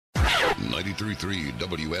93.3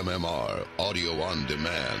 WMMR Audio on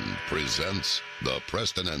Demand presents the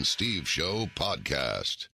Preston and Steve Show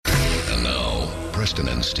podcast. And now, Preston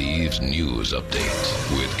and Steve's News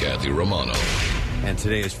Update with Kathy Romano. And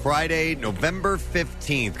today is Friday, November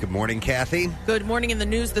 15th. Good morning, Kathy. Good morning. In the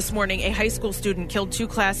news this morning, a high school student killed 2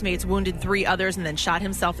 classmates, wounded 3 others, and then shot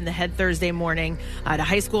himself in the head Thursday morning at a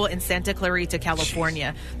high school in Santa Clarita,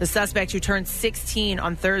 California. The suspect, who turned 16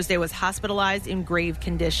 on Thursday, was hospitalized in grave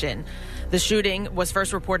condition. The shooting was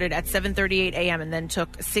first reported at 7:38 a.m. and then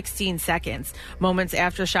took 16 seconds. Moments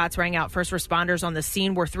after shots rang out, first responders on the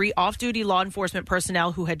scene were 3 off-duty law enforcement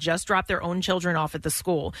personnel who had just dropped their own children off at the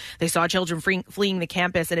school. They saw children fleeing the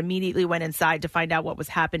campus and immediately went inside to find out what was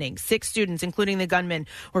happening. 6 students, including the gunman,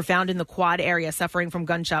 were found in the quad area suffering from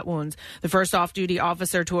gunshot wounds. The first off-duty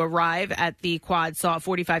officer to arrive at the quad saw a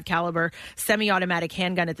 .45 caliber semi-automatic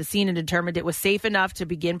handgun at the scene and determined it was safe enough to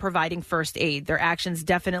begin providing first aid. Their actions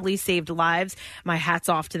definitely saved lives. My hat's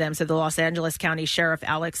off to them, said the Los Angeles County Sheriff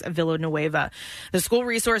Alex Villanueva. The school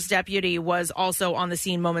resource deputy was also on the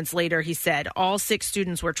scene moments later. He said all 6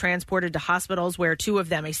 students were transported to hospitals where 2 of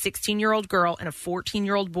them, a 16-year-old girl and a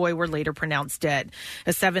 14-year-old boy, were later pronounced dead.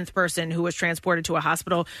 A 7th person who was transported to a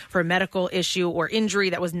hospital for a medical issue or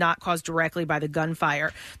injury that was not caused directly by the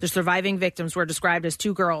gunfire. The surviving victims were described as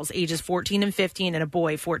 2 girls, ages 14 and 15, and a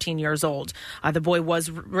boy, 14 years old. The boy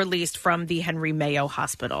was released from the Henry Mayo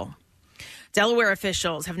Hospital. Delaware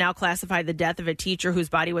officials have now classified the death of a teacher whose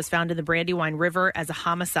body was found in the Brandywine River as a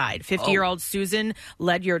homicide. 50-year-old Susan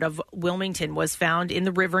Ledyard of Wilmington was found in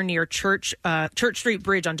the river near Church Street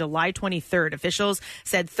Bridge on July 23rd. Officials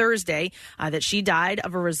said Thursday that she died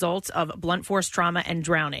of a result of blunt force trauma and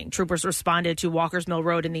drowning. Troopers responded to Walker's Mill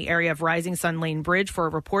Road in the area of Rising Sun Lane Bridge for a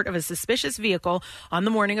report of a suspicious vehicle on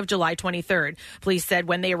the morning of July 23rd. Police said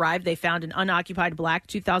when they arrived, they found an unoccupied black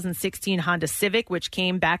 2016 Honda Civic, which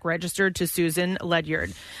came back registered to Susan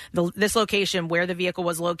Ledyard. This location where the vehicle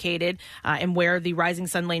was located and where the Rising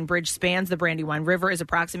Sun Lane Bridge spans the Brandywine River is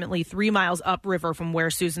approximately 3 miles upriver from where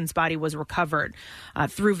Susan's body was recovered.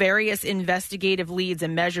 Through various investigative leads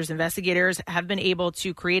and measures, investigators have been able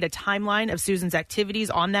to create a timeline of Susan's activities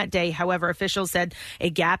on that day. However, officials said a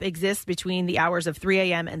gap exists between the hours of 3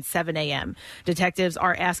 a.m. and 7 a.m. Detectives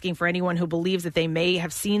are asking for anyone who believes that they may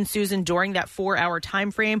have seen Susan during that 4-hour time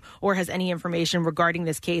frame or has any information regarding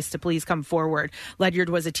this case to please come forward. Ledyard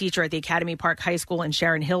was a teacher at the Academy Park High School in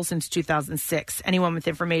Sharon Hill since 2006. Anyone with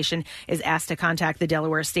information is asked to contact the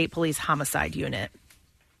Delaware State Police Homicide Unit.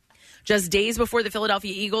 Just days before the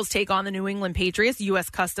Philadelphia Eagles take on the New England Patriots, U.S.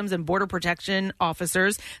 Customs and Border Protection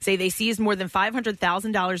officers say they seized more than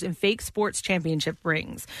 $500,000 in fake sports championship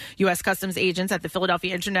rings. U.S. Customs agents at the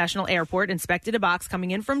Philadelphia International Airport inspected a box coming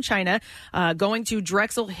in from China, going to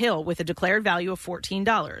Drexel Hill with a declared value of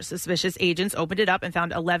 $14. Suspicious agents opened it up and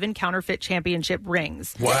found 11 counterfeit championship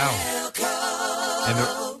rings. Wow.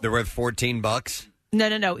 And they're worth $14?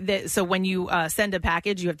 No. So when you send a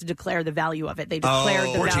package, you have to declare the value of it. They declared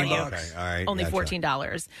the value. Okay. All right. Only gotcha.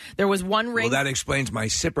 $14. There was one ring. Well, that explains my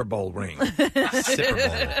Sipper Bowl ring. Sipper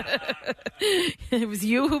Bowl. It was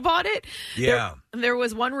you who bought it? Yeah. There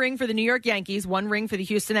was one ring for the New York Yankees, one ring for the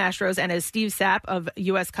Houston Astros, and as Steve Sapp of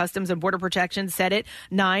U.S. Customs and Border Protection said it,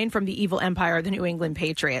 9 from the evil empire, the New England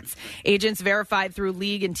Patriots. Agents verified through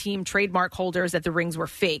league and team trademark holders that the rings were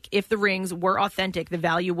fake. If the rings were authentic, the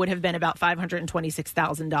value would have been about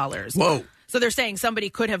 $526,000. Whoa. So they're saying somebody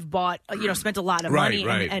could have bought, spent a lot of money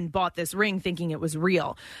and bought this ring thinking it was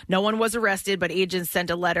real. No one was arrested, but agents sent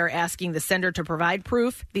a letter asking the sender to provide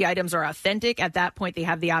proof. The items are authentic. At that point, they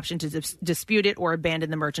have the option to dispute it or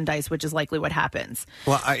abandon the merchandise, which is likely what happens.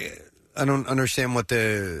 Well, I don't understand what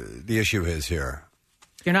the issue is here.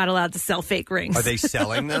 You're not allowed to sell fake rings. Are they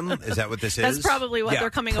selling them? Is that what this is? That's probably what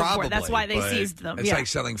they're coming up for. That's why they seized them. It's like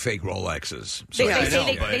selling fake Rolexes.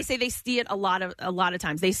 They say they see it a lot of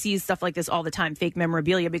times. They seize stuff like this all the time, fake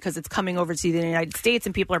memorabilia, because it's coming over to the United States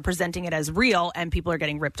and people are presenting it as real and people are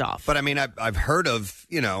getting ripped off. But I mean, I've heard of,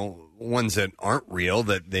 ones that aren't real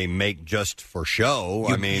that they make just for show.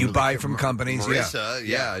 You buy from companies. Marissa,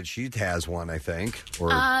 yeah, she has one, I think. Or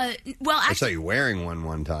I saw you wearing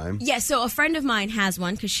one time. Yeah, so a friend of mine has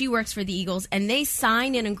one because she works for the Eagles, and they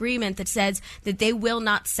sign an agreement that says that they will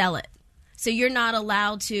not sell it. So you're not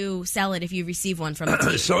allowed to sell it if you receive one from the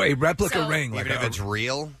team. So a replica ring, even if it's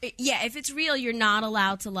real? Yeah, if it's real, you're not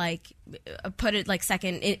allowed to put it like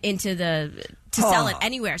second into to sell it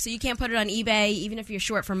anywhere. So you can't put it on eBay, even if you're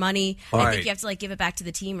short for money. I think you have to like give it back to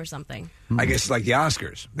the team or something. I guess like the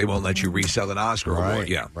Oscars. They won't let you resell an Oscar award.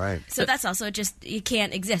 Yeah. Right. So that's also it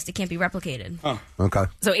can't exist. It can't be replicated. Okay.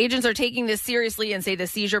 So agents are taking this seriously and say the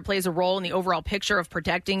seizure plays a role in the overall picture of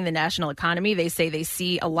protecting the national economy. They say they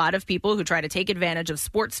see a lot of people who try to take advantage of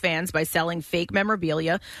sports fans by selling fake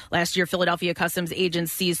memorabilia. Last year, Philadelphia Customs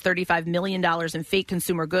agents seized $35 million in fake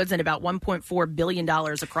consumer goods and about $1.4 billion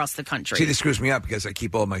across the country. See, this screws me up because I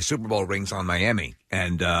keep all my Super Bowl rings on Miami.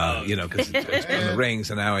 And, because it's from the rings,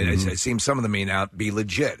 and now it seems some of them may not be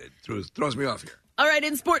legit. It throws me off here. All right,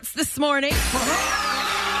 in sports this morning.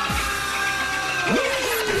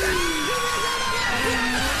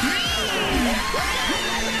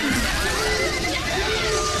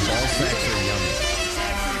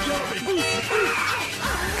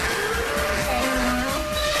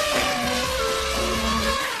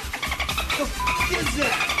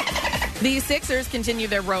 The Sixers continue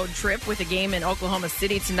their road trip with a game in Oklahoma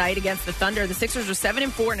City tonight against the Thunder. The Sixers are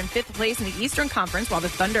 7-4 and in 5th place in the Eastern Conference, while the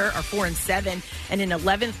Thunder are 4-7 and in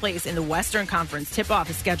 11th place in the Western Conference.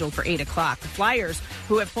 Tip-off is scheduled for 8 o'clock. The Flyers,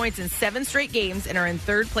 who have points in 7 straight games and are in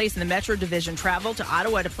 3rd place in the Metro Division, travel to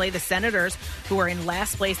Ottawa to play the Senators, who are in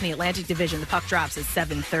last place in the Atlantic Division. The puck drops at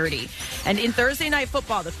 7:30. And in Thursday night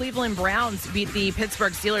football, the Cleveland Browns beat the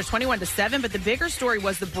Pittsburgh Steelers 21-7, but the bigger story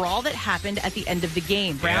was the brawl that happened at the end of the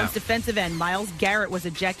game. Browns defensive end Myles Garrett was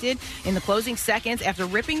ejected in the closing seconds after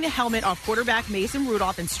ripping the helmet off quarterback Mason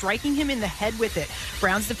Rudolph and striking him in the head with it.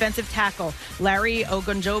 Browns defensive tackle Larry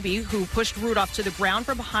Ogunjobi, who pushed Rudolph to the ground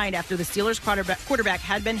from behind after the Steelers quarterback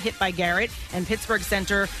had been hit by Garrett, and Pittsburgh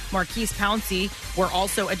center Marquise Pouncey were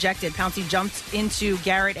also ejected. Pouncey jumped into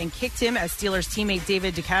Garrett and kicked him as Steelers teammate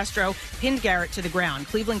David DeCastro pinned Garrett to the ground.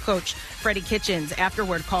 Cleveland coach Freddie Kitchens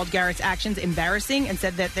afterward called Garrett's actions embarrassing and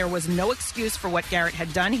said that there was no excuse for what Garrett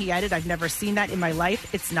had done. He added, "I've never seen that in my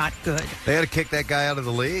life. It's not good." They had to kick that guy out of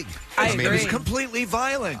the league. I mean, it's completely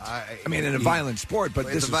violent. In a violent sport, but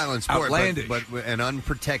this is a violent sport, outlandish. But an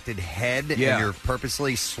unprotected head, and Yeah. you're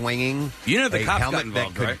purposely swinging the a cops helmet got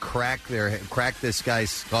involved, that could crack this guy's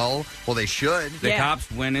skull. Well, they should. The cops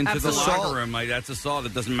went into Absolutely. the locker room. Like, that's assault.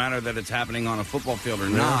 It doesn't matter that it's happening on a football field or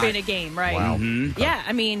not. In a game, right? Wow. Yeah,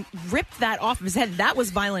 I mean, ripped that off of his head. That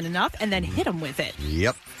was violent enough, and then hit him with it.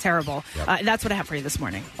 Yep. Terrible. Yep. That's what I have for you this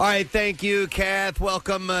morning. All right, thank you, Kath.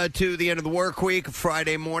 Welcome to the end of the work week,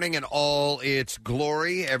 Friday morning, and all its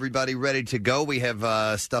glory. Everybody ready to go. We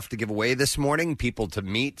have stuff to give away this morning, people to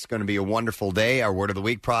meet. It's going to be a wonderful day. Our Word of the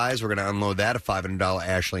Week prize, we're going to unload that, a $500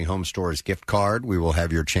 Ashley Home Stores gift card. We will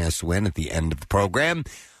have your chance to win at the end of the program.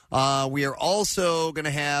 We are also going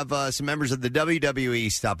to have some members of the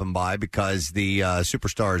WWE stopping by because the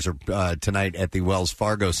superstars are tonight at the Wells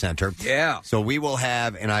Fargo Center. Yeah. So we will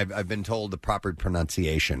have, and I've been told the proper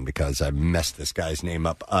pronunciation because I messed this guy's name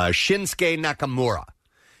up, Shinsuke Nakamura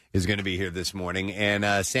is going to be here this morning, and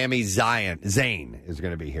Sami Zayn is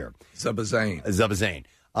going to be here. Zayn.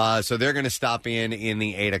 So they're going to stop in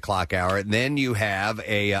the 8 o'clock hour. Then you have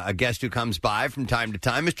a guest who comes by from time to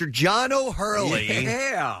time, Mr. John O'Hurley.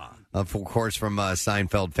 Yeah. Of course, from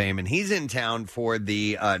Seinfeld fame. And he's in town for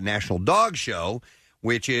the National Dog Show,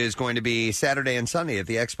 which is going to be Saturday and Sunday at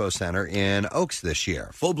the Expo Center in Oaks this year.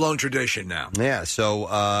 Full-blown tradition now. Yeah,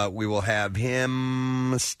 so we will have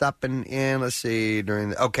him stopping in, let's see,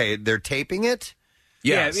 okay, they're taping it?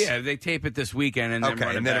 Yes. Yeah, they tape it this weekend, and then okay,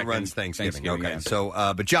 run and then back it runs in Thanksgiving. Okay, yeah. so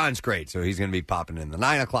but John's great, so he's going to be popping in the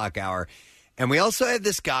 9 o'clock hour. And we also have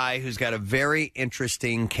this guy who's got a very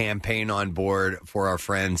interesting campaign on board for our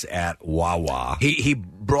friends at Wawa. He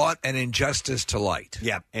brought an injustice to light.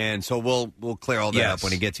 Yeah, and so we'll clear all that up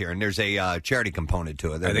when he gets here. And there's a charity component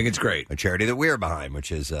to it. I think it's great. A charity that we're behind,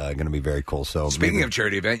 which is going to be very cool. So speaking of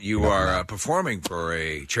charity event, you are performing for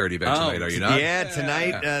a charity event tonight, are you not? Yeah,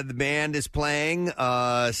 tonight the band is playing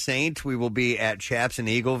Saint. We will be at Chaps in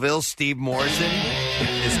Eagleville. Steve Morrison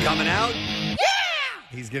is coming out. Yeah!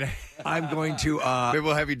 He's going to... I'm going to. Maybe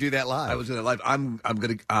we'll have you do that live. I was going to live. I'm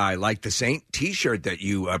going to. I like the Saint T-shirt that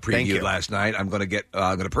you previewed last night. I'm going to get.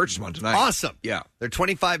 I'm going to purchase one tonight. Awesome. Yeah, they're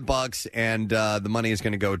 $25, and the money is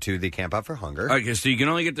going to go to the Camp Out for Hunger. Okay, so you can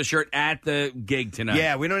only get the shirt at the gig tonight.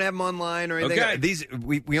 Yeah, we don't have them online or anything. Okay. These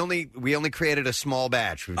we only created a small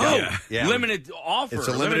batch. We've got, limited offer. It's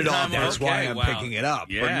a limited offer. That's why I'm picking it up.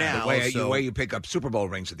 Yeah. For now, the way you pick up Super Bowl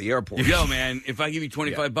rings at the airport. Yo, man, if I give you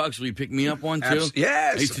 $25, will you pick me up one too?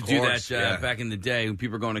 Yes, I used to do that back in the day when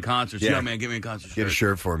people were going to concerts. Yeah, man, give me a concert shirt. Get a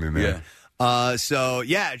shirt for me, man. Yeah. It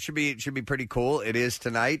should be pretty cool. It is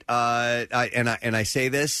tonight. I say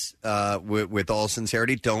this with all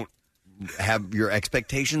sincerity. Don't have your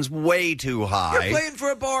expectations way too high. You're playing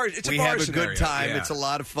for a bar. It's we a bar have a scenario. good time. Yeah. It's a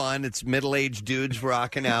lot of fun. It's middle-aged dudes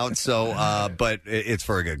rocking out. So, but it's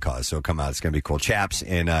for a good cause. So come out. It's going to be cool. Chaps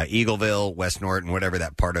in Eagleville, West Norton, whatever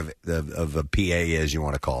that part of a PA is you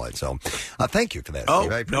want to call it. So, thank you for that. Oh,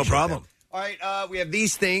 Steve. I no appreciate problem. that. All right, we have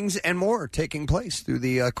these things and more taking place through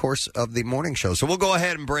the course of the morning show. So we'll go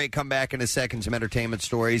ahead and break, come back in a second, some entertainment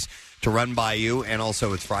stories to run by you. And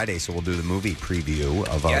also, it's Friday, so we'll do the movie preview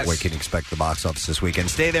of what you can expect the box office this weekend.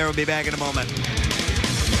 Stay there. We'll be back in a moment.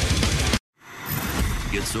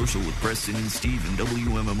 Get social with Preston and Steve and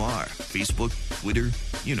WMMR. Facebook, Twitter,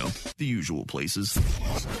 the usual places.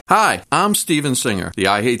 Hi, I'm Steven Singer, the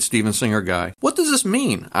I Hate Steven Singer guy. What does this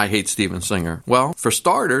mean, I hate Steven Singer? Well, for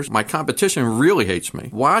starters, my competition really hates me.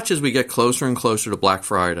 Watch as we get closer and closer to Black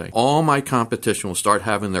Friday. All my competition will start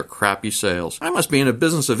having their crappy sales. I must be in a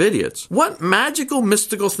business of idiots. What magical,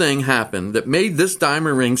 mystical thing happened that made this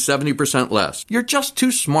diamond ring 70% less? You're just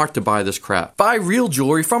too smart to buy this crap. Buy real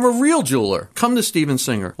jewelry from a real jeweler. Come to Steven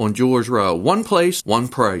Singer on Jewelers Row. One place, one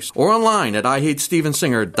price. Or online at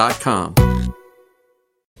IHateStevenSinger.com.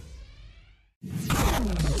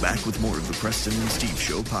 Back with more of the Preston and Steve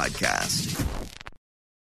Show podcast.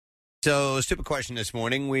 So, stupid question this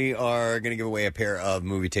morning. We are going to give away a pair of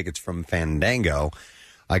movie tickets from Fandango.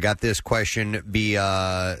 I got this question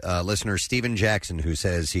via listener Steven Jackson, who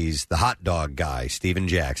says he's the hot dog guy. Steven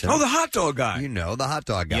Jackson. Oh, the hot dog guy. You know, the hot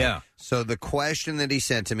dog guy. Yeah. So the question that he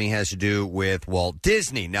sent to me has to do with Walt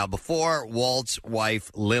Disney. Now, before Walt's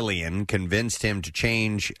wife Lillian convinced him to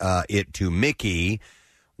change it to Mickey,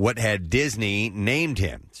 what had Disney named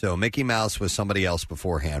him? So Mickey Mouse was somebody else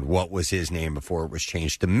beforehand. What was his name before it was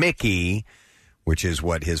changed to Mickey, which is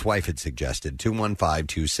what his wife had suggested?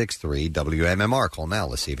 215-263-WMMR. Call now.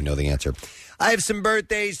 Let's see if you know the answer. I have some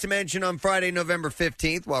birthdays to mention on Friday, November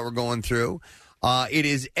 15th while we're going through. It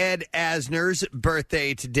is Ed Asner's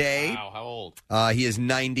birthday today. Wow, how old? He is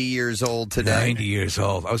 90 years old today. 90 years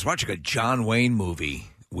old. I was watching a John Wayne movie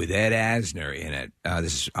with Ed Asner in it.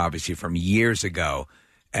 This is obviously from years ago.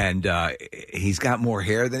 And he's got more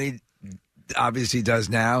hair than he obviously does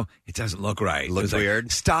now. It doesn't look right. Looks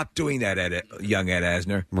weird. Stop doing that, young Ed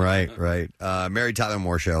Asner. Right. Mary Tyler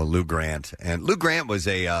Moore Show, Lou Grant. And Lou Grant was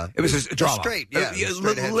it was a drama. Straight,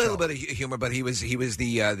 a little bit of humor, but he was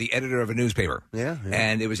the editor of a newspaper. Yeah.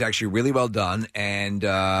 And it was actually really well done. And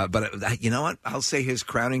but you know what? I'll say his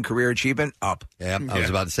crowning career achievement, Up. Yeah, I was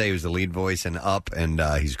about to say he was the lead voice in Up, and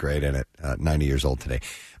he's great in it. 90 years old today.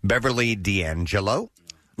 Beverly D'Angelo.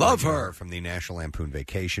 Love her. From the National Lampoon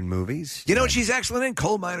Vacation movies. You know what she's excellent in?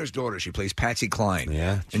 Coal Miner's Daughter. She plays Patsy Cline.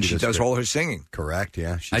 Yeah. And she does all her singing. Correct,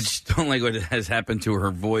 yeah. I just don't like what has happened to her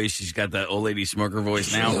voice. She's got that old lady smoker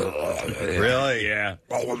voice now. Really? Yeah.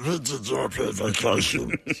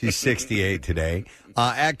 She's 68 today.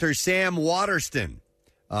 Actor Sam Waterston.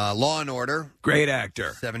 Law & Order. Great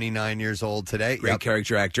actor. 79 years old today. Great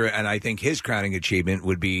character actor. And I think his crowning achievement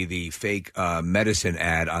would be the fake medicine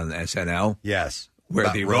ad on SNL. Yes.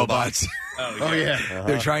 Where the robots. Oh, yeah.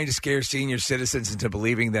 They're trying to scare senior citizens into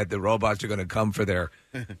believing that the robots are going to come for their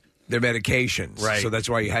medications. Right. So that's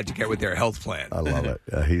why you had to get with their health plan. I love it.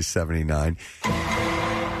 He's 79.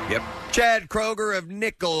 Yep. Chad Kroeger of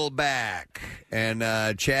Nickelback.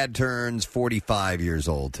 And Chad turns 45 years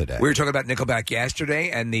old today. We were talking about Nickelback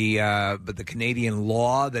yesterday, and the Canadian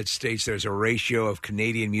law that states there's a ratio of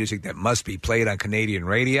Canadian music that must be played on Canadian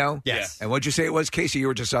radio. Yes. And what'd you say it was, Casey? You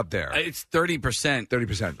were just up there. It's 30%.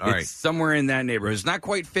 30%. All right. Somewhere in that neighborhood. It's not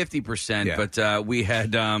quite 50%, but we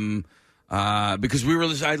had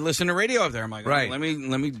because I listened to radio up there. I'm like, right. Let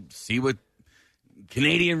me see what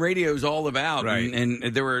Canadian radio is all about. Right. And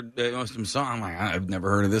there were some songs. I'm like, I've never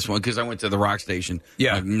heard of this one because I went to the rock station.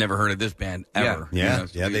 Yeah. I've never heard of this band ever. Yeah,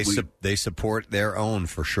 You know, so they support their own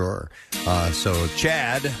for sure. So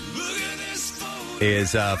Chad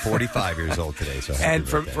is 45 years old today. So happy and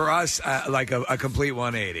birthday. for us, like a complete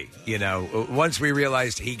 180. You know, once we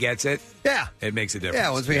realized he gets it, it makes a difference.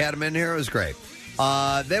 Yeah, once we had him in here, it was great.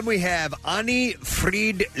 Then we have Annie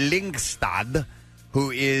Friedlingstad, who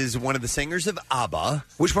is one of the singers of ABBA.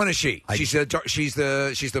 Which one is she? She's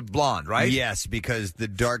the blonde, right? Yes, because the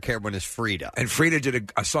dark-haired one is Frida. And Frida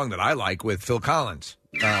did a song that I like with Phil Collins.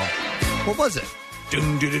 What was it?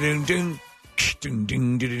 Dun, dun, dun, dun, dun. Dun,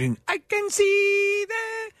 dun, dun, dun. I can see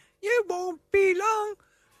that you won't be long.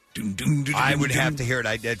 Dun, dun, dun, I dun, would dun. have to hear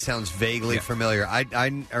it. That sounds vaguely familiar.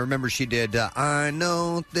 I remember she did I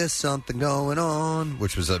Know There's Something Going On,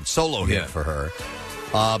 which was a solo hit for her.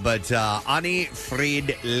 But Annie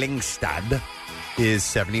Friedlingstad is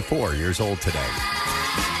 74 years old today.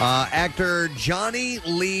 Actor Johnny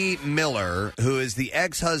Lee Miller, who is the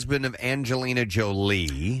ex-husband of Angelina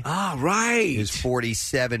Jolie. Ah, right. Is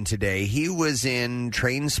 47 today. He was in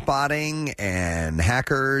Train Spotting and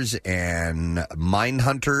Hackers and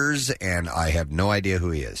Mindhunters, and I have no idea who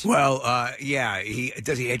he is. Well, yeah, he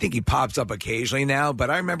does. I think he pops up occasionally now, but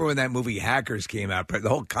I remember when that movie Hackers came out, the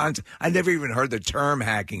whole concept, I never even heard the term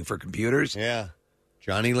hacking for computers. Yeah.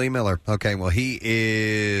 Johnny Lee Miller. Okay, well, he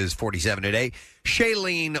is 47 today.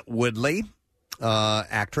 Shailene Woodley,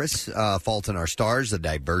 actress, Fault in Our Stars, the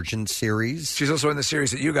Divergent series. She's also in the series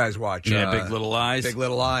that you guys watch. Yeah, Big Little Lies. Big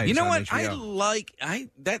Little Lies. You know what? HBO. I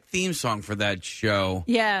that theme song for that show.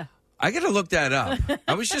 Yeah. I got to look that up.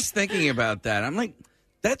 I was just thinking about that. I'm like,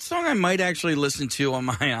 that song I might actually listen to on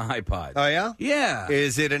my iPod. Oh, yeah? Yeah.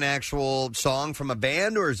 Is it an actual song from a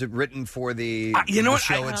band, or is it written for the,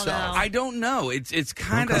 show itself? I don't know. It's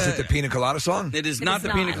kind of... Is it the Pina Colada song? It is not the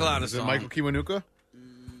Pina Colada Is it song. Michael Kiwanuka?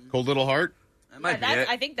 Cold Little Heart? That might be it.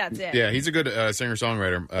 I think that's it. Yeah, he's a good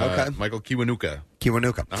singer-songwriter. Okay. Michael Kiwanuka.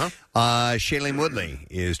 Shailene Woodley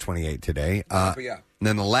is 28 today. And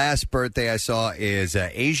then the last birthday I saw is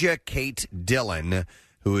Asia Kate Dillon,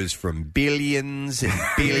 who is from Billions and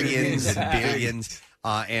Billions and Billions,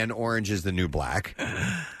 and Orange is the New Black.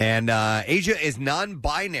 And Asia is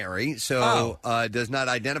non-binary, so does not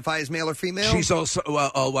identify as male or female. She's also,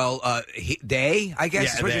 they, I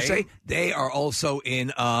guess is what you say. They are also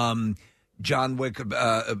in John Wick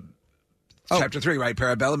Chapter 3, right?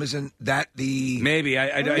 Parabellum, isn't that the... Maybe.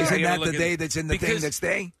 Isn't that the they that's in the thing that's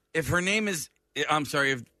they? If her name is... I'm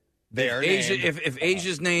sorry, if Asia, if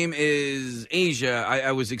Asia's name is Asia,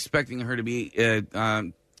 I was expecting her to be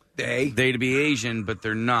they to be Asian, but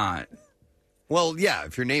they're not. Well, yeah,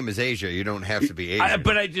 if your name is Asia, you don't have to be Asian.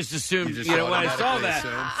 But I just assumed, when I saw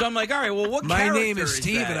that, so I'm like, all right, well, what My character name is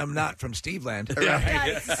Steve, that? and I'm not from Steveland.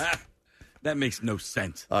 That makes no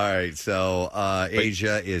sense. All right, so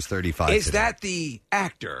Asia is 35 Is today. that the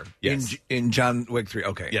actor Yes. in John Wick 3?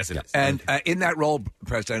 Okay. Yes, it is. And in that role,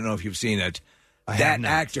 Preston, I don't know if you've seen it, that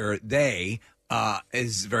actor,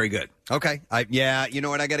 is very good. Okay. You know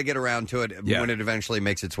what? I got to get around to it when it eventually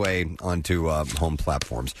makes its way onto home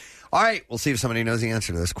platforms. All right. We'll see if somebody knows the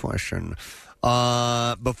answer to this question.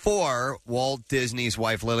 Before Walt Disney's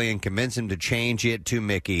wife Lillian convinced him to change it to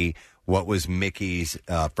Mickey, what was Mickey's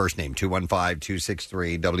first name?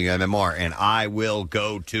 215-263-WMMR. And I will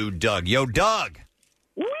go to Doug. Yo, Doug.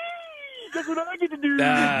 That's what I get to do.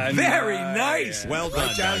 Very nice. Well done.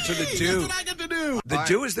 Right down to the do. That's what I get to do. The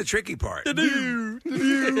do is the tricky part. The do.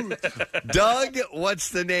 Doug,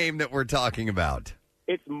 what's the name that we're talking about?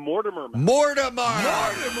 It's Mortimer. Mortimer.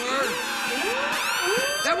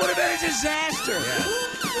 That would have been a disaster.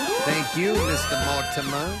 Thank you, Mr.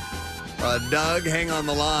 Mortimer. Doug, hang on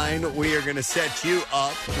the line. We are going to set you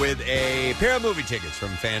up with a pair of movie tickets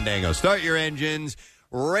from Fandango. Start your engines.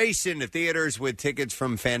 Race into theaters with tickets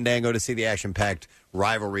from Fandango to see the action-packed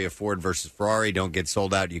rivalry of Ford versus Ferrari. Don't get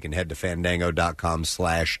sold out. You can head to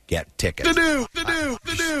fandango.com/get tickets. All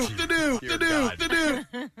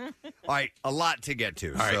right, a lot to get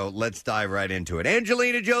to, so let's dive right into it.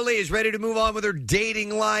 Angelina Jolie is ready to move on with her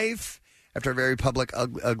dating life after a very public,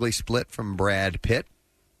 ugly split from Brad Pitt.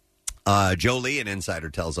 Jolie, an insider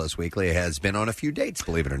tells Us Weekly, has been on a few dates,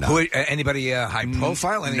 believe it or not. Anybody high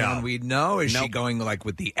profile? Anyone no. we know? Is she going like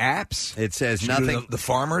with the apps? It says She nothing. do the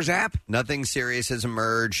Farmers app? Nothing serious has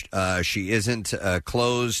emerged. She isn't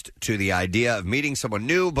closed to the idea of meeting someone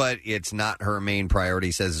new, but it's not her main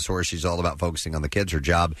priority, says the source. She's all about focusing on the kids, her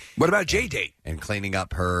job. What about J-Date? And cleaning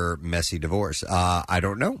up her messy divorce. I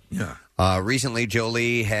don't know. Yeah. Recently,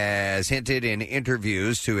 Jolie has hinted in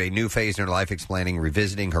interviews to a new phase in her life, explaining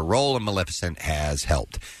revisiting her role in Maleficent has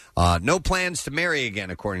helped. No plans to marry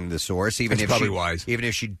again, according to the source. Even That's if probably she, wise. Even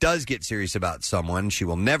if she does get serious about someone, she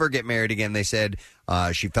will never get married again. They said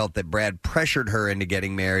she felt that Brad pressured her into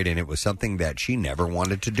getting married, and it was something that she never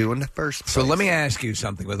wanted to do in the first place. So let me ask you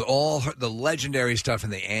something. With all the legendary stuff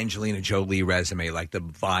in the Angelina Jolie resume, like the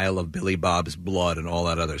vial of Billy Bob's blood and all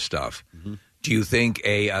that other stuff, do you think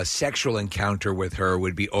a sexual encounter with her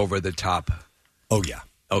would be over the top? Oh, yeah.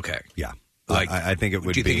 Okay. Yeah. Like, I think it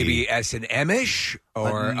would be... Do you think it'd be S&M-ish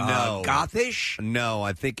or no. gothish? No,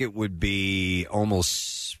 I think it would be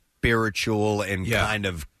almost spiritual and kind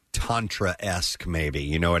of Tantra-esque, maybe.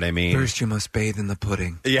 You know what I mean? First, you must bathe in the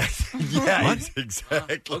pudding. Yes. Yeah, What?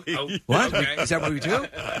 exactly. What? Okay. Is that what we do?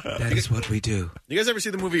 That is what we do. You guys ever see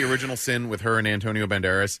the movie Original Sin with her and Antonio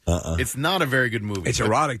Banderas? It's not a very good movie. It's but,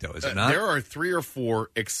 erotic, though, is it not? There are 3 or 4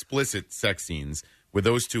 explicit sex scenes with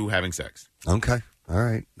those two having sex. Okay. All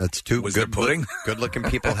right. That's two Was there pudding? good-looking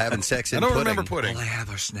people having sex in I don't pudding. remember pudding. All I have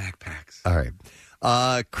are snack packs. All right.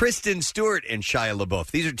 Kristen Stewart and Shia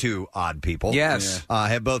LaBeouf. These are two odd people. Yes.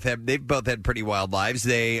 They've both had pretty wild lives.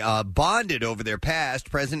 They bonded over their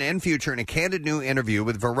past, present, and future in a candid new interview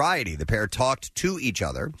with Variety. The pair talked to each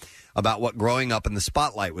other about what growing up in the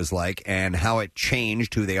spotlight was like and how it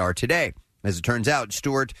changed who they are today. As it turns out,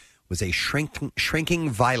 Stewart was a shrinking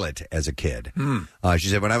violet as a kid. She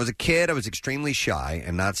said, when I was a kid, I was extremely shy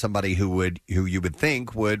and not somebody who you would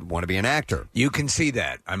think would want to be an actor. You can see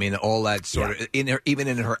that. I mean, all that sort of, even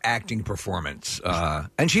in her acting performance.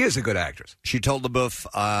 And she is a good actress. She told LaBeouf,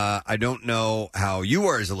 I don't know how you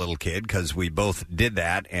were as a little kid, because we both did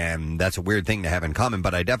that, and that's a weird thing to have in common,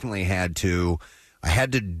 but I definitely had to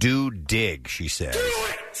do dig, she said. Do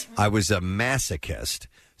it! I was a masochist,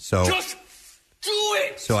 so... Just do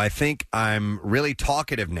it! So I think I'm really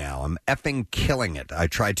talkative now. I'm effing killing it. I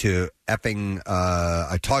talk to effing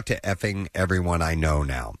everyone I know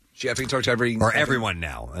now. She effing talks to everyone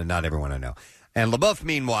now, not everyone I know. And LaBeouf,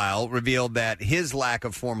 meanwhile, revealed that his lack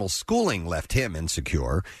of formal schooling left him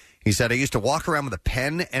insecure. He said, I used to walk around with a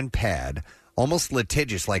pen and pad, almost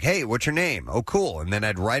litigious, like, hey, what's your name? Oh, cool. And then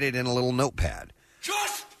I'd write it in a little notepad.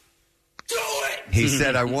 Just do it! He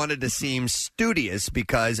said, I wanted to seem studious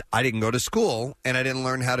because I didn't go to school and I didn't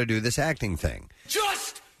learn how to do this acting thing.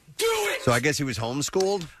 Just do it! So I guess he was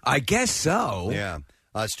homeschooled? I guess so. Yeah.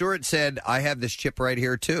 Stewart said, I have this chip right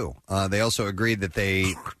here, too. They also agreed that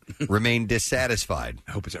they remain dissatisfied.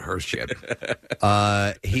 I hope it's a Hearst chip.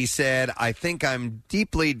 He said, I think I'm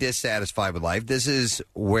deeply dissatisfied with life. This is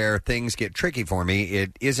where things get tricky for me.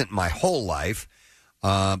 It isn't my whole life.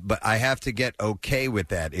 But I have to get okay with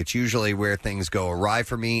that. It's usually where things go awry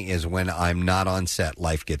for me is when I'm not on set.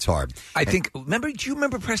 Life gets hard. Do you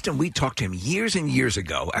remember, Preston, we talked to him years and years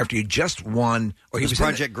ago after he just won. Or he was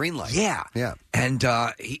Project Greenlight. Yeah. Yeah. And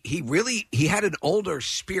he had an older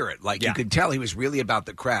spirit. Like you could tell he was really about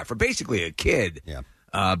the craft for basically a kid. Yeah.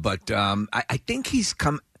 But I think he's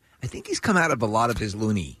come out of a lot of his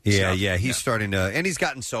loony stuff. Yeah, he's starting to, and he's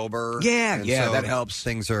gotten sober. Yeah, so that helps.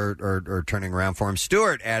 Things are turning around for him.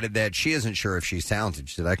 Stewart added that she isn't sure if she's talented.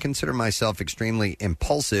 She said, I consider myself extremely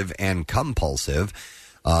impulsive and compulsive.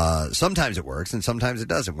 Sometimes it works, and sometimes it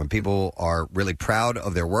doesn't. When people are really proud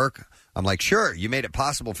of their work, I'm like, sure, you made it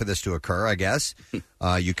possible for this to occur, I guess.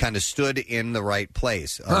 You kind of stood in the right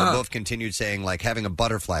place. Both continued saying, like, having a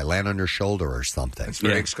butterfly land on your shoulder or something. It's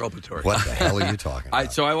very exculpatory. What the hell are you talking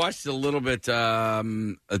about? So I watched a little bit.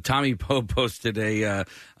 Tommy Poe posted a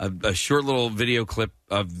short little video clip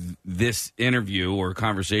of this interview or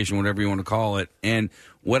conversation, whatever you want to call it. And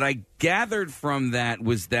what I gathered from that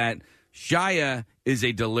was that Shia is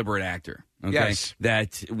a deliberate actor. Okay? Yes.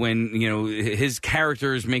 That when, his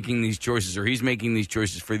character is making these choices or he's making these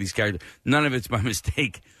choices for these characters, none of it's by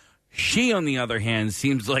mistake. She, on the other hand,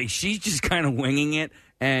 seems like she's just kind of winging it.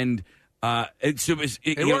 And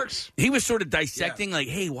it works. He was sort of dissecting, like,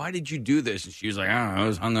 hey, why did you do this? And she was like, I don't know, I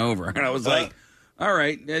was hungover. And I was like, all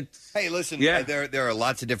right. Hey, listen, there are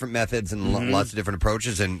lots of different methods and lots of different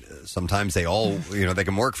approaches. And sometimes they all, they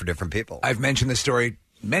can work for different people. I've mentioned this story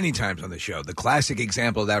many times on the show. The classic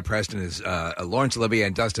example of that, Preston, is Laurence Olivier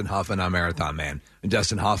and Dustin Hoffman on Marathon Man. And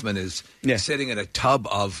Dustin Hoffman is sitting in a tub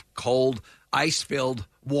of cold, ice-filled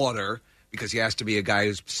water because he has to be a guy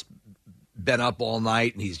who's been up all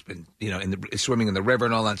night and he's been, swimming in the river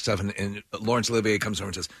and all that stuff. And Laurence Olivier comes over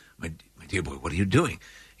and says, my dear boy, what are you doing?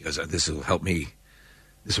 He goes, this will help me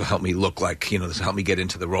look like, this will help me get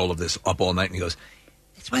into the role of this up all night. And he goes,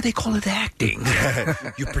 that's why they call it acting.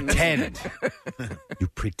 You pretend. You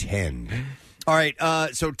pretend. All right.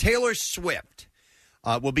 So Taylor Swift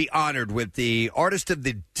will be honored with the Artist of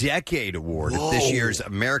the Decade Award at this year's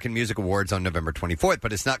American Music Awards on November 24th.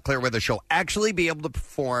 But it's not clear whether she'll actually be able to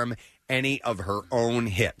perform any of her own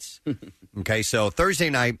hits. Okay. So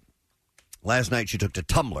last night, she took to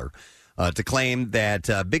Tumblr to claim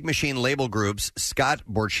that Big Machine label groups Scott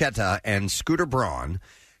Borchetta and Scooter Braun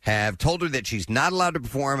have told her that she's not allowed to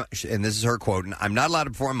perform, and this is her quote, I'm not allowed to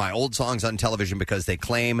perform my old songs on television because they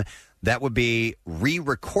claim that would be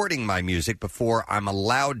re-recording my music before I'm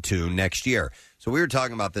allowed to next year. So we were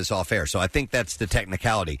talking about this off air. So I think that's the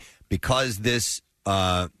technicality. Because this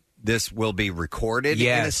will be recorded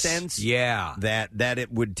in a sense. Yeah. That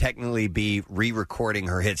it would technically be re-recording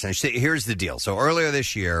her hits. And here's the deal. So earlier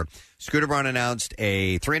this year, Scooter Braun announced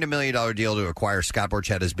a $300 million deal to acquire Scott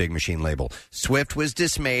Borchetta's Big Machine label. Swift was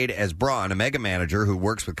dismayed as Braun, a mega manager who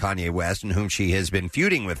works with Kanye West and whom she has been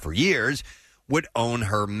feuding with for years, would own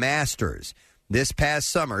her masters. This past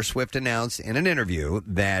summer, Swift announced in an interview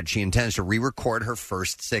that she intends to re-record her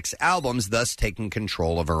first 6 albums, thus taking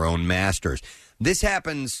control of her own masters. This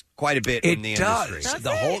happens quite a bit in the industry. Does.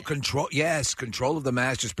 The whole control of the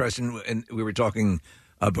masters, Preston, and we were talking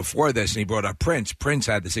before this, and he brought up Prince. Prince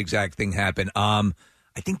had this exact thing happen. I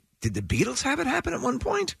think, did the Beatles have it happen at one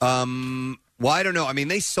point? Well, I don't know. I mean,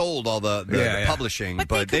 they sold all the publishing,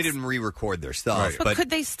 but they didn't re-record their stuff. Right. But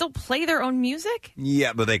could they still play their own music?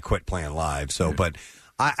 Yeah, but they quit playing live. So, but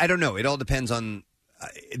I don't know. It all depends on...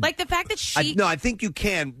 like the fact that she... I think you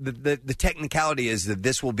can. The technicality is that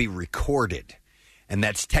this will be recorded. And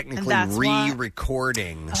that's technically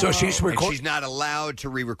re-recording. So she's not allowed to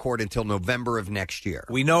re-record until November of next year.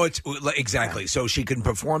 We know it's exactly. So she can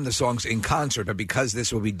perform the songs in concert, but because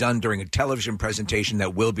this will be done during a television presentation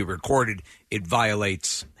that will be recorded, it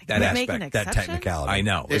violates that aspect, that technicality. I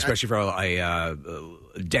know, especially for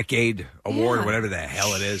a decade award or whatever the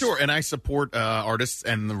hell it is. Sure, and I support artists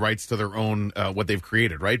and the rights to their own what they've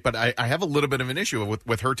created, right? But I have a little bit of an issue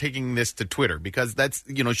with her taking this to Twitter because that's,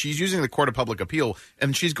 she's using the court of public appeal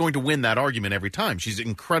and she's going to win that argument every time. She's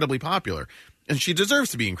incredibly popular and she deserves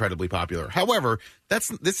to be incredibly popular. However,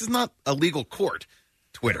 this is not a legal court.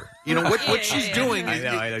 Twitter. What she's doing. I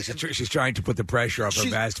know. She's trying to put the pressure of her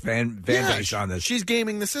vast fan base on this. She's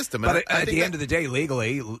gaming the system. But at the end of the day,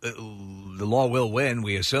 legally, the law will win,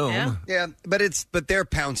 we assume. Yeah, but they're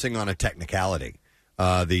pouncing on a technicality.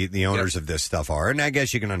 The owners of this stuff are. And I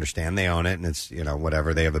guess you can understand. They own it, and it's,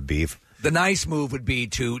 whatever. They have a beef. The nice move would be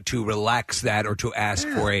to relax that or to ask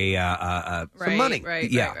for some money.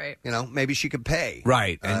 Right. Maybe she could pay.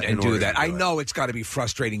 Right, and do that. I know it's got to be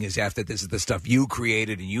frustrating as F that this is the stuff you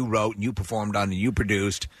created and you wrote and you performed on and you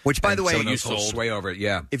produced. Which, by the way, you sold sway over it.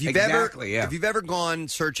 Yeah. If you've ever gone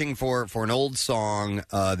searching for an old song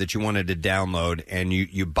that you wanted to download and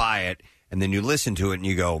you buy it and then you listen to it and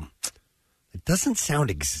you go, it doesn't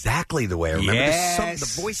sound exactly the way I remember.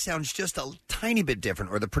 Yes. The voice sounds just a tiny bit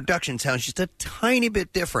different, or the production sounds just a tiny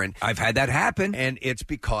bit different. I've had that happen. And it's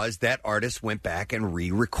because that artist went back and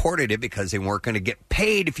re-recorded it because they weren't going to get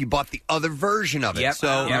paid if you bought the other version of it. Yep.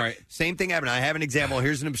 So, same thing happened. I have an example.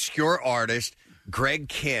 Here's an obscure artist, Greg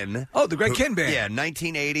Kinn. Oh, the Greg Kinn Band. Yeah,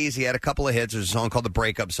 1980s. He had a couple of hits. There's a song called The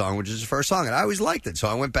Breakup Song, which is his first song, and I always liked it. So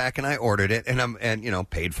I went back and I ordered it, and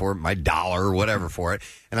paid for my $1 or whatever for it.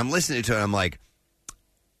 And I'm listening to it, and I'm like,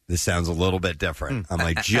 this sounds a little bit different. I'm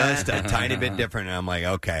like, just a tiny bit different. And I'm like,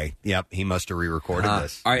 okay, yep, he must have re-recorded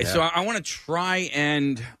this. All right, so I want to try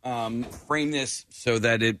and frame this so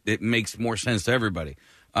that it makes more sense to everybody.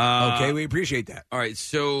 Okay, we appreciate that. All right,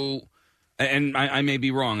 so, and I may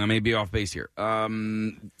be wrong. I may be off base here.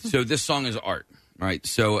 So this song is art, right?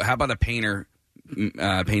 So how about a painter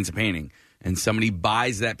paints a painting and somebody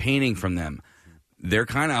buys that painting from them? They're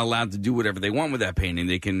kind of allowed to do whatever they want with that painting.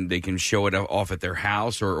 They can show it off at their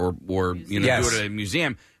house or do it at a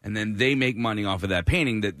museum, and then they make money off of that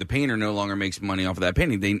painting. That the painter no longer makes money off of that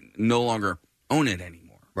painting. They no longer own it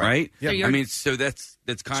anymore, right? Yeah. I mean, so that's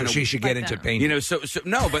kind of. So she should get into painting. So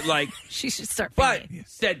no, but like she should start. But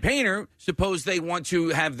said painter, suppose they want to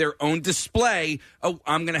have their own display. Oh,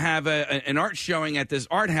 I'm going to have an art showing at this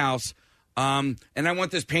art house. And I want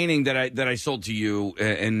this painting that I sold to you,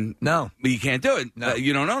 and no, you can't do it. No.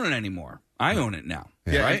 You don't own it anymore. I own it now.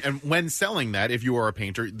 Yeah, right? and when selling that, if you are a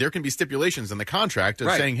painter, there can be stipulations in the contract of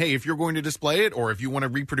saying, hey, if you're going to display it or if you want to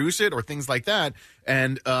reproduce it or things like that,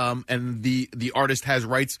 and the artist has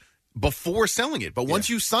rights before selling it. But once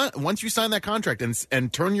you sign that contract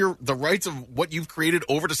and turn the rights of what you've created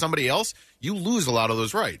over to somebody else, you lose a lot of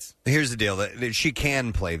those rights. Here's the deal: that she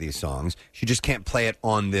can play these songs. She just can't play it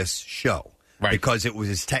on this show. Right. Because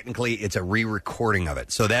it's a re-recording of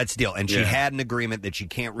it. So that's the deal. And she had an agreement that she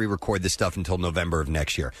can't re-record this stuff until November of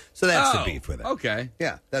next year. So that's the beef with it. Okay.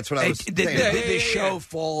 Yeah, that's what I was saying. The show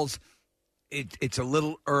falls, it's a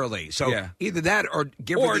little early. So either that or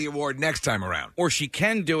give her the award next time around. Or she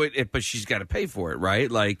can do it, but she's got to pay for it,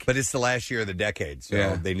 right? But it's the last year of the decade,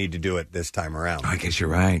 so they need to do it this time around. I guess you're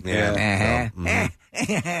right. Yeah.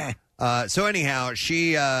 So anyhow,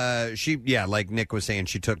 she like Nick was saying,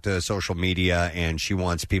 she took to social media and she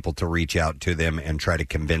wants people to reach out to them and try to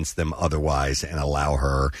convince them otherwise and allow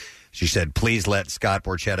her. She said, please let Scott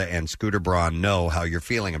Borchetta and Scooter Braun know how you're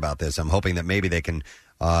feeling about this. I'm hoping that maybe they can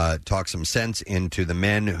talk some sense into the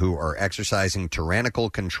men who are exercising tyrannical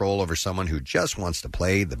control over someone who just wants to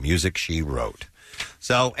play the music she wrote.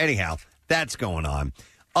 So anyhow, that's going on.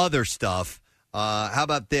 Other stuff. How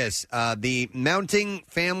about this? The mounting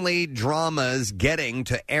family dramas getting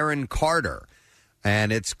to Aaron Carter,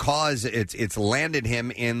 and it's landed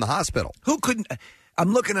him in the hospital. Who couldn't?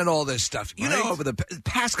 I'm looking at all this stuff. You know, over the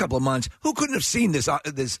past couple of months, who couldn't have seen this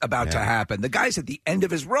about to happen? The guy's at the end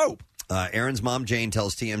of his rope. Aaron's mom, Jane,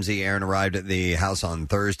 tells TMZ Aaron arrived at the house on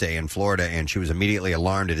Thursday in Florida, and she was immediately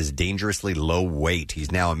alarmed at his dangerously low weight.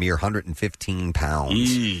 He's now a mere 115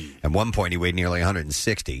 pounds. At one point, he weighed nearly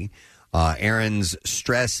 160. Aaron's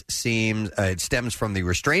stress stems from the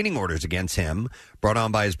restraining orders against him brought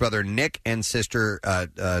on by his brother Nick and sister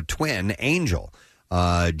twin Angel.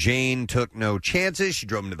 Jane took no chances. She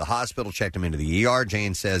drove him to the hospital, checked him into the ER.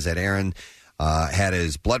 Jane says that Aaron had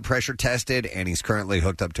his blood pressure tested, and he's currently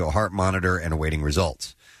hooked up to a heart monitor and awaiting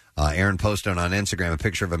results. Aaron posted on Instagram a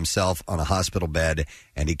picture of himself on a hospital bed,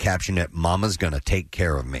 and he captioned it, "Mama's going to take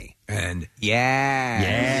care of me." And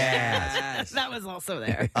Yes. That was also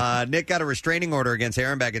there. Nick got a restraining order against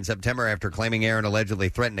Aaron back in September after claiming Aaron allegedly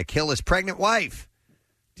threatened to kill his pregnant wife.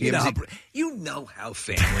 You know how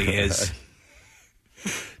family is.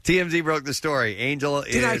 TMZ broke the story. Angel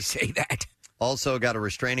Did I say that? Also got a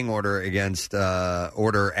restraining order against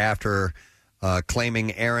after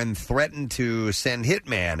claiming Aaron threatened to send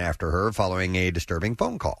hitman after her following a disturbing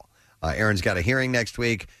phone call. Aaron's got a hearing next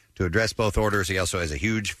week to address both orders. He also has a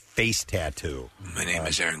huge face tattoo. My name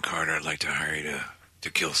is Aaron Carter. I'd like to hire you to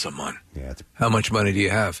kill someone. Yeah. How much money do you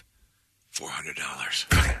have? $400.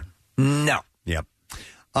 No. Yep.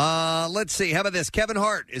 Let's see. How about this? Kevin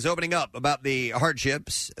Hart is opening up about the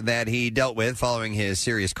hardships that he dealt with following his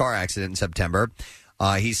serious car accident in September.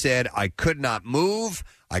 He said, "I could not move.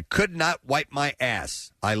 I could not wipe my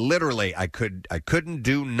ass. I couldn't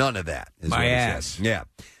do none of that." My ass. Yeah.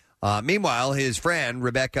 Meanwhile, his friend,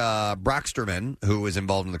 Rebecca Brocksterman, who was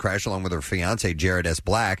involved in the crash along with her fiancé, Jared S.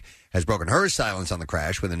 Black, has broken her silence on the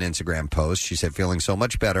crash with an Instagram post. She said, "Feeling so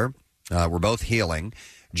much better. We're both healing.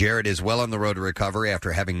 Jared is well on the road to recovery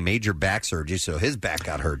after having major back surgery, so his back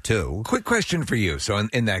got hurt, too." Quick question for you. So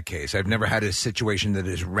in that case, I've never had a situation that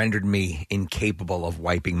has rendered me incapable of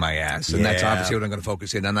wiping my ass. And that's obviously what I'm going to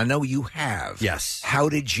focus in on. I know you have. Yes. How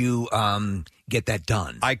did you get that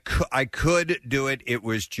done? I could do it. It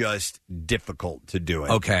was just difficult to do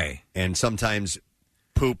it. Okay. And sometimes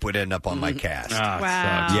poop would end up on my cast.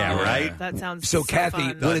 Wow. Yeah, right? That sounds so Kathy,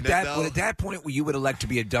 fun. would at that point you would elect to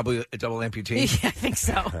be a double amputee? Yeah, I think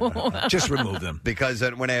so. Just remove them. Because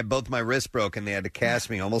when I had both my wrists broken, they had to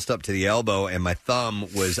cast me almost up to the elbow, and my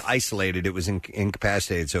thumb was isolated. It was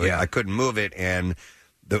incapacitated, so I couldn't move it. And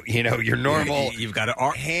your normal you've got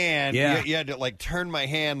a hand. Yeah. You had to turn my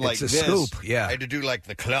hand like it's this. a scoop. Yeah, I had to do like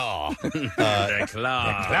the claw. The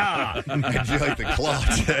claw. I do like the claw.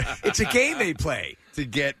 It's a game they play to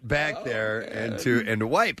get back there and to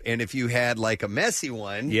wipe. And if you had like a messy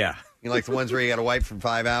one, like the ones where you got to wipe for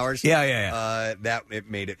 5 hours, that it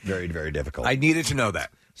made it very, very difficult. I needed to know that.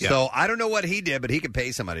 Yeah. So I don't know what he did, but he could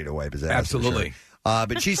pay somebody to wipe his ass. Absolutely. Sure.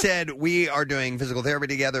 But she said, "We are doing physical therapy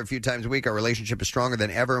together a few times a week. Our relationship is stronger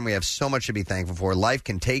than ever, and we have so much to be thankful for. Life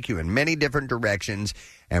can take you in many different directions,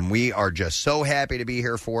 and we are just so happy to be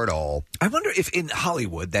here for it all." I wonder if in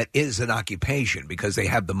Hollywood that is an occupation because they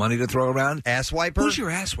have the money to throw around. Ass wiper? Who's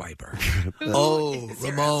your ass wiper?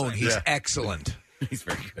 Ramon. He's excellent. He's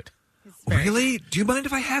very good. Really? Do you mind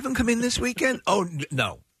if I have him come in this weekend? Oh,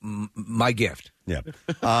 no. My gift. Yeah.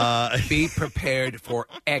 Be prepared for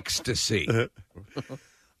ecstasy.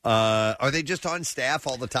 Are they just on staff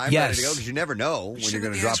all the time ready to go? Because you never know when you're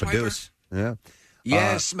going to drop a deuce. Yeah.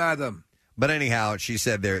 Yes, madam. But anyhow, she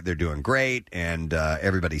said they're doing great and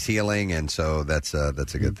everybody's healing, and so that's a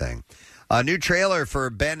good thing. A new trailer for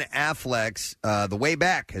Ben Affleck's The Way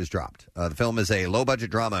Back has dropped. The film is a low-budget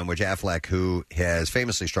drama in which Affleck, who has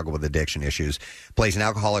famously struggled with addiction issues, plays an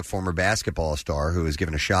alcoholic former basketball star who is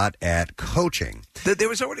given a shot at coaching. There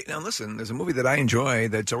was already... Now, listen, there's a movie that I enjoy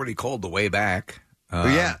that's already called The Way Back.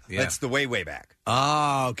 That's The Way Back.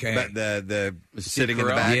 Oh, okay. But the sitting in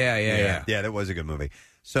the back. Yeah. Yeah, that was a good movie.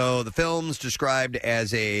 So the film's described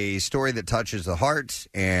as a story that touches the heart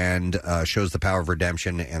and shows the power of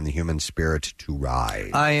redemption and the human spirit to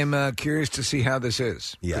rise. I am curious to see how this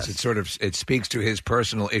is. Yes. Because it speaks to his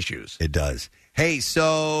personal issues. It does. Hey,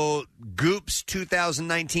 so Goop's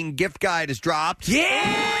 2019 gift guide is dropped.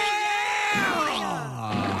 Yeah!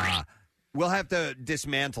 We'll have to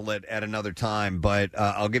dismantle it at another time, but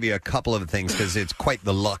I'll give you a couple of things because it's quite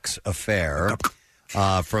the luxe affair.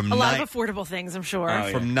 From a lot of affordable things, I'm sure.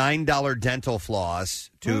 From $9 dental floss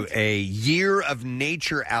to a year of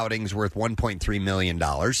nature outings worth $1.3 million.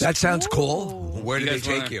 That sounds cool. Where do they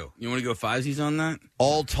take you? You want to go Fizzies on that?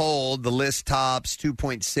 All told, the list tops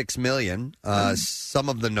 $2.6 million. Some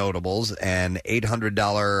of the notables: an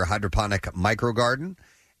 $800 hydroponic micro garden,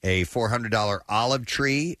 a $400 olive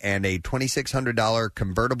tree, and a $2,600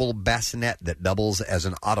 convertible bassinet that doubles as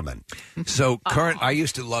an ottoman. So I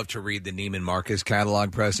used to love to read the Neiman Marcus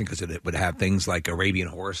catalog, Preston, because it would have things like Arabian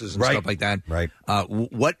horses and stuff like that. Right.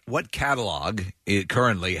 What catalog it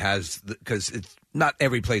currently has? Because it's not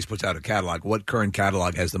every place puts out a catalog. What current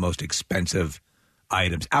catalog has the most expensive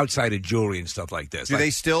items outside of jewelry and stuff like this? Do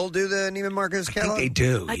they still do the Neiman Marcus catalog? I think they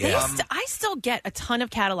do. I still get a ton of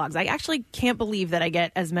catalogs. I actually can't believe that I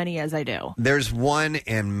get as many as I do. There's one,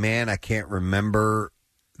 and man, I can't remember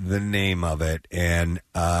the name of it. And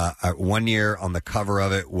 1 year on the cover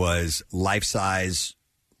of it was life-size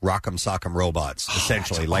Rock'em Sock'em robots,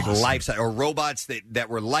 essentially. Like life-size, or robots that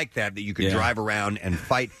were like that you could drive around and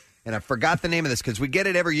fight. And I forgot the name of this because we get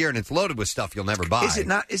it every year, and it's loaded with stuff you'll never buy. Is it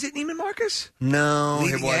not? Is it Neiman Marcus? No,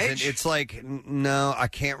 Leading it wasn't. Edge? It's like no, I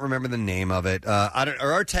can't remember the name of it. I don't.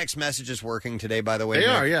 Are our text messages working today? By the way, They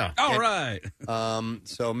are, yeah. All right.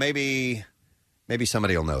 So maybe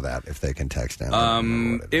somebody will know that if they can text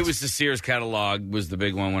down. It was the Sears catalog was the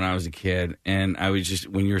big one when I was a kid, and I was just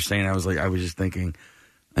when you were saying, I was just thinking,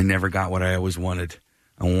 I never got what I always wanted.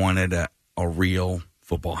 I wanted a real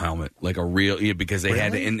football helmet, like a real, because they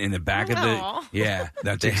had it in the back of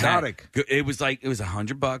that's exotic. It was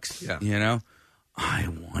 $100. Yeah. You know, I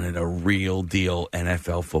wanted a real deal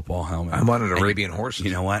NFL football helmet. I wanted Arabian horses.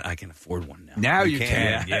 You know what? I can afford one now. Now you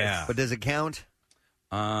can. Yeah. But does it count?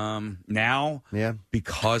 Now,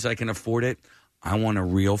 because I can afford it, I want a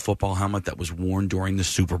real football helmet that was worn during the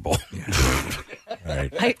Super Bowl.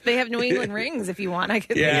 Right. They have New England rings if you want. I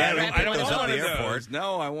could. I don't those want up the those. airport.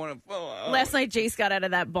 No, I want to. Last night, Jace got out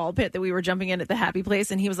of that ball pit that we were jumping in at the Happy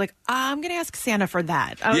Place, and he was like, "I'm going to ask Santa for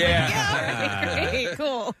that." I was like, "Yeah, all right, great,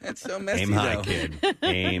 cool." That's so messy. Aim high, though. kid.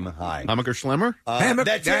 Aim high. Hammaker Schlemmer?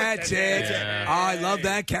 That's it. Oh, I love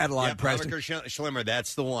that catalog, Preston. Schlimmer,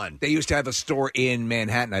 that's the one. They used to have a store in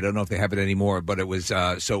Manhattan. I don't know if they have it anymore, but it was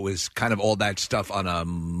it was kind of all that stuff on a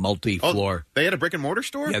multi-floor. They had a brick and mortar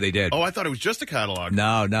store? Yeah, they did. Oh, I thought it was just a catalog.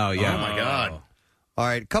 No, yeah. Oh, my God. All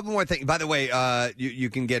right, a couple more things. By the way, you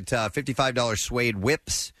can get $55 suede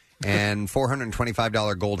whips and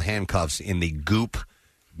 $425 gold handcuffs in the Goop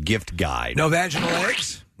gift guide. No vaginal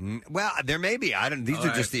eggs? Well, there may be. I don't. These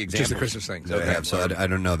are just the examples. Just the Christmas things. That they have, so I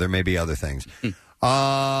don't know. There may be other things.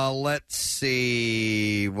 Let's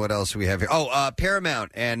see what else we have here.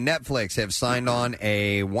 Paramount and Netflix have signed on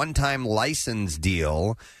a one-time license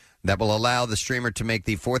deal that will allow the streamer to make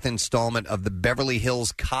the fourth installment of the Beverly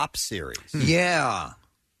Hills Cop series. Yeah.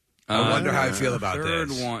 I wonder how I feel about third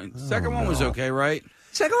this. one. Second one was okay, right?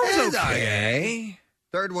 Second one was okay.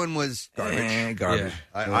 Third one was garbage. Garbage.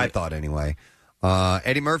 Yeah. I thought anyway.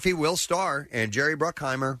 Eddie Murphy will star, and Jerry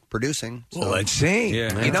Bruckheimer producing. So. Well, let's see.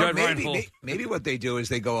 Yeah. You know, Judd maybe what they do is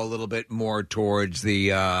they go a little bit more towards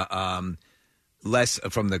the less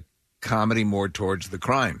from the comedy, more towards the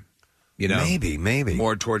crime. You know, maybe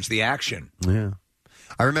more towards the action. Yeah,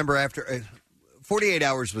 I remember after 48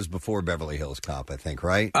 Hours was before Beverly Hills Cop, I think,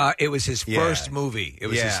 right? It was his first movie. It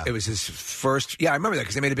was his first. Yeah, I remember that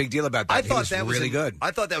because they made a big deal about that. I thought that was really good.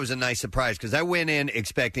 I thought that was a nice surprise because I went in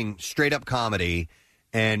expecting straight up comedy,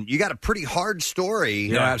 and you got a pretty hard story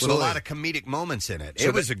with a lot of comedic moments in it. So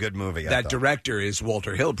it was a good movie. That director is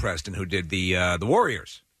Walter Hill Preston, who did the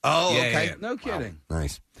Warriors. Oh, Yeah, okay. yeah. No kidding. Wow.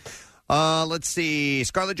 Nice. Let's see.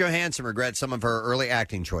 Scarlett Johansson regrets some of her early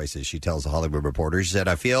acting choices, she tells The Hollywood Reporter. She said,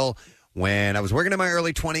 I feel when I was working in my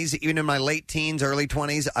early 20s, even in my late teens, early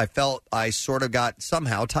 20s, I felt I sort of got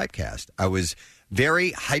somehow typecast. I was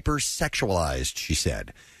very hypersexualized, she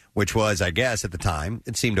said, which was, I guess, at the time,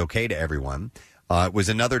 it seemed okay to everyone. It was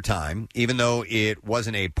another time, even though it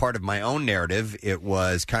wasn't a part of my own narrative, it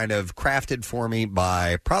was kind of crafted for me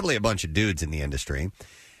by probably a bunch of dudes in the industry.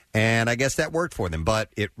 And I guess that worked for them. But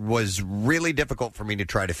it was really difficult for me to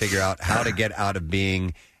try to figure out how to get out of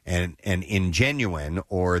being an ingenuine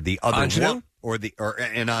or the other Ingenue? or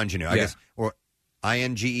an ingenue, I guess, or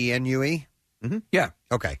INGENUE. Mm-hmm. Yeah.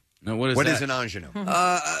 Okay. Now, what What that? is an ingenue?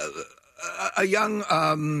 A young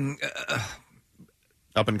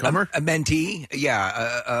Up and comer? a mentee.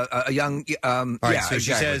 Yeah. A young. All right, yeah. so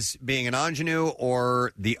she exactly. says being an ingenue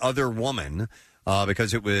or the other woman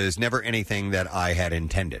because it was never anything that I had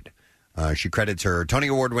intended. She credits her Tony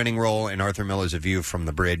Award-winning role in Arthur Miller's A View from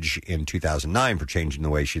the Bridge in 2009 for changing the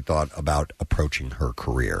way she thought about approaching her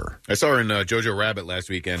career. I saw her in Jojo Rabbit last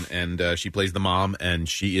weekend, and she plays the mom, and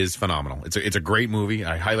she is phenomenal. It's a great movie.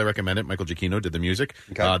 I highly recommend it. Michael Giacchino did the music.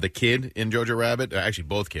 Okay. The kid in Jojo Rabbit, actually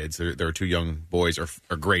both kids, there are two young boys, are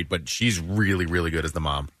great, but she's really, really good as the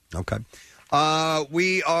mom. Okay.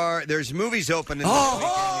 There's movies open in this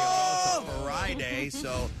weekend. It's Friday,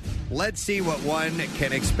 so let's see what one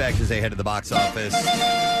can expect as they head to the box office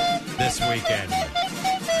this weekend.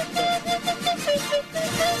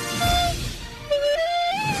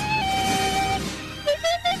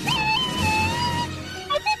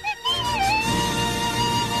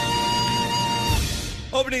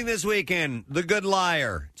 Opening this weekend, The Good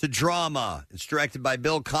Liar. It's a drama. It's directed by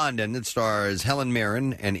Bill Condon. It stars Helen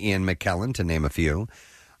Mirren and Ian McKellen, to name a few.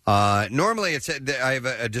 Normally, I have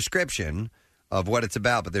a description of what it's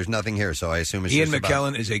about, but there's nothing here, so I assume it's Ian just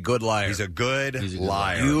McKellen is a good liar. He's a good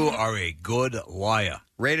liar. You are a good liar.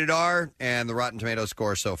 Rated R, and the Rotten Tomatoes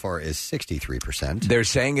score so far is 63%. They're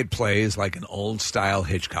saying it plays like an old-style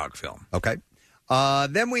Hitchcock film. Okay.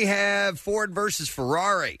 Then we have Ford versus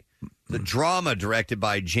Ferrari. The drama directed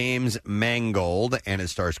by James Mangold, and it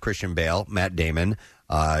stars Christian Bale, Matt Damon,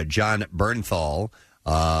 John Bernthal,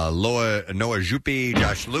 Noah Jupe,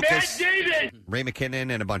 Josh Lucas, Ray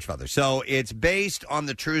McKinnon, and a bunch of others. So it's based on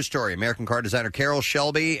the true story. American car designer Carroll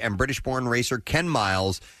Shelby and British-born racer Ken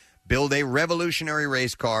Miles build a revolutionary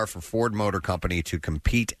race car for Ford Motor Company to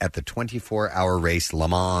compete at the 24-hour race Le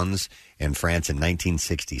Mans in France in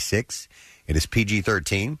 1966. It is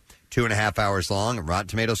PG-13. 2.5 hours long. Rotten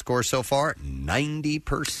Tomatoes score so far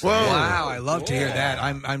 90%. Wow, I love to hear that.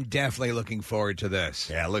 I'm definitely looking forward to this.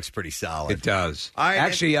 Yeah, it looks pretty solid. It does.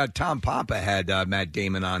 Actually, Tom Papa had Matt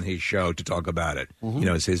Damon on his show to talk about it. Mm-hmm. You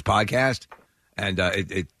know, it's his podcast, and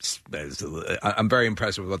I'm very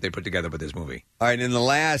impressed with what they put together with this movie. All right, and the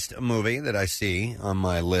last movie that I see on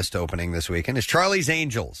my list opening this weekend is Charlie's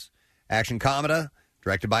Angels, action comedy.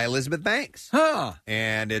 Directed by Elizabeth Banks.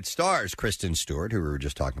 And it stars Kristen Stewart, who we were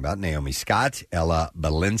just talking about, Naomi Scott, Ella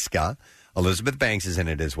Balinska. Elizabeth Banks is in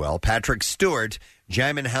it as well. Patrick Stewart,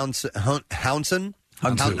 Jaimin Hunsu,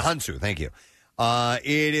 thank you.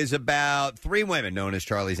 It is about three women known as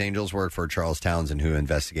Charlie's Angels, work for Charles Townsend, who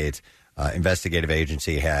investigative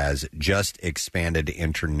agency has just expanded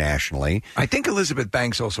internationally. I think Elizabeth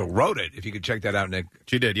Banks also wrote it, if you could check that out, Nick.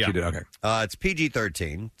 She did, yeah. She did, okay. It's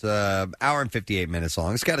PG-13. It's an hour and 58 minutes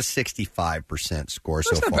long. It's got a 65% score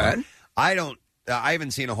so far. That's not bad. I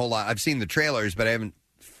haven't seen a whole lot. I've seen the trailers, but I haven't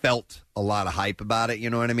felt a lot of hype about it,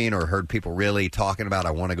 you know what I mean? Or heard people really talking about,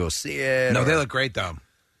 I want to go see it. No, they look great, though.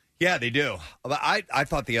 Yeah, they do. But I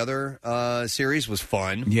thought the other series was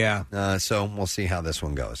fun. Yeah. So we'll see how this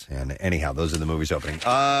one goes. And anyhow, those are the movies opening.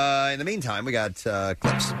 In the meantime, we got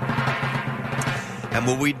clips.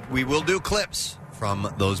 And we will do clips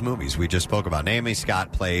from those movies we just spoke about. Naomi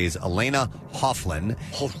Scott plays Elena Hofflin,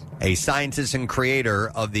 a scientist and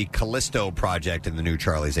creator of the Callisto Project in the new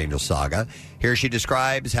Charlie's Angels saga. Here she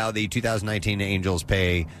describes how the 2019 Angels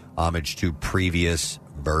pay homage to previous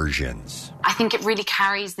versions. I think it really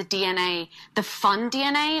carries the DNA, the fun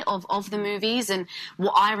DNA of the movies, and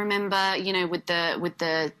what I remember, you know, with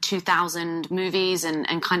the 2000 movies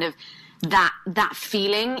and kind of that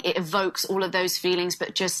feeling. It evokes all of those feelings,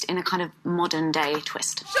 but just in a kind of modern day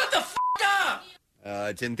twist. Shut the f*** up!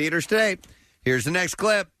 It's in theaters today. Here's the next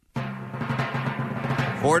clip.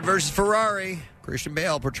 Ford versus Ferrari. Christian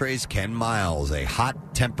Bale portrays Ken Miles, a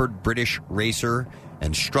hot-tempered British racer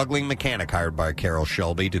and struggling mechanic hired by Carroll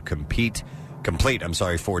Shelby to complete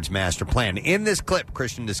Ford's master plan. In this clip,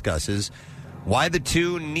 Christian discusses why the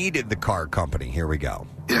two needed the car company. Here we go.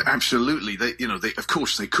 Yeah, absolutely. They of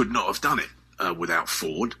course, they could not have done it without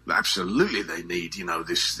Ford. Absolutely, they need,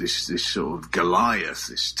 this sort of Goliath,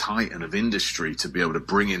 this titan of industry to be able to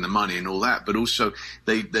bring in the money and all that. But also,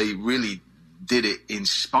 they really did it in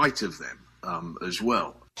spite of them as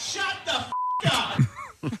well. Shut the f*** up!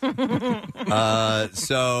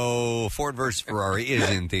 So Ford versus Ferrari is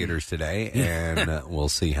in theaters today, and we'll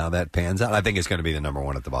see how that pans out. I think it's going to be the number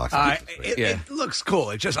one at the box office. It looks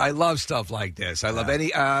cool. I love stuff like this. I love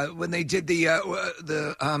any when they did the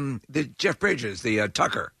Jeff Bridges, the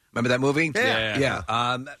Tucker. Remember that movie? Yeah.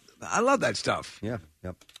 I love that stuff. Yeah.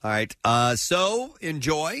 Yep. All right. So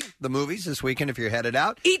enjoy the movies this weekend if you're headed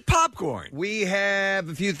out. Eat popcorn. We have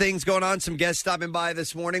a few things going on. Some guests stopping by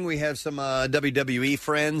this morning. We have some WWE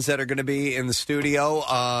friends that are going to be in the studio.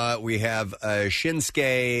 We have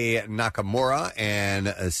Shinsuke Nakamura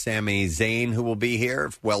and Sami Zayn who will be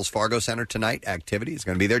here. Wells Fargo Center tonight. Activity is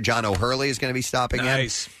going to be there. John O'Hurley is going to be stopping in.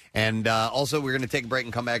 And also we're going to take a break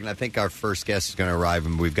and come back, and I think our first guest is going to arrive,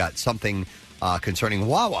 and we've got something concerning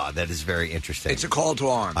Wawa that is very interesting. It's a call to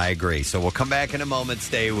arms. I agree. So we'll come back in a moment.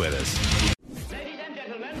 Stay with us. Ladies and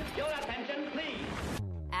gentlemen, your attention, please.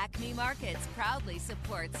 Acme Markets proudly proudly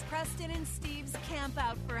supports Preston and Steve's Camp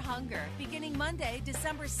Out for Hunger, beginning Monday,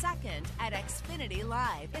 December 2nd at Xfinity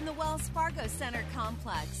Live in the Wells Fargo Center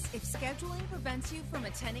complex. If scheduling prevents you from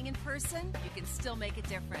attending in person, you can still make a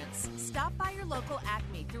difference. Stop by your local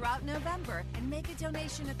Acme throughout November and make a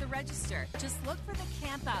donation at the register. Just look for the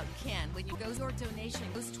Camp Out can when you go. Your donation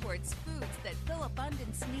goes towards foods that Phil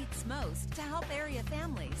Abundance needs most to help area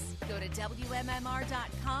families. Go to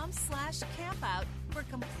WMMR.com/campout for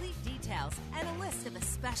complete details and a list of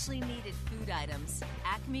especially needed food items.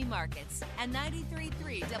 Acme Markets and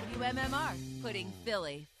 93.3 WMMR, putting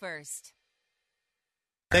Philly first.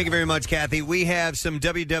 Thank you very much, Kathy. We have some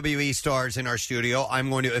WWE stars in our studio. I'm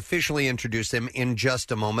going to officially introduce them in just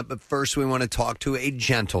a moment, but first we want to talk to a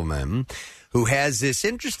gentleman who has this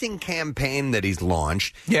interesting campaign that he's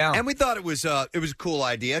launched. Yeah. And we thought it was a cool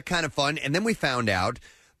idea, kind of fun, and then we found out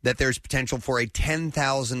that there's potential for a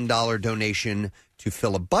 $10,000 donation to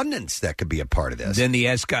Phil Abundance that could be a part of this. Then the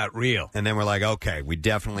S got real. And then we're like, okay, we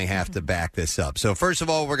definitely have to back this up. So first of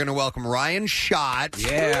all, we're going to welcome Ryan Schott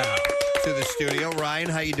to the studio. Ryan,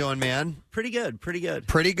 how you doing, man? Pretty good.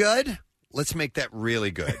 Pretty good? Let's make that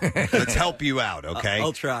really good. Let's help you out, okay?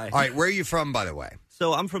 I'll try. All right, where are you from, by the way?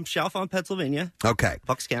 So I'm from Chalfont, Pennsylvania. Okay.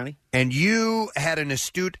 Bucks County. And you had an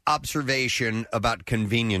astute observation about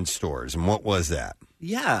convenience stores, and what was that?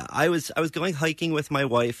 Yeah, I was going hiking with my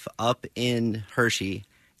wife up in Hershey,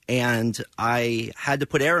 and I had to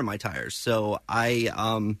put air in my tires. So I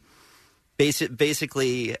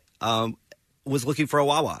basically was looking for a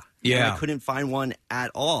Wawa. Yeah. And I couldn't find one at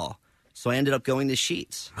all. So I ended up going to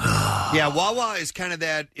Sheetz. Yeah, Wawa is kind of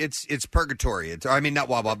that. It's purgatory. Not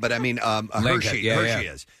Wawa, but Hershey. Hershey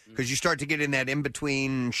is, because you start to get in that in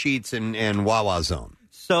between Sheetz and Wawa zone.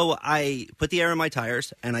 So I put the air in my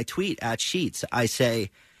tires and I tweet at Sheetz. I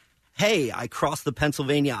say, "Hey, I crossed the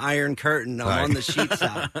Pennsylvania Iron Curtain. I'm on the Sheetz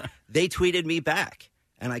side." They tweeted me back,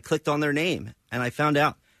 and I clicked on their name, and I found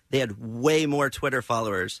out they had way more Twitter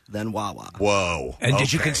followers than Wawa. Whoa! And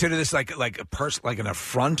did you consider this like an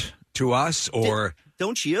affront to us, or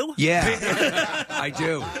don't you? Yeah, I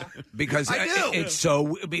do, because it's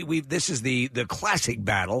so. This is the classic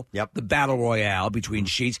battle. Yep, the battle royale between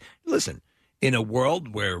Sheetz. Listen, in a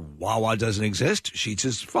world where Wawa doesn't exist, Sheetz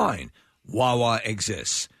is fine. Wawa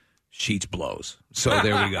exists, Sheetz blows. So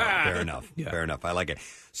there we go. Fair enough. Yeah. Fair enough. I like it.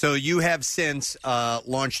 So you have since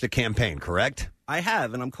launched a campaign, correct? I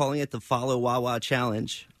have, and I'm calling it the Follow Wawa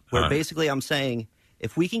Challenge, where basically I'm saying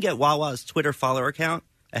if we can get Wawa's Twitter follower account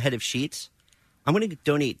ahead of Sheetz, I'm going to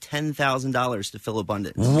donate $10,000 to Phil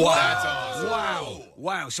Abundance. Wow. That's awesome.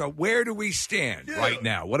 Wow. So where do we stand right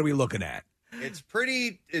now? What are we looking at? It's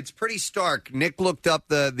pretty stark. Nick looked up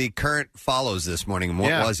the current follows this morning, and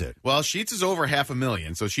what was it? Well, Sheetz is over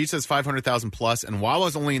 500,000, so Sheetz has 500,000 plus, and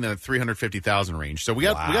Wawa's only in the 350,000 range. So we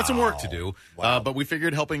got some work to do. But we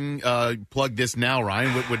figured helping plug this now,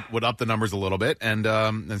 Ryan, would up the numbers a little bit, and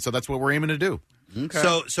so that's what we're aiming to do.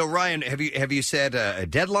 Okay. So Ryan, have you set a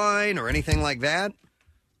deadline or anything like that?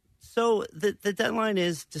 So the deadline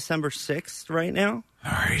is December 6th right now.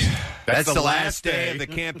 All right. That's the last day of the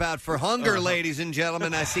Camp Out for Hunger, ladies and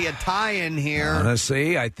gentlemen. I see a tie-in here.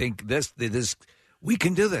 Honestly, I think this we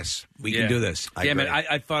can do this. We can do this. Damn it!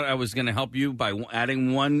 I thought I was going to help you by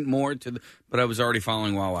adding one more to but I was already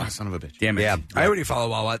following Wawa. Oh, son of a bitch! Damn it! Yeah, I already follow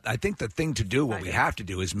Wawa. I think the thing to do, what we have to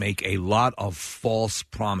do, is make a lot of false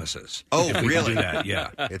promises. Oh, if we really? Can do that. Yeah,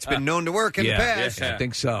 it's been known to work in the past. Yes, I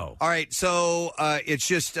think so. All right, so it's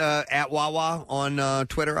just at Wawa on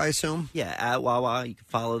Twitter, I assume. Yeah, at Wawa, you can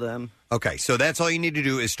follow them. Okay, so that's all you need to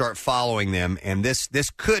do is start following them, and this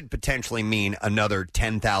could potentially mean another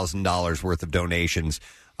 $10,000 worth of donations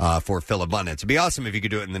for Phil Abundance. It'd be awesome if you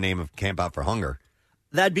could do it in the name of Camp Out for Hunger.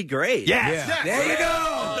 That'd be great. Yes. There you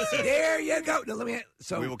go. There you go. Now,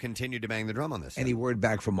 we will continue to bang the drum on this. Any word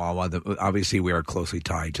back from Wawa? Obviously, we are closely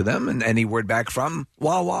tied to them. And any word back from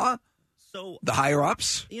Wawa? So the higher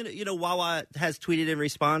ups? You know, Wawa has tweeted in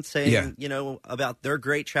response saying, about their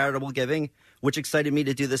great charitable giving, which excited me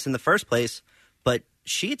to do this in the first place. But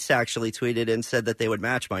Sheetz actually tweeted and said that they would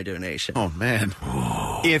match my donation. Oh, man.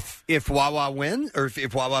 If Wawa wins, or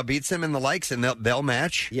if Wawa beats them in the likes, and they'll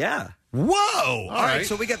match? Yeah. Whoa! All right,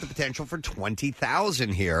 so we got the potential for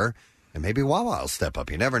 $20,000 here, and maybe Wawa will step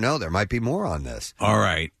up. You never know; there might be more on this. All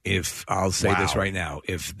right, I'll say this right now: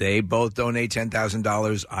 if they both donate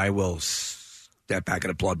 $10,000, I will step back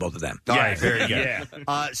and applaud both of them. All right, very good.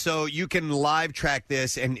 So you can live track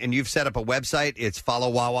this, and you've set up a website. It's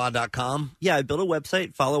followwawa.com. Yeah, I built a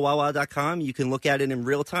website, followwawa.com. You can look at it in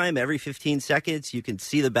real time. Every 15 seconds, you can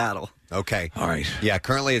see the battle. Okay. All right. Yeah,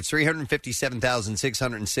 currently it's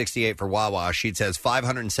 357,668 for Wawa. Sheet says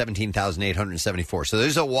 517,874. So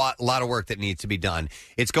there's a lot of work that needs to be done.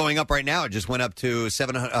 It's going up right now. It just went up to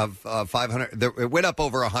 500. It went up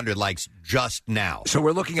over 100 likes just now. So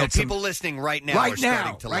we're looking at people listening right now. Are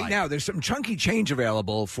starting to like. now. There's some chunky change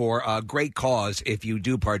available for a great cause if you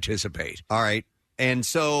do participate. All right. And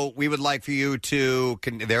so we would like for you to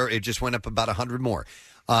it just went up about 100 more.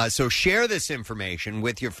 So share this information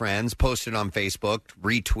with your friends, post it on Facebook,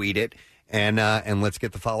 retweet it, and let's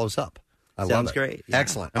get the follows up. I love it. Great. Yeah.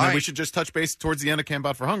 Excellent. And then we should just touch base towards the end of Camp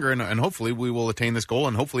Out for Hunger, and hopefully we will attain this goal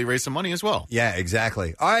and hopefully raise some money as well. Yeah,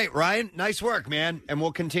 exactly. All right, Ryan, nice work, man. And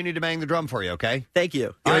we'll continue to bang the drum for you, okay? Thank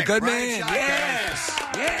you. You're right, a good Ryan man.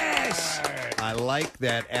 Shotgun. Yes. I like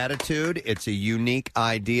that attitude. It's a unique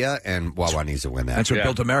idea, and Wawa needs to win that. That's what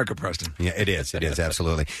built America, Preston. Yeah, it is. It is,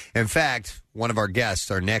 absolutely. In fact, one of our guests,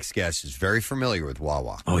 our next guest, is very familiar with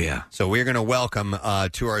Wawa. Oh, yeah. So we're going to welcome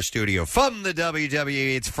to our studio from the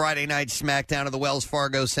WWE. It's Friday Night SmackDown at the Wells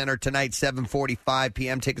Fargo Center tonight, 7:45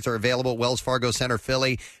 p.m. Tickets are available at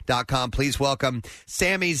wellsfargocenterphilly.com. Please welcome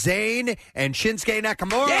Sami Zayn and Shinsuke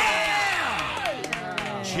Nakamura.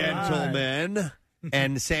 Gentlemen.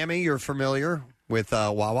 And Sammy, you're familiar with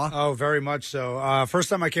Wawa? Oh, very much so. First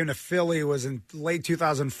time I came to Philly was in late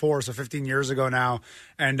 2004, so 15 years ago now.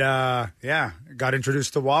 And, got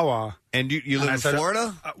introduced to Wawa. And you live in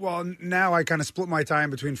Florida? Well, now I kind of split my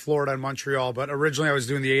time between Florida and Montreal. But originally I was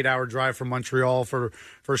doing the 8-hour drive from Montreal for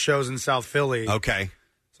shows in South Philly. Okay.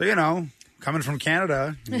 So, coming from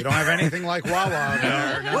Canada, you don't have anything like Wawa out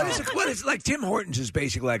there. No. What is like Tim Hortons is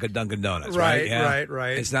basically like a Dunkin' Donuts, right? Right, yeah.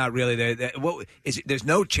 Right. It's not really there. What is it? There's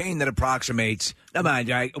no chain that approximates. No,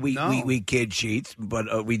 mind, we kid sheets,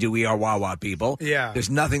 but we are Wawa people. Yeah. There's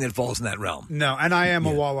nothing that falls in that realm. No, and I am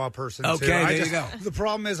a Wawa person, too. Okay, there you go. The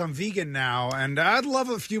problem is I'm vegan now, and I'd love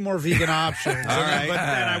a few more vegan options. All right. But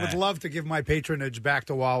then I would love to give my patronage back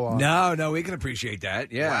to Wawa. No, we can appreciate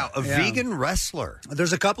that. Yeah. Wow, a vegan wrestler.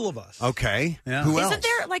 There's a couple of us. Okay. Yeah. Who else? Isn't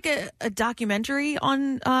there like a documentary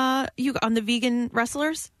on on the vegan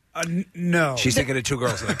wrestlers? No. She's thinking of Two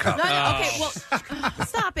Girls in a Cup. No, okay, well,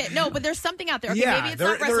 stop it. No, but there's something out there. Okay, maybe it's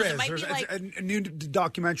not wrestlers. It might be like a new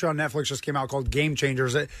documentary on Netflix just came out called Game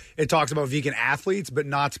Changers. It talks about vegan athletes, but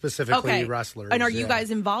not specifically wrestlers. And are you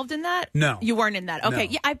guys involved in that? No. You weren't in that. Okay.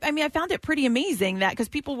 No. Yeah, I found it pretty amazing that because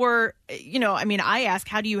people were, I ask,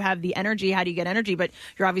 how do you have the energy? How do you get energy? But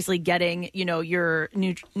you're obviously getting, your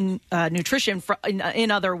nutrition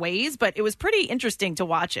in other ways. But it was pretty interesting to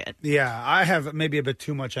watch it. Yeah, I have maybe a bit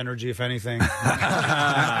too much energy, if anything.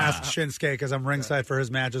 Ask Shinsuke because I'm ringside for his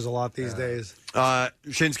matches a lot these days.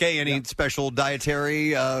 Shinsuke, any special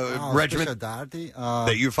dietary regimen special diet,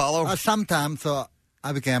 that you follow? Sometimes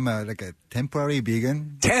I became like a temporary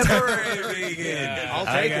vegan. Temporary vegan. I'll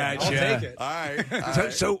take it. All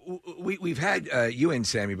right. So we've had you and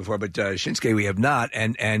Sammy before, but Shinsuke we have not,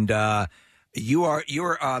 and you're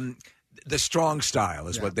the strong style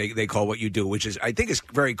is what they call what you do, which is I think is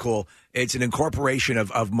very cool. It's an incorporation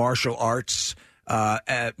of martial arts,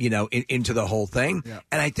 into the whole thing,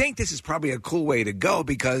 and I think this is probably a cool way to go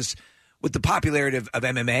because with the popularity of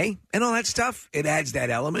MMA and all that stuff, it adds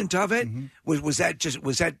that element of it. Mm-hmm. Was that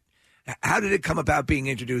how did it come about being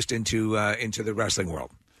introduced into the wrestling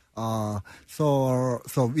world? So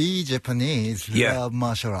we Japanese love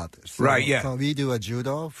martial arts. Right, yeah. So we do a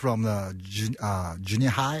judo from the junior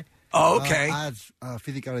high. Oh, okay. As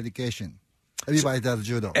physical education. Everybody does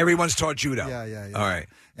judo. Everyone's taught judo. Yeah. All right.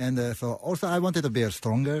 And so also I wanted to be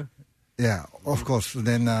stronger. Yeah, of course.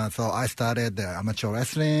 Then so I started amateur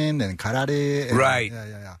wrestling and karate. And, right.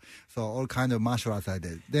 Yeah. So all kind of martial arts I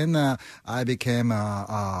did. Then I became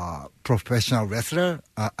a professional wrestler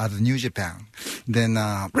at New Japan. Then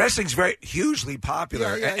wrestling's hugely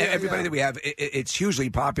popular. Everybody that we have, it's hugely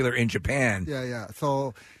popular in Japan. Yeah.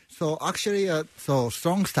 So actually, so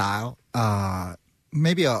strong style.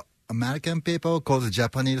 Maybe American people call it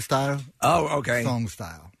Japanese style. Oh, okay. Strong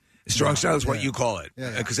style. Strong style is what you call it,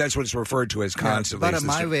 because that's what it's referred to as constantly. But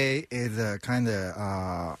my way is kind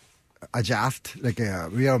of adjust like a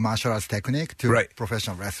real martial arts technique to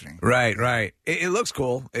professional wrestling. Right. It looks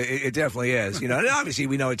cool. It definitely is. And obviously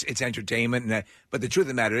we know it's entertainment, but the truth of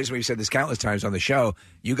the matter is, we've said this countless times on the show.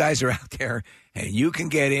 You guys are out there, and you can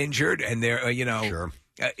get injured, and there, Sure.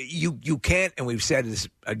 You can't, and we've said this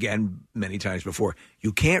again many times before.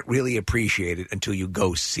 You can't really appreciate it until you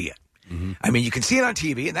go see it. Mm-hmm. I mean, you can see it on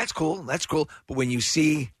TV, and that's cool. But when you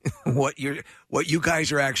see what you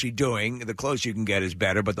guys are actually doing, the closer you can get is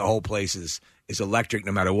better. But the whole place is electric,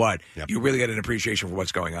 no matter what. Yep. You really get an appreciation for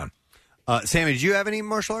what's going on. Sammy, did you have any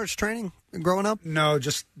martial arts training growing up? No,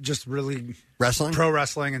 just really wrestling, pro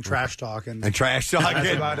wrestling, and trash talk, and trash talk.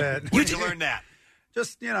 That's about it. Where'd you learn that?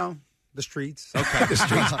 Just the streets. Okay, the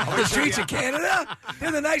streets. The streets of Canada.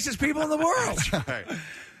 They're the nicest people in the world.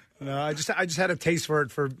 No, I just had a taste for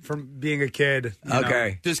it from being a kid.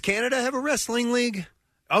 Okay. Does Canada have a wrestling league?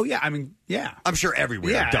 Oh yeah, I mean, yeah. I'm sure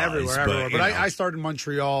everywhere. Yeah, does, everywhere. But you know. I started in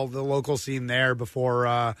Montreal, the local scene there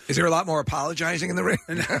before. Is there a lot more apologizing in the ring?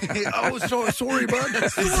 Sorry, bud.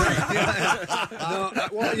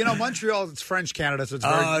 Well, Montreal, it's French Canada, so it's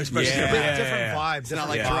very different vibes. It's not different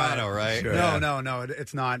like vibe. Toronto, right? Sure. No,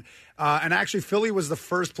 it's not. And actually, Philly was the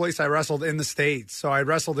first place I wrestled in the States. So I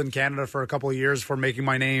wrestled in Canada for a couple of years for making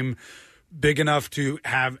my name big enough to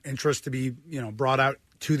have interest to be, brought out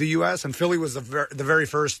to the U.S. And Philly was the very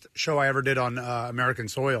first show I ever did on American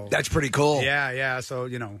soil. That's pretty cool. Yeah. So,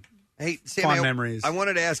 hey, Sammy, fond memories. I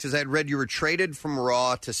wanted to ask, because I had read you were traded from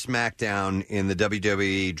Raw to SmackDown in the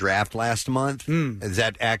WWE draft last month. Is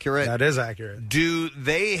that accurate? That is accurate.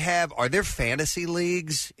 Are there fantasy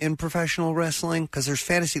leagues in professional wrestling? Because there's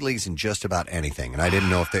fantasy leagues in just about anything, and I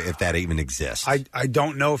didn't know if that even exists. I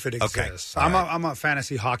don't know if it exists. Okay. I'm a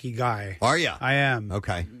fantasy hockey guy. Are you? I am.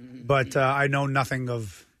 Okay. But I know nothing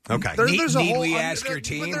of... Okay. There's Need we ask your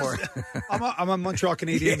team? Or? I'm a Montreal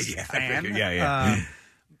Canadiens fan.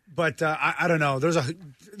 But I don't know.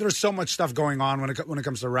 There's so much stuff going on when it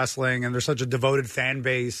comes to wrestling, and there's such a devoted fan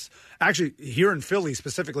base. Actually, here in Philly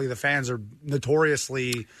specifically, the fans are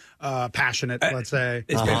notoriously passionate. Let's say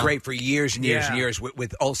it's been great for years and years and years.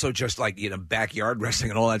 With also just like backyard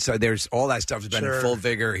wrestling and all that stuff. There's all that stuff has been in full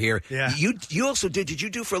vigor here. Yeah. You also did. Did you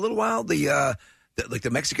do for a little while the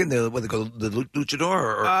Mexican, what they call the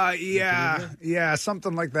luchador? Yeah,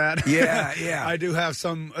 something like that. Yeah. I do have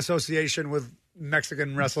some association with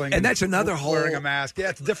Mexican wrestling, and that's another whole wearing a mask. Yeah,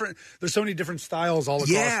 it's different. There's so many different styles all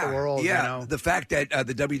across the world. Yeah, the fact that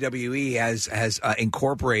the WWE has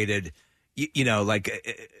incorporated,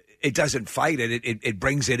 it doesn't fight it; it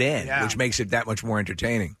brings it in, which makes it that much more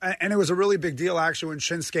entertaining. And it was a really big deal actually when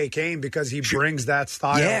Shinsuke came because he brings that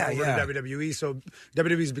style over to WWE. So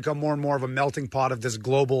WWE's become more and more of a melting pot of this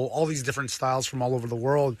global, all these different styles from all over the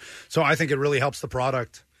world. So I think it really helps the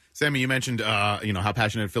product. Sammy, you mentioned how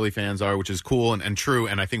passionate Philly fans are, which is cool and true.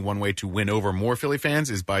 And I think one way to win over more Philly fans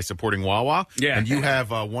is by supporting Wawa. Yeah. And you have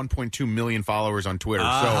 1.2 million followers on Twitter. So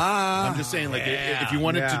I'm just saying, if you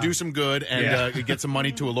wanted to do some good and get some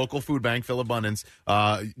money to a local food bank, Phil Abundance,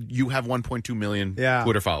 you have 1.2 million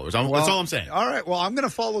Twitter followers. That's all I'm saying. All right. Well, I'm going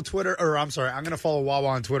to follow Twitter, I'm going to follow Wawa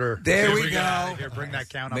on Twitter. There we go. Here, bring that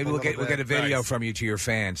count Maybe up. we'll get a video from you to your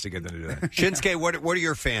fans to get them to do that. Shinsuke, what are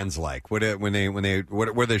your fans like? What are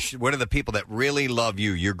the people that really love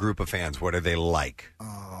you? Your group of fans, what are they like?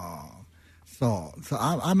 So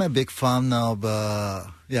I'm a big fan of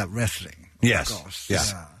wrestling. Yes. Of course.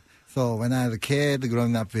 Yeah. So when I was a kid,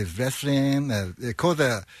 growing up with wrestling,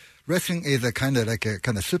 because wrestling is a kind of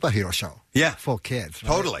superhero show. Yeah. For kids. Right?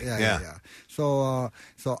 Totally. Yeah. So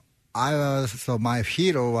my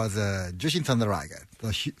hero was Jushin Thunder Liger,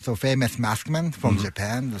 so famous maskman from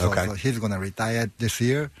Japan. So he's going to retire this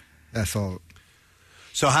year.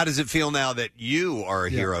 So how does it feel now that you are a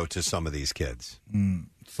hero to some of these kids?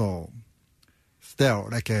 So still,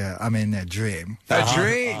 I'm in a dream. A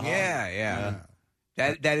dream, yeah.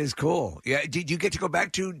 That is cool. Yeah. Did you get to go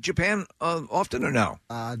back to Japan often or no?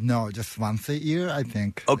 No, just once a year, I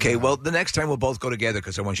think. Okay, well, the next time we'll both go together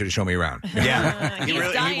because I want you to show me around. Yeah. He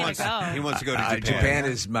wants to go to Japan. Japan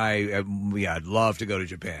is my, I'd love to go to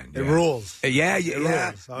Japan. It rules. Yeah.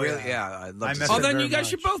 rules. Oh, really, yeah. I'd love to. Oh, then you guys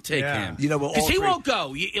should both take him. Because he won't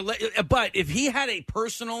go. But if he had a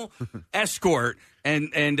personal escort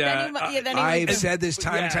and I've said this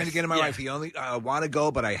time and time again to my wife, he only want to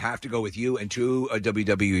go, but I have to go with you and two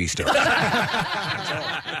WWE stars.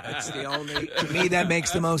 That's the only. To me, that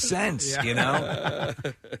makes the most sense,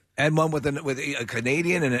 And one with a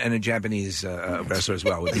Canadian and a Japanese wrestler as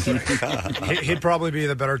well. Would be great. He'd probably be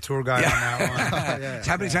the better tour guide on that one.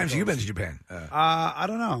 How many times have you been to Japan? I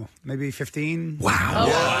don't know, maybe 15.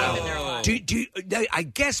 Wow. I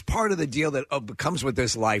guess part of the deal that comes with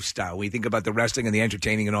this lifestyle, we think about the wrestling and the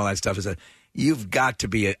entertaining and all that stuff, is that you've got to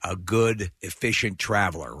be a good, efficient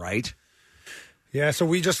traveler, right? Yeah, so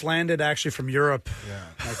we just landed actually from Europe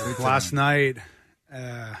last night.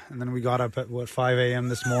 And then we got up at 5 a.m.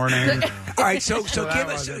 this morning. All right, so give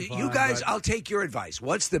us, you guys, I'll take your advice.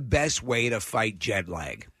 What's the best way to fight jet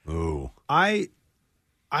lag? Ooh. I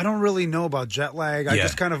don't really know about jet lag. I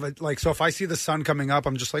just kind of so if I see the sun coming up,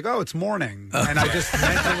 I'm just like, oh, it's morning. And I just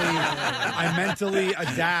mentally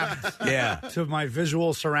adapt to my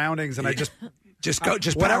visual surroundings and I just Just go.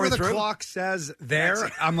 Just whatever power the through. clock says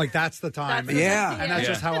there. I'm like, that's the time. That's yeah, and that's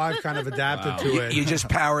just how I've kind of adapted to it. You just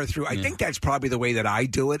power through. I think that's probably the way that I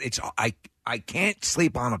do it. I can't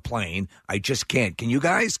sleep on a plane. I just can't. Can you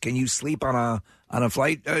guys? Can you sleep on a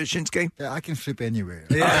flight, Shinsuke? Yeah, I can sleep anywhere.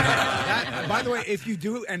 Yeah. By the way, if you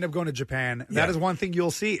do end up going to Japan, that is one thing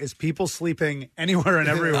you'll see is people sleeping anywhere and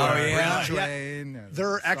everywhere. Oh, yeah. Train,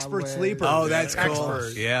 they're expert sleepers. Oh, that's cool.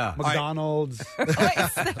 Experts. Yeah. McDonald's.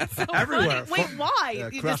 So everywhere. Wait, why?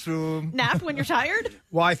 You just nap when you're tired?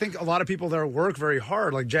 Well, I think a lot of people there work very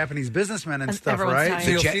hard, like Japanese businessmen and stuff, everyone's right? tired. So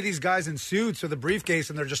you'll see these guys in suits with a briefcase,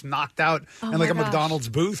 and they're just knocked out in like a McDonald's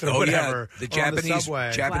booth or whatever. The or on the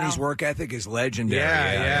subway. Japanese work ethic is legendary.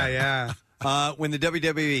 Yeah. When the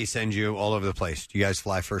WWE sends you all over the place, do you guys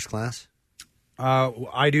fly first class?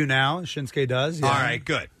 I do now. Shinsuke does. Yeah. All right,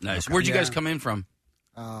 good. Nice. Where'd you guys come in from?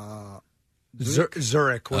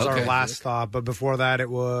 Zurich was our Okay. last stop, but before that it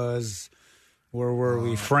was where were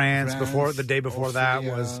we? France. Before the day before that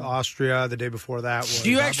was Austria. The day before that was. Do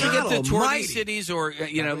you actually get to tour almighty. these cities, or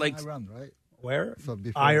like I run, right? where? So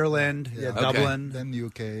before, Ireland, yeah. Dublin, then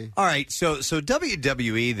UK. All right, so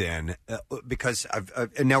WWE then, because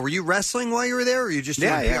now were you wrestling while you were there, or you just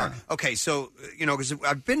doing PR? Yeah. Okay, so because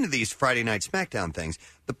I've been to these Friday Night SmackDown things,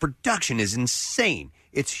 the production is insane.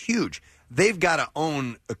 It's huge. They've got to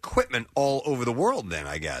own equipment all over the world, then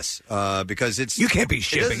I guess, because it's you can't be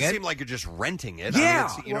shipping it. Doesn't seem like you're just renting it. Yeah,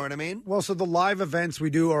 I mean, you know what I mean. Well, so the live events we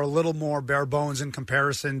do are a little more bare bones in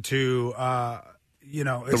comparison to.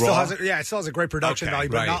 It still has a great production value,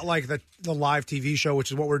 but not like the live TV show, which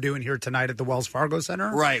is what we're doing here tonight at the Wells Fargo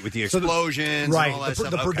Center. Right, with the explosions, right. and all that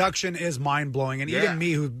stuff. The production is mind blowing, and even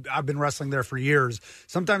me, who I've been wrestling there for years,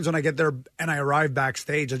 sometimes when I get there and I arrive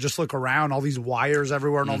backstage, I just look around, all these wires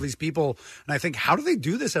everywhere, and all these people, and I think, how do they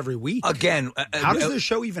do this every week? Again, how does this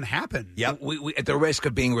show even happen? Yeah, we, at the risk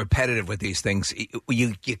of being repetitive with these things,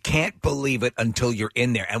 you can't believe it until you're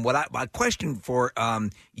in there. And my question for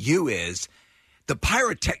you is. The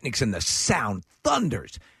pyrotechnics and the sound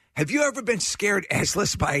thunders. Have you ever been scared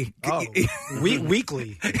assless by...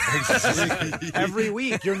 weekly. Every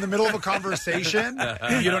week. You're in the middle of a conversation.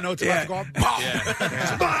 You don't know what's about to go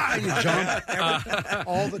on. You jump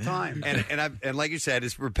all the time. And like you said,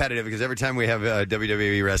 it's repetitive because every time we have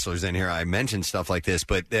WWE wrestlers in here, I mention stuff like this,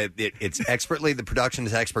 but it's expertly, the production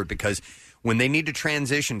is expert because when they need to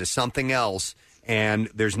transition to something else... and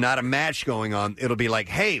there's not a match going on, it'll be like,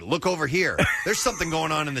 hey, look over here. There's something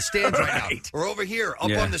going on in the stands right now. Or over here, up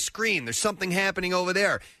on the screen. There's something happening over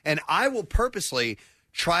there. And I will purposely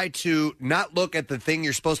try to not look at the thing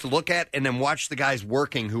you're supposed to look at and then watch the guys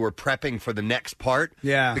working who are prepping for the next part.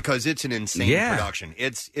 Yeah. Because it's an insane production.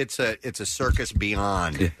 It's a circus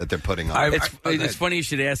beyond that they're putting on. It's funny you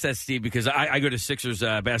should ask that, Steve, because I go to Sixers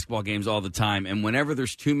basketball games all the time, and whenever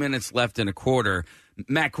there's 2 minutes left in a quarter,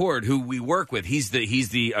 Matt Cord, who we work with, he's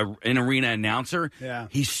the in-arena announcer. Yeah.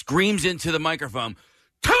 He screams into the microphone,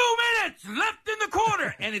 2 minutes left in the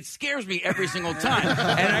quarter, and it scares me every single time.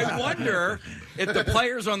 And I wonder if the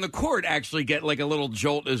players on the court actually get like a little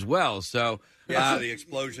jolt as well. So the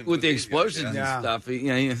explosions with the explosions and stuff,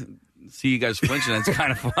 you see you guys flinching. That's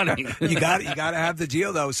kind of funny. You got to have the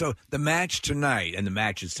deal though. So the match tonight and the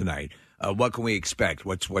matches tonight. What can we expect?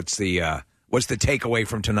 What's the takeaway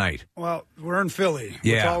from tonight? Well, we're in Philly.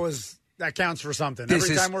 Yeah. That counts for something. This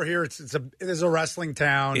Every is- time we're here, it is a wrestling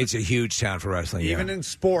town. It's a huge town for wrestling. Even in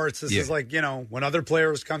sports, this is like, when other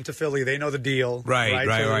players come to Philly, they know the deal. Right. So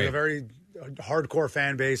there's a very hardcore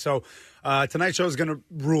fan base. So tonight's show is going to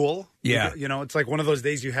rule. Yeah. It's like one of those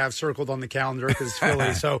days you have circled on the calendar because it's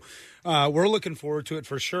Philly. So we're looking forward to it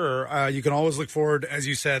for sure. You can always look forward, as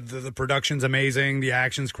you said, the production's amazing. The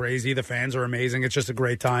action's crazy. The fans are amazing. It's just a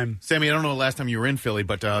great time. Sammy, I don't know the last time you were in Philly,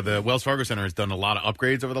 but the Wells Fargo Center has done a lot of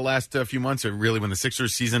upgrades over the last few months. Really, when the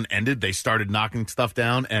Sixers season ended, they started knocking stuff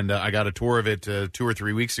down, and I got a tour of it 2 or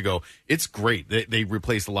 3 weeks ago. It's great. They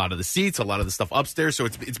replaced a lot of the seats, a lot of the stuff upstairs, so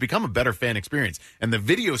it's become a better fan experience. And the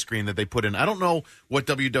video screen that they put in, I don't know what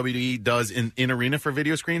WWE does in arena for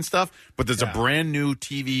video screen stuff, but there's a brand new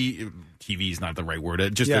TV is not the right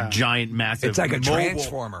word. Just a giant, massive. It's like a mobile,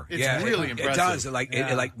 transformer. It's really impressive. It does. It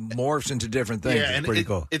like morphs into different things. Yeah, it's pretty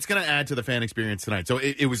cool. It's going to add to the fan experience tonight. So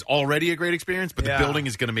it was already a great experience, but the building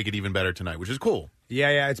is going to make it even better tonight, which is cool.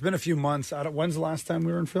 Yeah. It's been a few months. When's the last time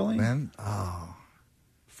we were in Philly? 4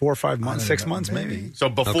 or 5 months, 6 months maybe. So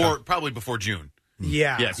probably before June.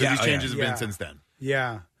 Yeah. So these changes have been since then.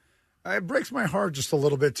 Yeah. It breaks my heart just a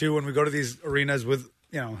little bit, too, when we go to these arenas with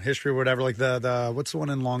history or whatever, like the what's the one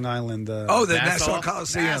in Long Island? The Nassau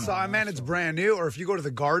Coliseum. Nassau, man, it's brand new. Or if you go to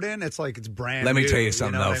the Garden, it's like it's brand new. Let me tell you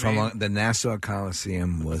something, though. The Nassau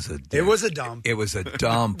Coliseum was a dump. It was a dump. It was a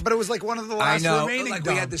dump. But it was like one of the last remaining dumps.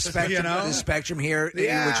 We had the Spectrum, the Spectrum here,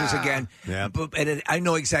 which is, again, I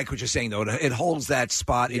know exactly what you're saying, though. It holds that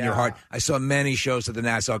spot in your heart. I saw many shows at the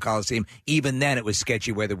Nassau Coliseum. Even then, it was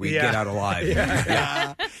sketchy whether we'd get out alive.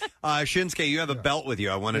 Shinsuke, you have a belt with you.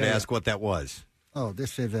 I wanted to ask what that was. Oh,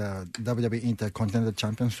 this is a WWE Intercontinental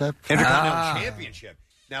Championship. Intercontinental Championship.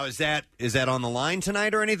 Now, is that on the line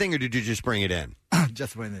tonight or anything, or did you just bring it in?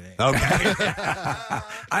 Just bring it in. Okay.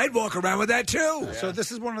 I'd walk around with that, too. So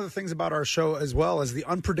this is one of the things about our show as well as the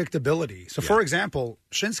unpredictability. So, for example,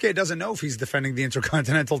 Shinsuke doesn't know if he's defending the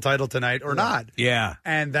Intercontinental title tonight or not. Yeah.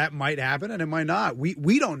 And that might happen and it might not.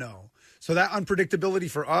 We don't know. So that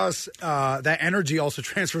unpredictability for us, that energy also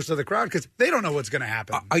transfers to the crowd because they don't know what's going to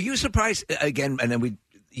happen. Are you surprised, again, and then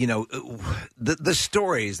the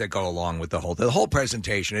stories that go along with the whole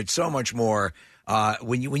presentation, it's so much more,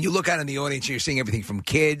 when you look out in the audience, you're seeing everything from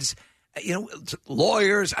kids,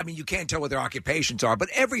 lawyers. I mean, you can't tell what their occupations are, but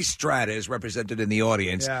every strata is represented in the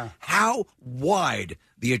audience. Yeah. How wide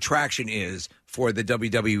the attraction is for the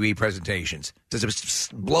WWE presentations. Does it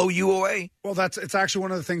blow you away? Well, it's actually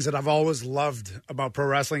one of the things that I've always loved about pro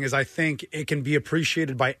wrestling is I think it can be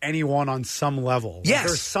appreciated by anyone on some level. Yes.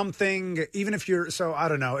 There's something, even if you're, I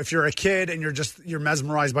don't know, if you're a kid and you're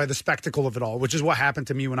mesmerized by the spectacle of it all, which is what happened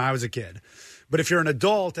to me when I was a kid. But if you're an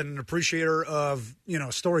adult and an appreciator of,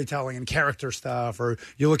 storytelling and character stuff, or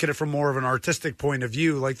you look at it from more of an artistic point of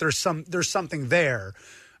view, like there's something there,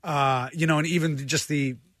 and even just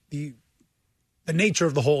the nature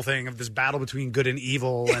of the whole thing of this battle between good and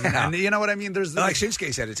evil, and you know what I mean. There's like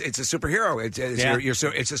Shinsuke said, it's a superhero.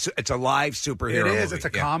 It's a live superhero. It is. Movie. It's a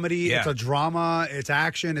comedy. Yeah. It's a drama. It's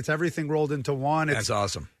action. It's everything rolled into one. That's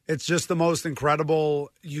awesome. It's just the most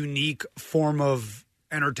incredible, unique form of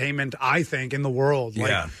entertainment, I think, in the world.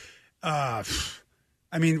 Yeah. I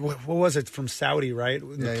mean, what was it from Saudi, right?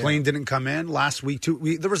 The plane didn't come in last week.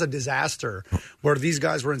 There was a disaster where these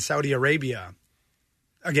guys were in Saudi Arabia.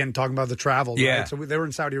 Again, talking about the travel. Yeah. Right? So they were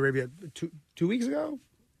in Saudi Arabia 2 weeks ago?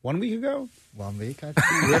 1 week ago? 1 week, I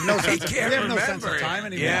think. We have no sense, no sense of time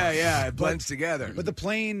anymore. Yeah, it blends together. But the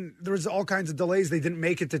plane, there was all kinds of delays. They didn't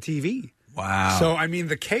make it to TV. Wow. So, I mean,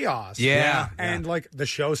 the chaos. Yeah. And, the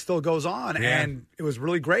show still goes on. Yeah. And it was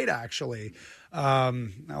really great, actually. I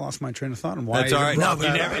lost my train of thought on why. That's all right. No,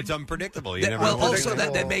 it's unpredictable. Also,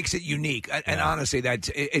 that makes it unique. And honestly,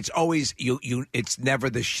 it's always it's never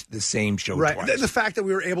the same show. Right. Twice. The fact that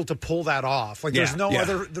we were able to pull that off, there's no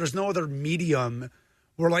other medium.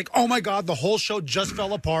 We're like, oh my god, the whole show just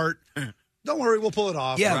fell apart. Don't worry, we'll pull it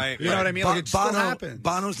off. Yeah, right. You know what I mean? It still happens.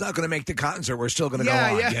 Bono's not going to make the concert. We're still going to go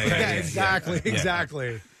on.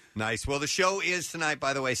 Exactly. Nice. Well, the show is tonight,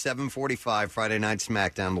 by the way, 7:45, Friday Night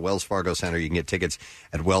SmackDown, the Wells Fargo Center. You can get tickets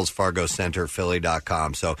at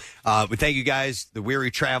wellsfargocenterphilly.com. So we thank you guys, the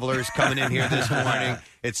weary travelers, coming in here this morning.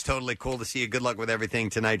 It's totally cool to see you. Good luck with everything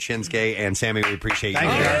tonight, Shinsuke and Sammy. We appreciate you.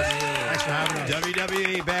 Thank you. Thanks for having us.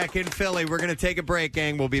 WWE back in Philly. We're going to take a break,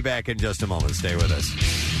 gang. We'll be back in just a moment. Stay with us.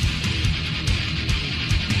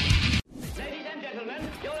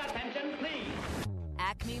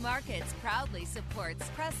 Acme Markets proudly supports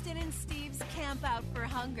Preston and Steve's Camp Out for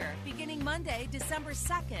Hunger, beginning Monday, December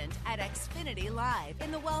 2nd at Xfinity Live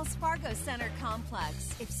in the Wells Fargo Center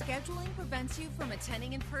complex. If scheduling prevents you from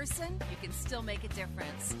attending in person, you can still make a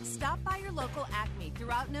difference. Stop by your local Acme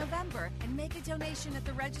throughout November and make a donation at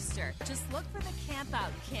the register. Just look for the Camp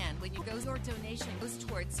Out can when you go. Your donation goes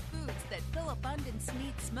towards foods that Phil Abundance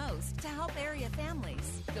needs most to help area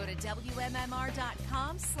families. Go to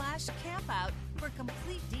WMMR.com/campout for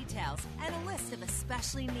complete details and a list of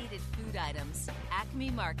especially needed food items. Acme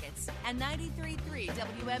Markets and 93.3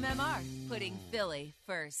 WMMR, putting Philly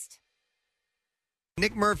first.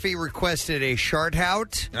 Nick Murphy requested a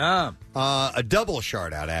shout-out, a double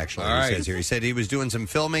shout-out, actually, he says here. He said he was doing some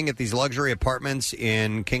filming at these luxury apartments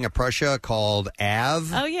in King of Prussia called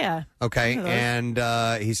Ave. Oh, yeah. Okay, and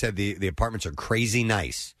he said the apartments are crazy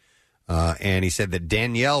nice. And he said that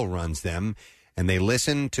Danielle runs them, and they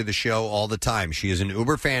listen to the show all the time. She is an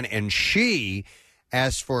Uber fan, and she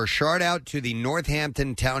asked for a shout-out to the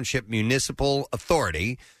Northampton Township Municipal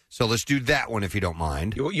Authority. So let's do that one if you don't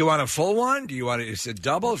mind. You want a full one? Do you want it's a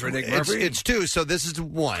double for Nick Murphy? It's two, so this is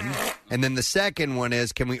one. And then the second one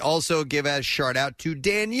is, can we also give a shout-out to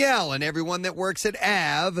Danielle and everyone that works at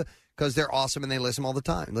Ave? because they're awesome and they listen all the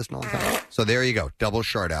time. So there you go. Double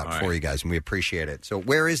shout out for you guys, and we appreciate it. So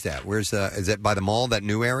where is that? Is that by the mall, that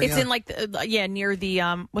new area? It's in near the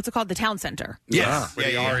what's it called, the town center. Yes.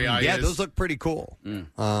 Where the REI yeah, is. those look pretty cool.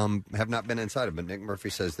 Have not been inside it, but Nick Murphy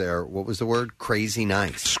says they're, what was the word? Crazy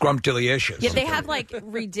nice. Scrumptious. Yeah, they have like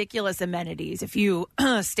ridiculous amenities if you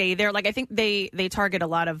stay there. Like I think they target a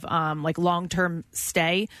lot of like long-term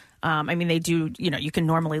stay. I mean, they do, you can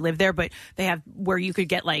normally live there, but they have where you could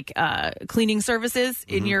get like cleaning services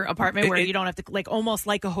in your apartment where you don't have to, like almost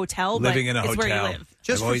like a hotel. Living in a it's hotel. Where you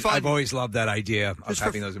live. I've always loved that idea of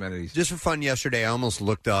having those amenities. Just for fun, yesterday I almost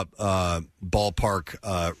looked up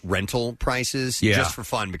ballpark rental prices just for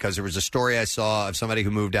fun, because there was a story I saw of somebody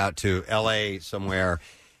who moved out to L.A. somewhere,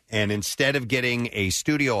 and instead of getting a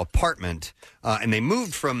studio apartment, and they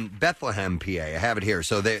moved from Bethlehem, PA. I have it here.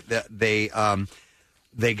 So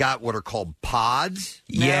they got what are called pods.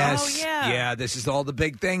 Yes. Oh, yeah. This is all the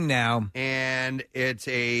big thing now. And it's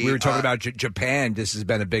a... We were talking about Japan. This has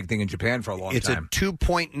been a big thing in Japan for a long time. It's a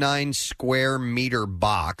 2.9 square meter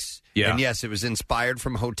box. Yeah. And yes, it was inspired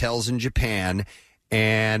from hotels in Japan.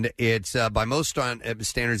 And it's, by most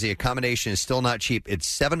standards, the accommodation is still not cheap.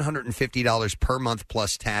 It's $750 per month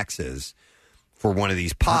plus taxes for one of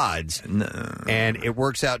these pods. And it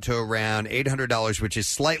works out to around $800, which is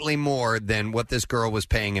slightly more than what this girl was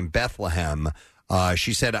paying in Bethlehem.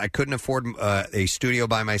 She said, I couldn't afford a studio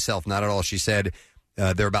by myself. Not at all. She said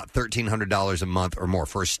they're about $1,300 a month or more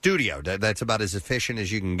for a studio. That's about as efficient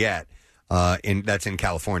as you can get. That's in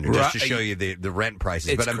California, just to show you the rent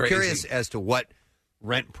prices. But I'm curious as to what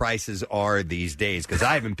rent prices are these days, because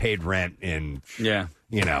I haven't paid rent in...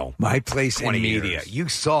 my place in media. years. You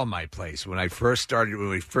saw my place when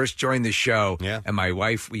we first joined the show. Yeah. And my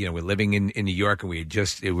wife, we're living in New York, and we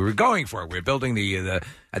were going for it. We were building the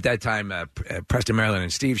at that time Preston, Maryland,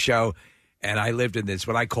 and Steve show, and I lived in this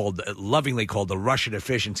what I lovingly called the Russian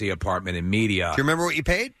efficiency apartment in media. Do you remember what you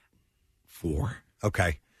paid? $4.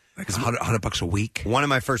 Okay, like $100 a week. One of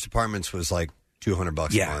my first apartments was like $200 a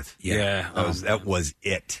month. That was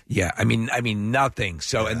it. Yeah, I mean nothing.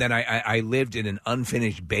 So, and then I lived in an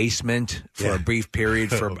unfinished basement for a brief period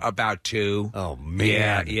for about 2. Oh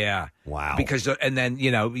man, yeah. Wow. Because and then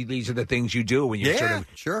these are the things you do when you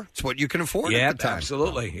sure, it's what you can afford. Yeah, at the time.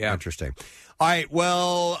 absolutely. Yeah, interesting. All right,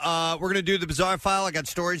 well, we're going to do the Bizarre File. I got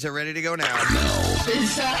stories that are ready to go now.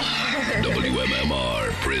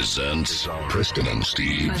 WMMR presents Preston and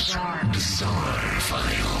Steve's Bizarre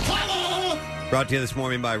File. Brought to you this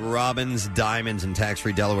morning by Robbins Diamonds in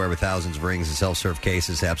tax-free Delaware with thousands of rings and self-serve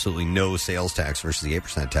cases. Absolutely no sales tax versus the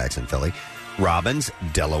 8% tax in Philly. Robbins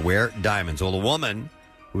Delaware Diamonds. Well, a woman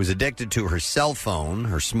who was addicted to her cell phone,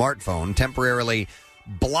 her smartphone, temporarily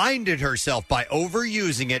blinded herself by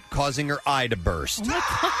overusing it, causing her eye to burst. Oh,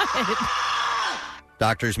 my God.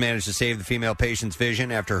 Doctors managed to save the female patient's vision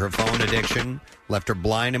after her phone addiction left her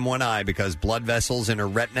blind in one eye because blood vessels in her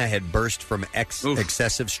retina had burst from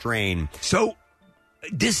excessive strain. So,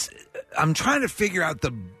 I'm trying to figure out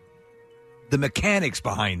the mechanics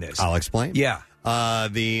behind this. I'll explain. Yeah.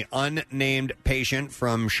 The unnamed patient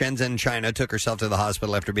from Shenzhen, China, took herself to the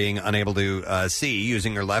hospital after being unable to see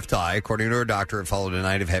using her left eye. According to her doctor, it followed a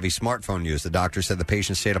night of heavy smartphone use. The doctor said the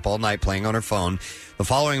patient stayed up all night playing on her phone. The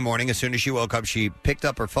following morning, as soon as she woke up, she picked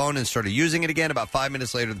up her phone and started using it again. About 5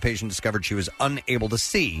 minutes later, the patient discovered she was unable to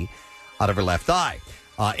see out of her left eye.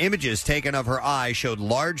 Images taken of her eye showed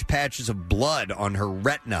large patches of blood on her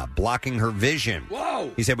retina, blocking her vision.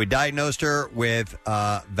 Whoa! He said, we diagnosed her with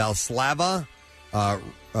Valsalva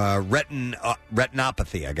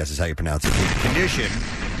retinopathy, I guess is how you pronounce it. The condition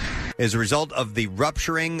is a result of the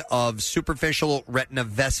rupturing of superficial retina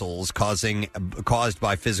vessels caused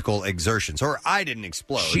by physical exertion. So her eye didn't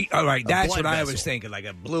explode. All right, that's what I vessel. was thinking, like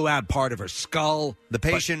it blew out part of her skull. The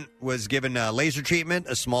patient was given laser treatment.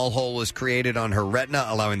 A small hole was created on her retina,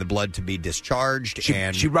 allowing the blood to be discharged.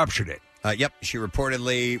 She ruptured it. Yep, she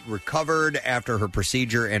reportedly recovered after her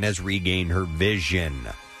procedure and has regained her vision.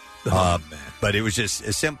 But it was just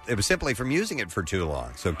it was simply from using it for too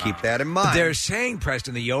long. So keep that in mind. They're saying,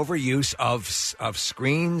 Preston, the overuse of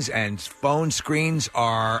screens and phone screens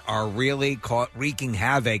are really wreaking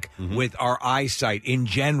havoc with our eyesight in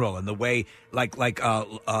general, and the way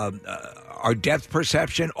our depth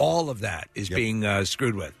perception, all of that is being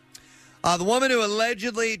screwed with. The woman who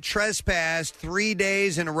allegedly trespassed 3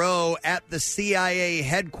 days in a row at the CIA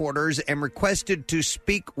headquarters and requested to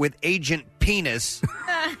speak with Agent Penis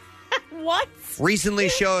What? recently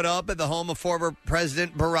showed up at the home of former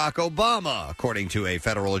President Barack Obama, according to a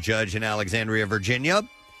federal judge in Alexandria, Virginia.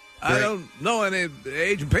 I don't know any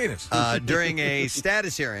Agent Penis. During a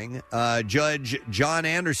status hearing, Judge John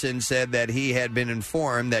Anderson said that he had been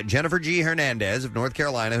informed that Jennifer G. Hernandez of North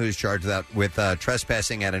Carolina, who's charged with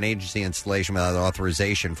trespassing at an agency installation without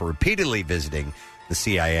authorization for repeatedly visiting the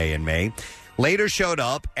CIA in May, later showed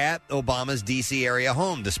up at Obama's D.C. area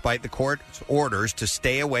home, despite the court's orders to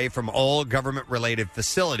stay away from all government-related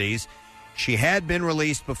facilities. She had been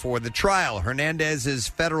released before the trial. Hernandez's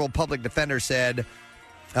federal public defender said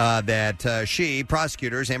that she,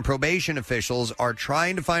 prosecutors, and probation officials are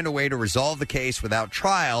trying to find a way to resolve the case without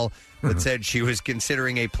trial, but said she was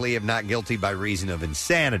considering a plea of not guilty by reason of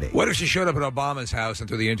insanity. What if she showed up at Obama's house and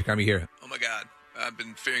through the intercom you hear, "Oh, my God, I've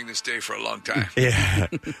been fearing this day for a long time." Yeah.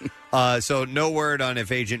 So no word on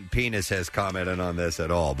if Agent Penis has commented on this at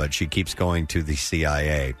all, but she keeps going to the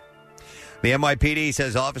CIA. The NYPD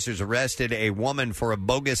says officers arrested a woman for a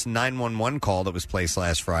bogus 911 call that was placed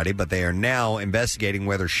last Friday, but they are now investigating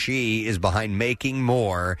whether she is behind making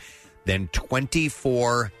more than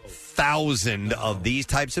 24,000 of these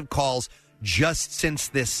types of calls just since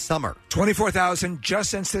this summer. 24,000 just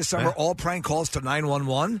since this summer, all prank calls to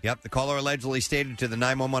 911? Yep. The caller allegedly stated to the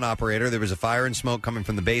 911 operator there was a fire and smoke coming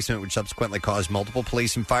from the basement, which subsequently caused multiple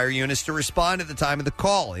police and fire units to respond at the time of the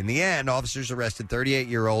call. In the end, officers arrested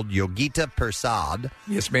 38-year-old Yogita Persad.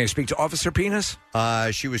 Yes, may I speak to Officer Penis?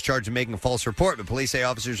 She was charged with making a false report, but police say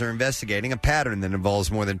officers are investigating a pattern that involves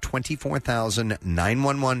more than 24,000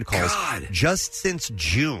 911 calls just since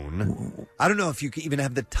June. I don't know if you even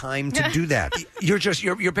have the time to do that.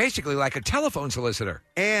 You're basically like a telephone solicitor.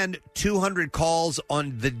 And 200 calls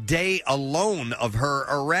on the day alone of her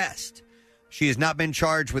arrest. She has not been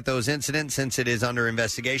charged with those incidents since it is under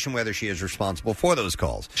investigation whether she is responsible for those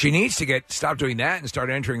calls. She needs to stop doing that and start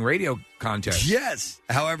entering radio contests. Yes.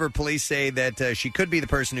 However, police say that she could be the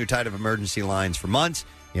person who tied up emergency lines for months.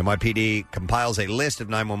 The NYPD compiles a list of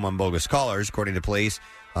 911 bogus callers. According to police,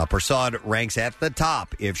 Persad ranks at the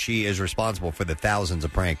top if she is responsible for the thousands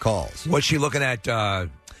of prank calls. What's she looking at?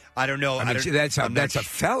 I don't know. That's a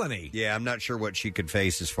felony. Yeah, I'm not sure what she could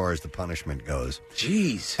face as far as the punishment goes.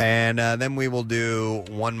 Jeez. And then we will do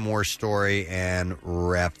one more story and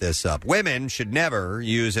wrap this up. Women should never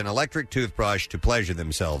use an electric toothbrush to pleasure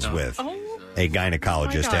themselves with. A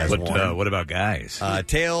gynecologist has warned. What about guys?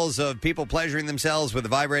 Tales of people pleasuring themselves with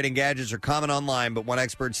vibrating gadgets are common online, but one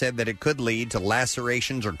expert said that it could lead to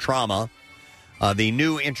lacerations or trauma. The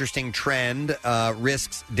new interesting trend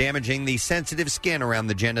risks damaging the sensitive skin around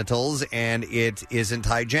the genitals, and it isn't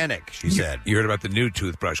hygienic, she said. You heard about the new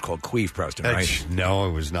toothbrush called Queef, Preston, right? No, I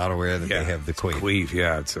was not aware that they have the Queef. Queef,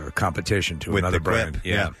 yeah. It's a competition to With another the brand.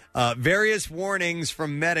 grip, yeah. Various warnings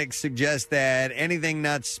from medics suggest that anything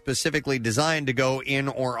not specifically designed to go in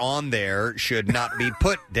or on there should not be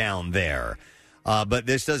put down there. But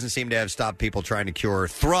this doesn't seem to have stopped people trying to cure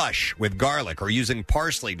thrush with garlic or using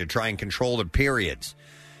parsley to try and control their periods.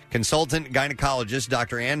 Consultant gynecologist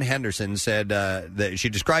Dr. Ann Henderson said that she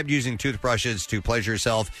described using toothbrushes to pleasure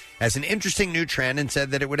herself as an interesting new trend and said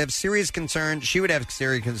that it would have serious concerns. She would have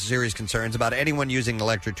serious concerns about anyone using an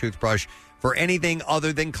electric toothbrush for anything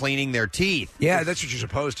other than cleaning their teeth. Yeah, that's what you're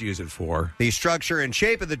supposed to use it for. The structure and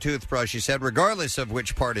shape of the toothbrush, she said, regardless of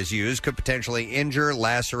which part is used, could potentially injure,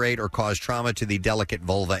 lacerate, or cause trauma to the delicate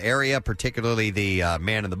vulva area, particularly the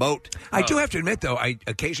man in the boat. I do have to admit, though, I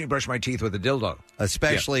occasionally brush my teeth with a dildo.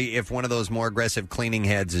 Especially if one of those more aggressive cleaning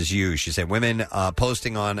heads is used. She said women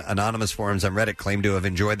posting on anonymous forums on Reddit claim to have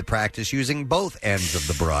enjoyed the practice using both ends of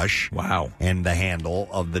the brush. Wow. And the handle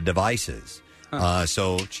of the devices.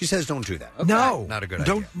 So she says don't do that. No. Not a good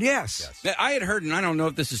Don't, idea. Yes. I had heard, and I don't know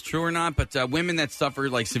if this is true or not, but women that suffer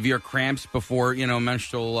like severe cramps before,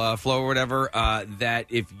 menstrual flow or whatever, that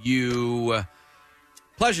if you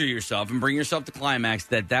pleasure yourself and bring yourself to climax,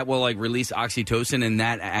 that will like release oxytocin, and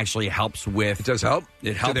that actually helps with. It does help?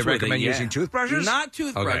 It helps. Do they with recommend it, yeah. using toothbrushes? Not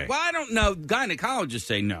toothbrush. Okay. Well, I don't know. Gynecologists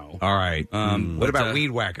say no. All right. What about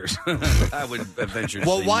weed whackers? I would venture to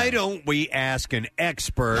Well, say why no. don't we ask an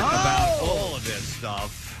expert about all of this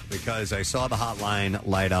stuff? Because I saw the hotline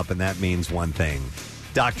light up, and that means one thing.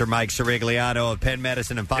 Dr. Mike Sirigliano of Penn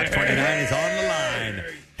Medicine and Fox 29 is on the line.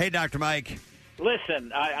 Hey, Dr. Mike.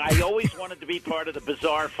 Listen, I always wanted to be part of the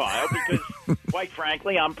bizarre file because, quite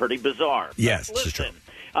frankly, I'm pretty bizarre. Yes, but listen,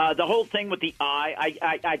 the whole thing with the eye,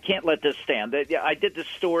 I can't let this stand. I did this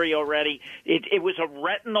story already. It was a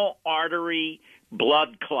retinal artery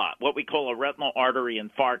blood clot, what we call a retinal artery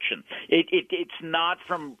infarction. It's not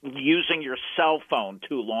from using your cell phone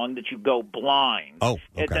too long that you go blind. Oh,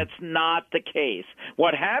 okay. That's not the case.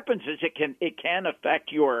 What happens is it can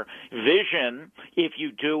affect your vision if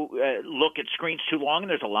you do look at screens too long. And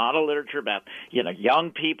there's a lot of literature about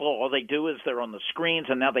young people. All they do is they're on the screens,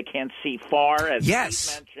 and now they can't see far. As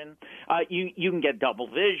yes, you mentioned, you can get double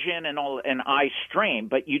vision and eye strain,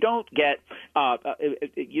 but you don't get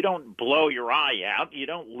you don't blow your eye out. You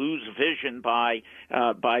don't lose vision by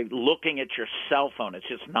looking at your cell phone. It's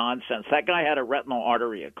just nonsense. That guy had a retinal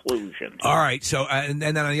artery occlusion. All right. So, and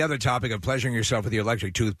then on the other topic of pleasuring yourself with the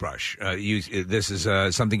electric toothbrush, this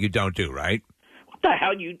is something you don't do, right? What the hell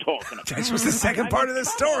are you talking about? This was the second part of the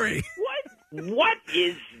story. What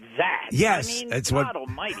is that? Yes, I mean, that's God what.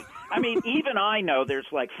 Almighty. I mean, even I know there's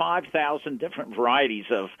like 5,000 different varieties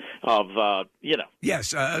of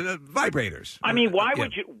Yes, vibrators. I mean, why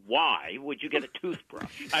would you get a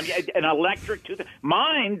toothbrush? I mean, an electric toothbrush.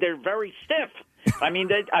 Mine, they're very stiff. I mean,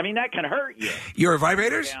 that can hurt you. Your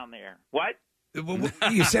vibrators? Down there. What?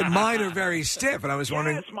 You said mine are very stiff, and I was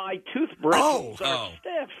wondering. Yes, my toothbrushes are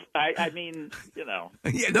stiff. I mean,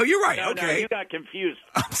 Yeah, no, you're right. No, okay. you got confused.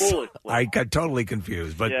 Foolishly. I got totally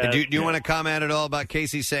confused. But do you want to comment at all about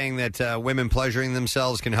Casey saying that women pleasuring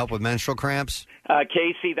themselves can help with menstrual cramps?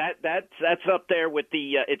 Casey, that's up there with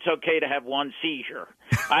the it's okay to have one seizure.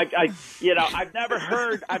 I've never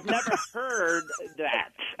heard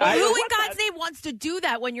that. Who in God's name wants to do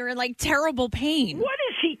that when you're in like terrible pain? What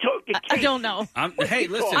is he talking? I don't know. Hey,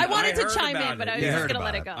 listen. I wanted to heard chime about in, but it. I was just going to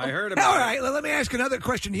let it go. I heard about All it. right, well, let me ask another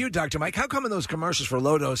question to you, Dr. Mike. How come in those commercials for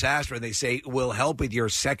low-dose aspirin they say will help with your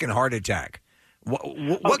second heart attack?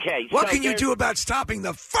 What can you do about stopping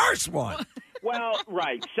the first one? Well,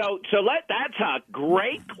 right. So that's a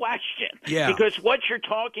great question. Yeah. Because what you're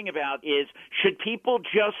talking about is, should people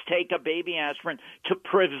just take a baby aspirin to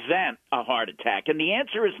prevent a heart attack? And the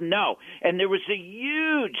answer is no. And there was a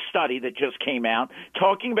huge study that just came out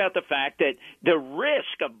talking about the fact that the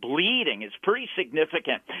risk of bleeding is pretty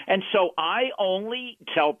significant. And so I only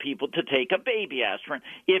tell people to take a baby aspirin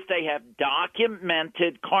if they have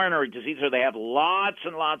documented coronary disease or they have lots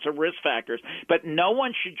and lots of risk factors. But no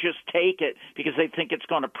one should just take it because they think it's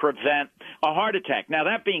going to prevent a heart attack. Now,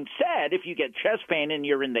 that being said, if you get chest pain and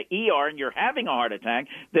you're in the ER and you're having a heart attack,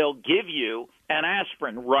 they'll give you an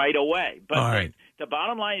aspirin right away. But all right. The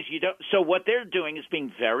bottom line is you don't. So what they're doing is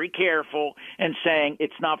being very careful and saying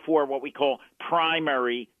it's not for what we call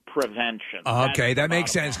primary prevention. Okay, that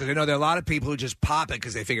makes sense because I know there are a lot of people who just pop it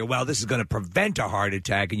because they figure, well, this is going to prevent a heart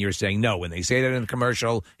attack, and you're saying no. When they say that in the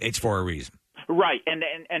commercial, it's for a reason. Right,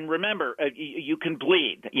 and remember, you can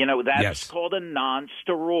bleed. That's called a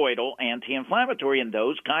non-steroidal anti-inflammatory, and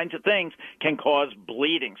those kinds of things can cause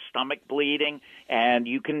bleeding, stomach bleeding, and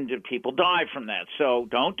people die from that. So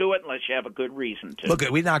don't do it unless you have a good reason to. Look,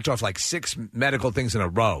 we knocked off like 6 medical things in a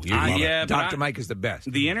row. Yeah, Dr. Mike is the best.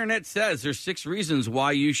 The internet says there's 6 reasons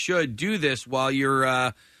why you should do this while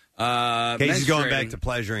you're Casey's going back to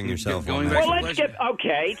pleasuring yourself. So let's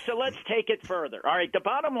take it further. All right, the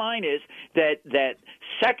bottom line is that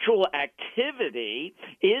sexual activity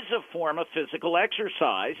is a form of physical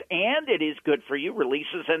exercise, and it is good for you,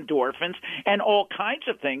 releases endorphins and all kinds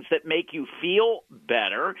of things that make you feel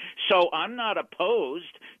better. So I'm not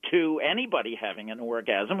opposed to anybody having an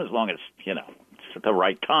orgasm as long as, it's at the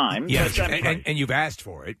right time. Yes, and you've asked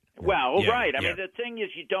for it. Well, right. I mean, the thing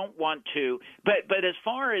is, you don't want to. But as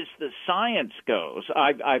far as the science goes,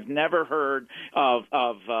 I've never heard of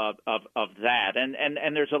that.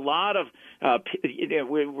 And there's a lot of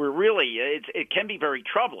we're really it can be very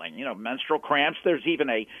troubling. Menstrual cramps. There's even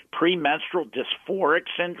a premenstrual dysphoric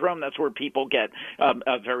syndrome. That's where people get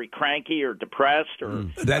very cranky or depressed or.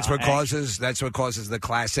 That's what causes the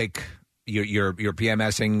classic. Your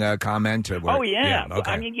PMSing comment? Oh, yeah. Okay.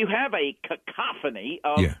 I mean, you have a cacophony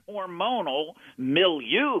of hormonal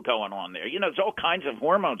milieu going on there. There's all kinds of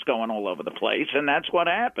hormones going all over the place, and that's what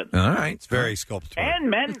happens. All right. It's very sculptural.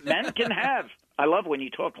 And men can have. I love when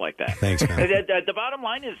you talk like that. Thanks, man. The bottom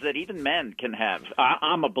line is that even men can have.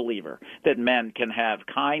 I'm a believer that men can have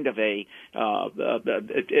kind of a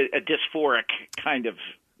dysphoric kind of.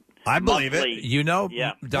 I believe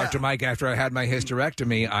it. Dr. Mike, after I had my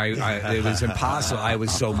hysterectomy, it was impossible. I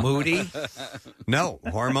was so moody. No,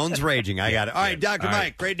 hormones raging. I got it. All right, Dr.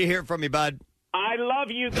 Mike, great to hear from you, bud. I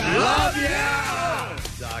love you guys. Love you!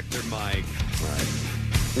 Dr. Mike. Right.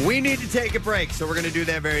 We need to take a break, so we're going to do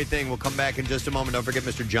that very thing. We'll come back in just a moment. Don't forget,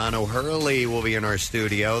 Mr. John O'Hurley will be in our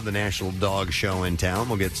studio, the National Dog Show in town.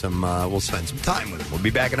 We'll get some. We'll spend some time with him. We'll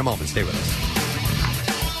be back in a moment. Stay with us.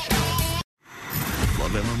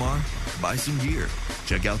 Love MMR? Buy some gear.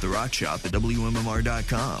 Check out the rock shop at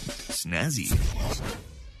WMMR.com. Snazzy.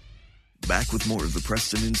 Back with more of the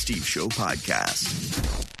Preston and Steve Show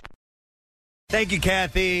podcast. Thank you,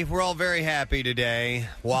 Kathy. We're all very happy today.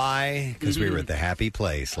 Why? Because we were at the happy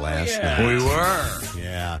place last night. We were.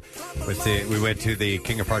 Yeah. We went to the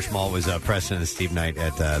King of Prussia Mall. It was Preston and Steve night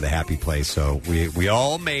at the happy place. So we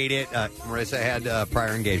all made it. Marissa had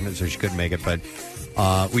prior engagement, so she couldn't make it. But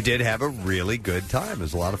we did have a really good time. It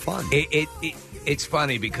was a lot of fun. It's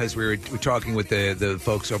funny because we're talking with the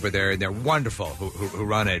folks over there, and they're wonderful who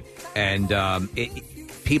run it. And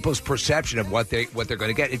people's perception of what they're going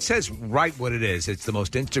to get. It says right what it is. It's the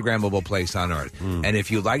most Instagrammable place on earth. And if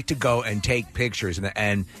you like to go and take pictures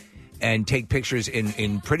and take pictures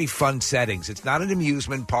in pretty fun settings, it's not an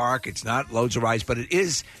amusement park. It's not loads of rides, but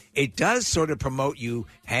it does sort of promote you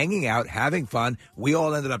hanging out, having fun. We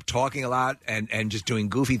all ended up talking a lot and just doing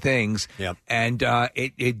goofy things. Yep. And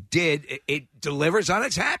it delivers on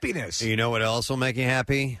its happiness. You know what else will make you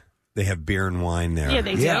happy? They have beer and wine there. Yeah,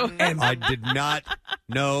 they do. And I did not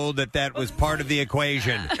know that was part of the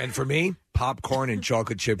equation. And for me, popcorn and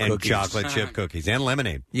chocolate chip and cookies. chocolate chip cookies and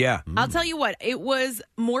lemonade. Yeah. I'll tell you what, it was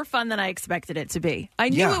more fun than I expected it to be. I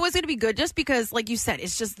knew it was going to be good just because, like you said,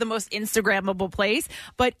 it's just the most Instagrammable place.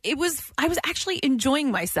 But I was actually enjoying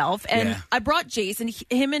myself. And I brought Jason,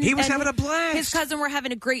 he was having a blast. His cousin were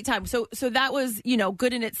having a great time. So that was,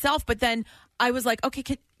 good in itself. But then I was like, okay,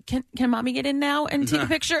 can mommy get in now and take a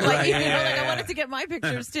picture? I wanted to get my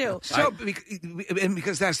pictures too. So,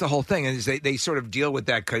 because that's the whole thing, is they sort of deal with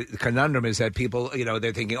that conundrum. Is that people,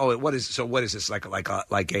 they're thinking, oh, what is this like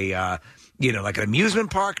an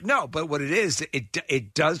amusement park? No, but what it is,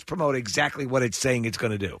 it does promote exactly what it's saying it's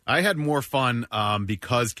going to do. I had more fun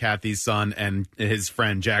because Kathy's son and his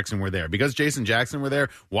friend Jackson were there. Because Jason Jackson were there,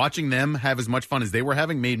 watching them have as much fun as they were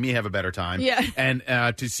having made me have a better time. Yeah. And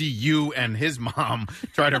to see you and his mom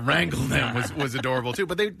try to wrangle them was adorable too.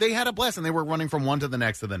 But they had a blast, and they were running from one to the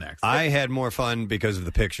next to the next. I had more fun because of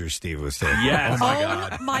the pictures Steve was taking. Yes. Oh, my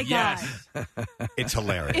God. Oh, my God. It's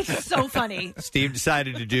hilarious. It's so funny. Steve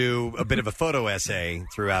decided to do a bit of a photo essay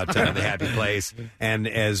throughout the happy place, and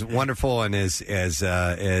as wonderful and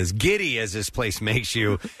as giddy as this place makes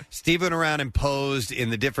you, Steve went around and posed in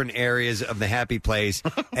the different areas of the happy place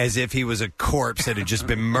as if he was a corpse that had just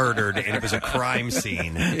been murdered and it was a crime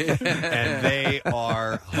scene. And they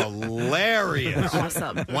are hilarious.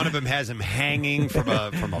 Awesome. One of them has him hanging from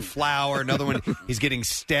a flower. Another one, he's getting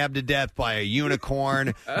stabbed to death by a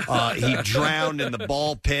unicorn. He drowned in the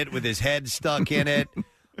ball pit with his head stuck in it.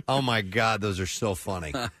 Oh, my God, those are so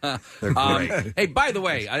funny. They're great. Hey, by the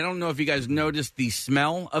way, I don't know if you guys noticed the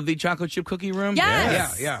smell of the chocolate chip cookie room.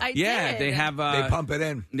 Yes. Yeah. I Yeah, did. they have... they pump it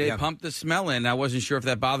in. They pump the smell in. I wasn't sure if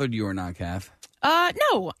that bothered you or not, Kath.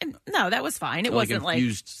 No, that was fine. It wasn't like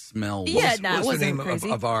infused smell. Yeah, no, it What's wasn't the name crazy.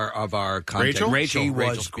 of our contact? Rachel? She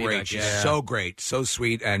Rachel was Spivak, great. She's yeah. so great, so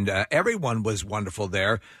sweet, and everyone was wonderful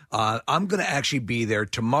there. I'm going to actually be there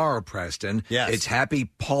tomorrow, Preston. Yes. It's Happy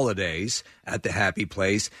Holidays at the Happy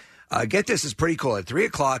Place. Get this, it's pretty cool. At 3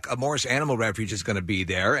 o'clock, a Morris Animal Refuge is going to be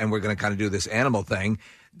there, and we're going to kind of do this animal thing.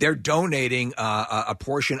 They're donating a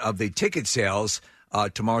portion of the ticket sales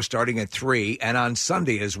tomorrow starting at 3, and on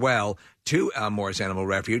Sunday as well, to Morris Animal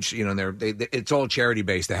Refuge. It's all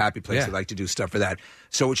charity-based, the Happy Place. Yeah. They like to do stuff for that.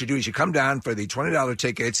 So what you do is you come down for the $20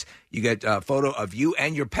 tickets. You get a photo of you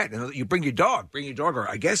and your pet. And you bring your dog. Or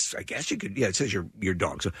I guess you could, it says your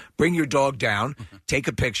dog. So bring your dog down, take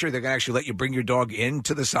a picture. They're going to actually let you bring your dog in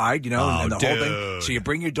to the side, and the whole thing. So you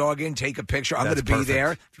bring your dog in, take a picture. I'm going to be perfect.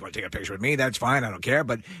 there. If you want to take a picture with me, that's fine. I don't care.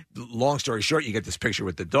 But long story short, you get this picture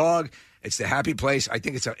with the dog. It's the Happy Place. I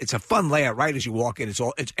think it's a fun layout right as you walk in.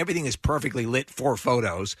 Everything is perfectly lit for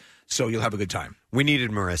photos, so you'll have a good time. We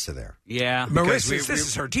needed Marissa there. Yeah. Marissa, this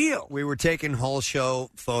is her deal. We were taking whole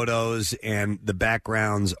show photos, and the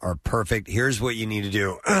backgrounds are perfect. Here's what you need to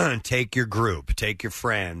do. Take your group. Take your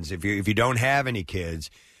friends. If you don't have any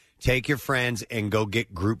kids, take your friends and go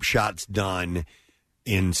get group shots done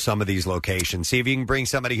in some of these locations. See if you can bring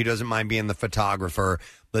somebody who doesn't mind being the photographer.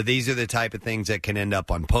 But these are the type of things that can end up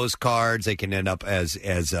on postcards. They can end up as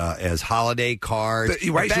holiday cards. But,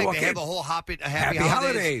 right, in fact, walk they have in. a whole happy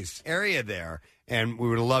holidays area there. And we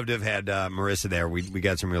would have loved to have had Marissa there. We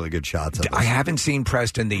got some really good shots of I haven't seen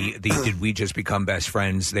Preston, the Did We Just Become Best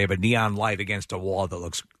Friends? They have a neon light against a wall that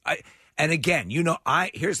looks... and again,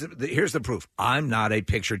 here's the proof. I'm not a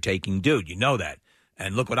picture-taking dude. You know that.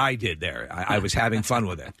 And look what I did there. I was having fun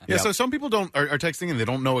with it. Yeah, so some people are texting and they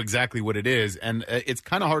don't know exactly what it is, and it's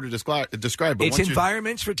kind of hard to describe. But It's once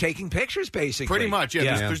environments for taking pictures, basically. Pretty much,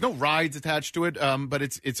 yeah. There's no rides attached to it, but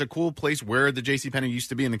it's a cool place where the JCPenney used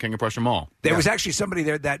to be in the King of Prussia Mall. There was actually somebody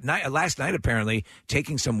there that night, last night apparently,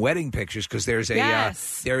 taking some wedding pictures because there's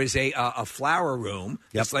there is a flower room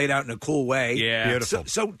that's laid out in a cool way. Yeah, beautiful.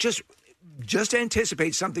 So just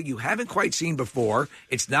anticipate something you haven't quite seen before.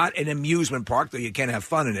 It's not an amusement park, though you can have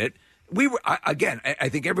fun in it. I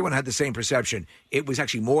think everyone had the same perception. It was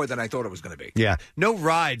actually more than I thought it was going to be. Yeah, no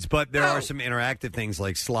rides, but there are some interactive things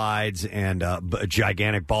like slides and a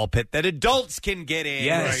gigantic ball pit that adults can get in.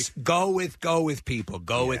 Yes, go with people.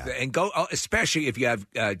 Especially if you have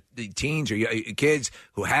the teens or kids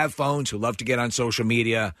who have phones who love to get on social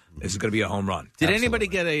media. This is going to be a home run. Did anybody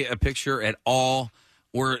get a picture at all?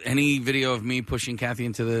 Or any video of me pushing Kathy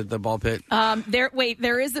into the ball pit?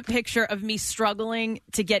 There is a picture of me struggling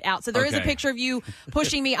to get out. So there is a picture of you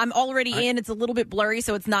pushing me. I'm already in. It's a little bit blurry,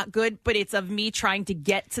 so it's not good, but it's of me trying to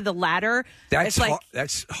get to the ladder.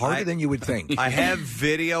 That's harder than you would think. I have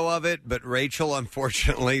video of it, but Rachel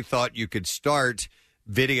unfortunately thought you could start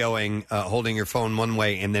videoing holding your phone one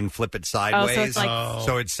way and then flip it sideways.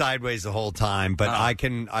 So it's sideways the whole time. But I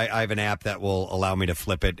have an app that will allow me to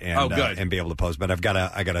flip it and be able to post. But I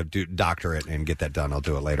gotta doctor it and get that done. I'll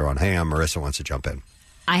do it later on. Hey, Marissa wants to jump in.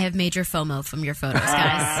 I have major FOMO from your photos,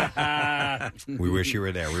 guys. We wish you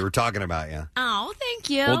were there. We were talking about you. Oh, thank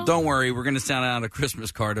you. Well, don't worry. We're going to send out a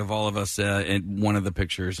Christmas card of all of us in one of the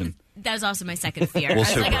pictures. And that was also my second fear. I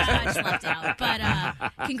was like, I just left out.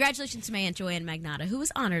 But congratulations to my Aunt Joanne Magnata, who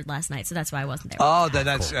was honored last night, so that's why I wasn't there. Oh,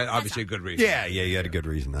 that's obviously a good reason. Yeah, you had a good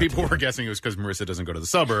reason. People were guessing it was because Marissa doesn't go to the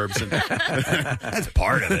suburbs. And that's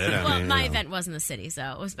part of it. My event was in the city,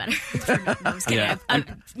 so it was better. I was kidding.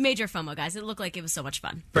 Major FOMO, guys. It looked like it was so much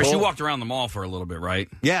fun. First, you walked around the mall for a little bit, right?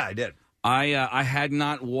 Yeah, I did. I had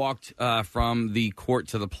not walked from the court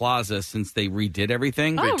to the plaza since they redid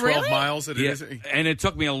everything. Oh, 12 really? miles it is. And it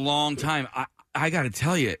took me a long time. I got to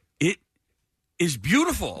tell you, it is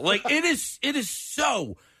beautiful. Like it is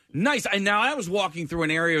so nice. Now I was walking through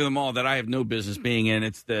an area of the mall that I have no business being in.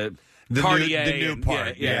 It's the Cartier, new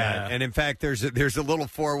part. Yeah. And in fact, there's a little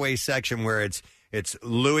 4-way section where it's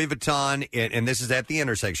Louis Vuitton, and this is at the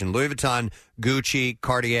intersection. Louis Vuitton, Gucci,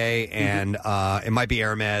 Cartier, and it might be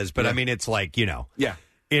Hermes, but I mean, it's like,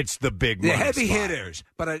 it's the big money heavy spot. hitters.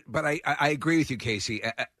 But I agree with you, Casey,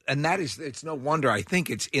 and it's no wonder. I think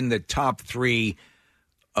it's in the top 3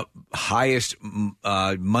 highest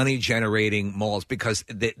money generating malls because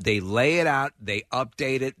they lay it out, they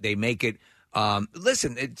update it, they make it.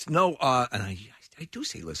 Listen, it's no, and I do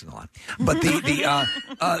say listen a lot, but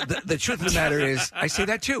the truth of the matter is, I say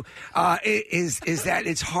that too, is that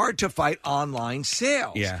it's hard to fight online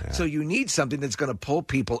sales. Yeah. So you need something that's going to pull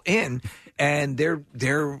people in, and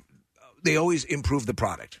they always improve the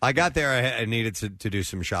product. I got there. I needed to do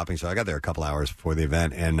some shopping, so I got there a couple hours before the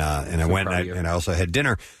event, and I went and I also had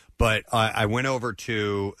dinner. But I went over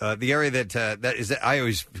to the area that is. I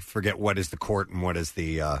always forget what is the court and what is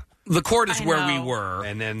the. The court is where we were,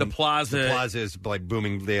 and then the plaza. The plaza is like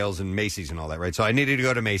Bloomingdale's and Macy's and all that, right? So I needed to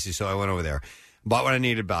go to Macy's, so I went over there, bought what I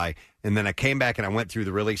needed to buy, and then I came back and I went through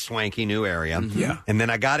the really swanky new area. Mm-hmm. Yeah. And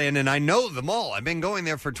then I got in, and I know the mall. I've been going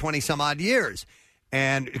there for 20 some odd years,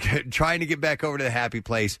 and trying to get back over to the happy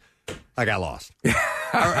place, I got lost, or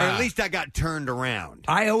at least I got turned around.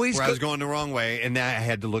 I was going the wrong way, and then I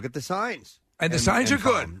had to look at the signs. And the signs are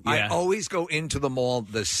good. Yeah. I always go into the mall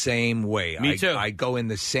the same way. Me too. I go in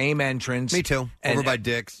the same entrance. Me too. Over by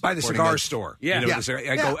Dick's. By the cigar store. Yeah.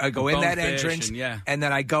 I go in that Bonefish entrance, and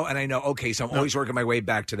then I go, and I know, okay, so I'm always working my way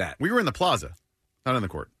back to that. We were in the plaza, not in the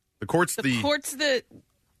court. The court's the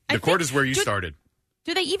court is where you started.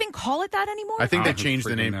 Do they even call it that anymore? I think they changed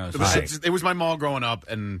the name. knows. It was my mall growing up,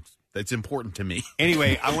 and it's important to me.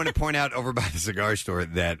 Anyway, I want to point out over by the cigar store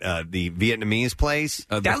that the Vietnamese place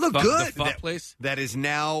that looked good. The place that is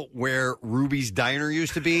now where Ruby's Diner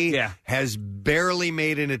used to be. Has barely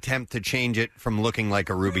made an attempt to change it from looking like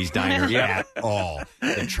a Ruby's Diner at all.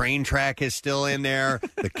 The train track is still in there.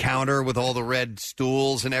 The counter with all the red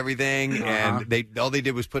stools and everything, and all they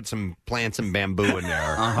did was put some plants and bamboo in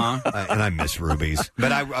there. And I miss Ruby's,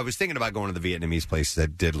 but I was thinking about going to the Vietnamese place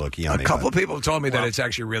that did look yummy. A couple of people told me that it's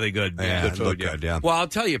actually really good. Yeah, good it food, looked good, yeah. Well, I'll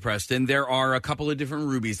tell you, Preston, there are a couple of different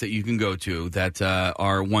Rubies that you can go to that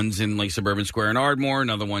are one's in like Suburban Square in Ardmore,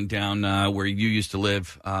 another one down where you used to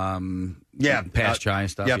live. Past Chai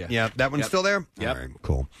and stuff. Yep. That one's still there? Yep. All right,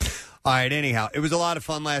 cool. All right, anyhow, it was a lot of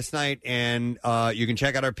fun last night, and you can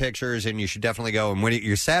check out our pictures, and you should definitely go. And when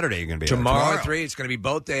your Saturday, you're going to be tomorrow at 3. It's going to be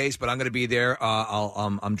both days, but I'm going to be there.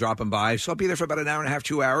 I'm dropping by, so I'll be there for about an hour and a half,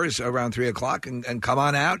 2 hours, around 3 o'clock, and come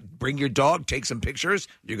on out, bring your dog, take some pictures.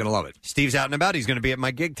 You're going to love it. Steve's out and about. He's going to be at my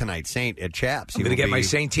gig tonight, Saint at Chaps. I'm going to get my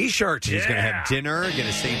Saint T-shirt. He's going to have dinner, get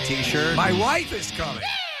a Saint T-shirt. My wife is coming.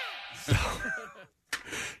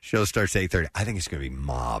 Show starts at 8:30. I think it's going to be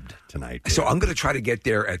mobbed tonight. So I'm going to try to get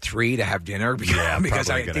there at 3 to have dinner because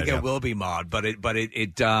I think idea. it will be mobbed. But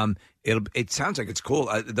it sounds like it's cool.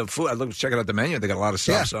 The food. I looked checking out the menu. They got a lot of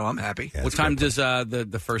stuff, so I'm happy. What time does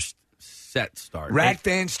the first set start? Rat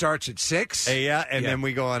Fan starts at 6. And then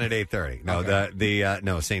we go on at 8:30. No,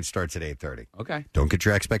 Okay. Saint starts at 8:30. Okay. Don't get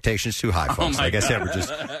your expectations too high, folks. my Like I said, God. we're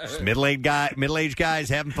just middle-aged guys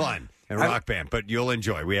having fun in a rock band, but you'll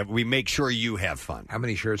enjoy. We make sure you have fun. How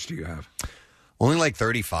many shirts do you have? Only like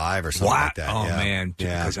 35 or something like that. Oh, yeah. man.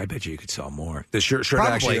 Yeah. Because I bet you could sell more. The shirt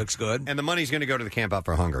Probably. actually looks good. And the money's going to go to the Camp Out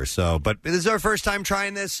for Hunger. So, but this is our first time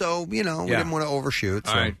trying this, so, we didn't want to overshoot.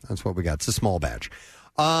 So All right. that's what we got. It's a small batch.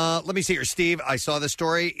 Let me see here, Steve. I saw the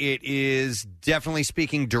story. It is definitely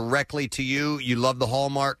speaking directly to you. You love the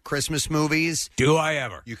Hallmark Christmas movies. Do I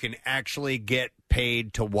ever? You can actually get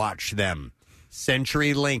paid to watch them.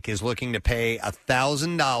 CenturyLink is looking to pay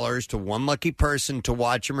 $1,000 to one lucky person to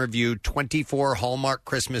watch and review 24 Hallmark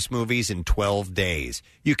Christmas movies in 12 days.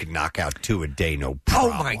 You can knock out 2 a day, no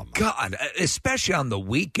problem. Oh, my God. Especially on the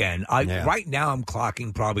weekend. Right now, I'm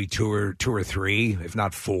clocking probably 2 or 3, if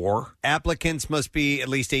not 4. Applicants must be at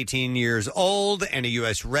least 18 years old and a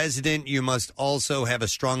U.S. resident. You must also have a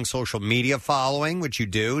strong social media following, which you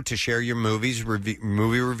do, to share your movie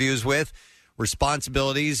reviews with.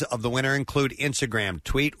 Responsibilities of the winner include Instagram,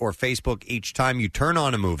 tweet, or Facebook each time you turn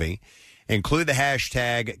on a movie. Include the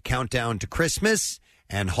hashtag Countdown to Christmas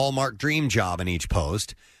and Hallmark Dream Job in each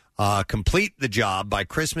post. Complete the job by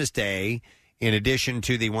Christmas Day. In addition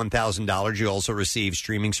to the $1,000, you also receive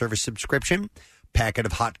streaming service subscription, packet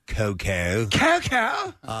of hot cocoa,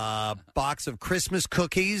 box of Christmas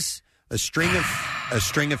cookies, a string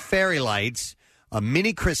of fairy lights, a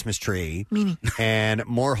mini Christmas tree, and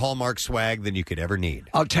more Hallmark swag than you could ever need.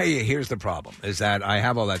 I'll tell you, here's the problem, is that I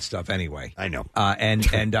have all that stuff anyway. I know.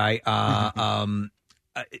 And I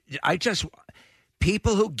just,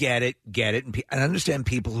 people who get it, and I understand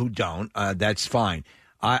people who don't, that's fine.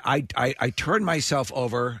 I turned myself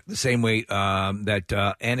over the same way that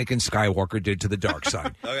Anakin Skywalker did to the dark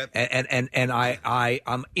side. Okay. And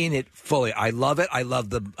I'm in it fully. I love it. I love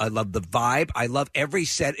the vibe. I love every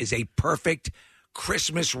set is a perfect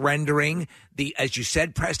Christmas rendering. As you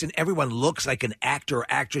said, Preston, everyone looks like an actor or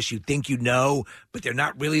actress you think you know, but they're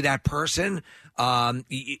not really that person.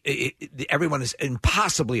 Everyone is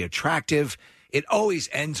impossibly attractive. It always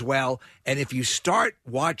ends well. And if you start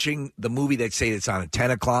watching the movie that say it's on at 10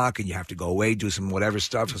 o'clock and you have to go away, do some whatever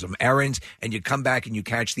stuff, some errands, and you come back and you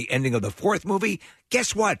catch the ending of the fourth movie,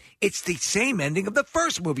 guess what? It's the same ending of the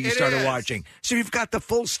first movie you started watching. So you've got the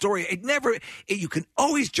full story. You can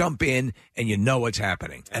always jump in and you know what's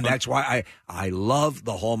happening. And that's why I love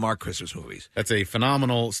the Hallmark Christmas movies. That's a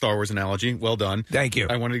phenomenal Star Wars analogy. Well done. Thank you.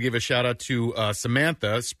 I wanted to give a shout out to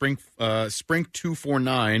Samantha, Spring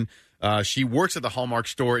 249. She works at the Hallmark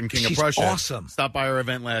store in King She's of Prussia. Awesome. Stopped by her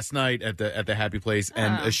event last night at the Happy Place,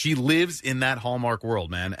 and she lives in that Hallmark world,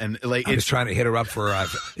 man. And like, I was trying to hit her up for.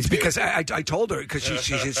 It's because I told her because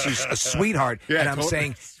she's a sweetheart, Yeah, and I'm totally.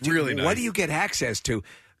 saying, Really nice. what do you get access to?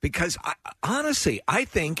 Because honestly, I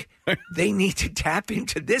think they need to tap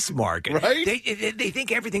into this market. Right? They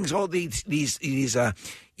think everything's all these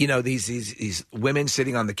women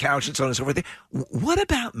sitting on the couch and so on and so forth. What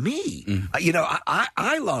about me?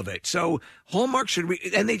 I love it. So Hallmark should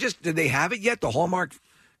and did they have it yet? The Hallmark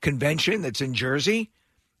convention that's in Jersey.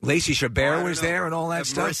 Lacey Chabert was there and all that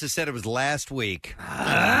stuff. Marissa said it was last week.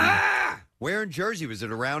 Where in Jersey? Was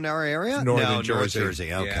it around our area? Northern North Jersey.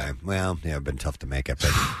 Jersey. Okay. Yeah. Well, it'd been tough to make it.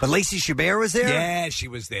 But Lacey Chabert was there? Yeah, she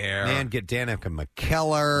was there. Man, get Danica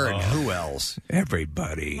McKellar and who else?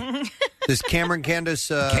 Everybody. There's Cameron Cameron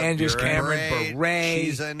Bure,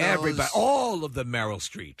 She's a nose. everybody. All of the Meryl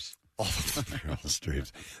Streeps. All of the Meryl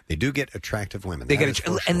Streeps. They do get attractive women. They That get is it,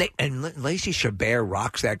 for and sure. and Lacey Chabert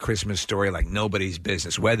rocks that Christmas story like nobody's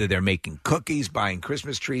business. Whether they're making cookies, buying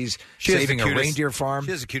Christmas trees, She has saving the a cutest- reindeer farm.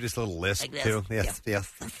 She has the cutest little lisp, too. Yes.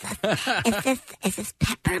 Is this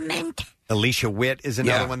peppermint? Alicia Witt is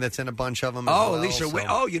another Yeah. one that's in a bunch of them. as Oh, well, Alicia Witt.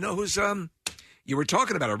 Oh, you know who's you were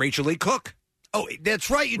talking about her, Rachel Lee Cook. Oh, that's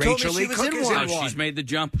right. You Rachel told me Lee she was Cook in is one. in one. She's made the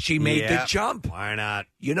jump. She made the Yeah. jump. Why not?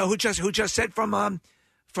 You know who just said from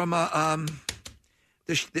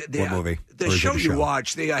What movie? The Or is it show a you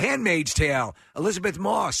watch, The Handmaid's Tale. Elizabeth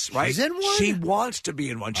Moss, right? She's in one? She wants to be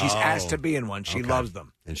in one. She's Oh, asked to be in one. She okay. loves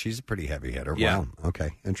them. And she's a pretty heavy hitter. Yeah. Wow. Okay.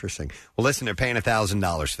 Interesting. Well, listen, they're paying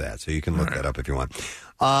 $1,000 for that, so you can look that up if you want.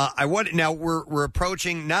 Now we're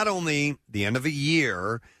approaching not only the end of a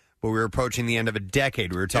year, but we're approaching the end of a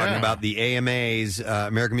decade. We were talking about the AMAs,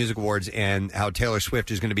 American Music Awards, and how Taylor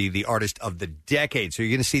Swift is going to be the artist of the decade. So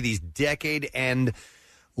you're going to see these decade end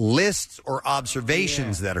lists or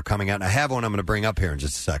observations that are coming out. And I have one I'm going to bring up here in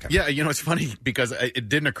just a second. Yeah, it's funny because it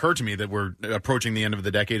didn't occur to me that we're approaching the end of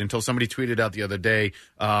the decade until somebody tweeted out the other day,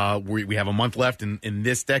 we have a month left in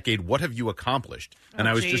this decade. What have you accomplished? And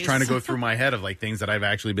I was just trying to go through my head of things that I've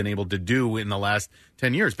actually been able to do in the last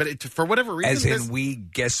 10 years. But for whatever reason... As in we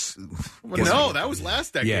guess... No, that was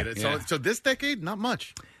last decade. Yeah. So this decade, not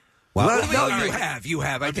much. Well, no, you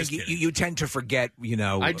have. I think you tend to forget,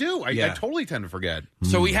 I do. I totally tend to forget.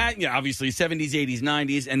 So we had, obviously 70s, 80s,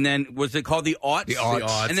 90s, and then was it called the aughts? The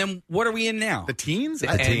aughts. And then what are we in now? The teens? The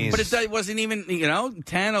teens. But it wasn't even,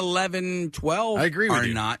 10, 11, 12 I agree with are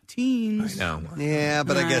you. not teens. I know. Yeah,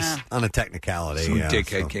 but I guess on a technicality. Some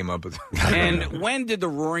dickhead came up with And when did the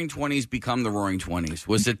Roaring 20s become the Roaring 20s?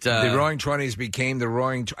 Was it... the Roaring 20s became the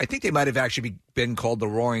Roaring... I think they might have actually been called the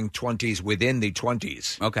Roaring 20s within the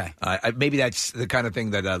 20s. Okay. Maybe that's the kind of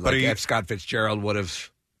thing that F. Scott Fitzgerald would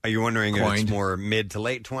have... Are you wondering if coined. it's more mid to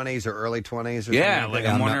late 20s or early 20s? Or Yeah, something?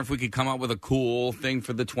 I'm wondering if we could come up with a cool thing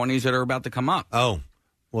for the 20s that are about to come up. Oh,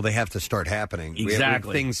 well, they have to start happening. We have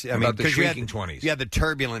Exactly. things. I About mean, the 'cause you had- shrieking 20s. You had the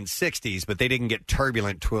turbulent 60s, but they didn't get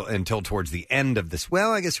turbulent until towards the end of this.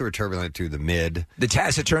 Well, I guess they were turbulent through the mid. The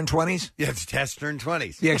taciturn 20s? Yeah, it's taciturn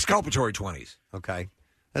 20s. The exculpatory 20s. Okay.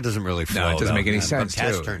 That doesn't really flow. No, it doesn't though. make any But sense, too.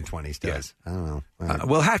 taciturn 20s does. I don't know. All right.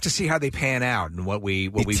 We'll have to see how they pan out and what we...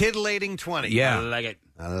 The titillating 20. Yeah. I like it.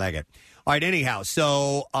 I like it. All right, anyhow,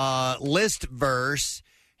 so Listverse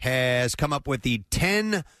has come up with the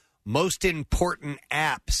 10 most important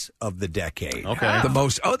apps of the decade. Okay. The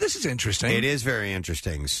most... Oh, this is interesting. It is very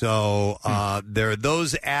interesting. So there are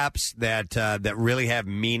those apps that really have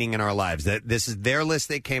meaning in our lives. That this is their list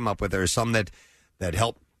they came up with. There are some that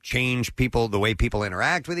help change the way people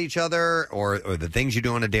interact with each other, or the things you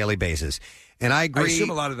do on a daily basis. And I agree. I assume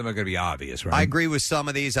a lot of them are going to be obvious, right? I agree with some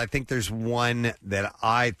of these. I think there's one that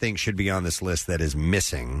I think should be on this list that is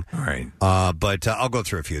missing. All right. But I'll go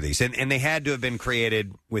through a few of these. And they had to have been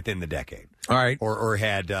created within the decade. All right. Or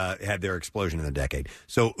had their explosion in the decade.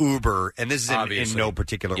 So Uber, and this is in no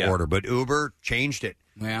particular order, but Uber changed it.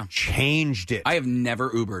 Yeah. Changed it. I have never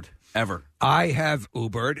Ubered, ever. I have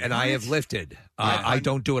Ubered and I have Lyfted. I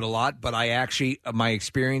don't do it a lot, but I actually, my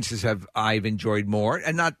experiences I've enjoyed more,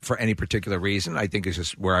 and not for any particular reason. I think it's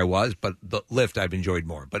just where I was, but the Lyft I've enjoyed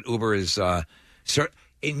more. But Uber is,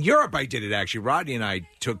 in Europe I did it actually. Rodney and I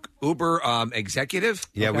took Uber Executive.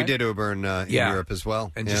 Yeah, we did Uber in Europe as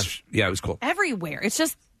well. And it was cool. Everywhere. It's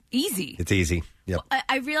just easy. It's easy. Yep.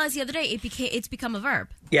 I realized the other day it's become a verb.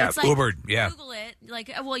 Yeah, it's like, Ubered. Yeah. Google it.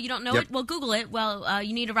 Like, well, you don't know it. Well, Google it. Well,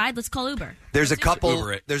 you need a ride. Let's call Uber. There's a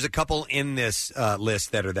couple. There's a couple in this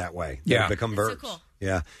list that are that way. Yeah, that become verbs. So cool.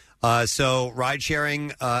 Yeah. So ride-sharing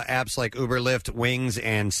apps like Uber, Lyft, Wings,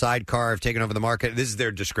 and Sidecar have taken over the market. This is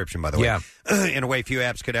their description, by the way. Yeah. In a way few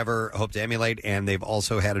apps could ever hope to emulate, and they've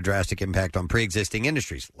also had a drastic impact on pre-existing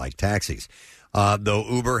industries like taxis. Though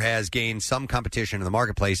Uber has gained some competition in the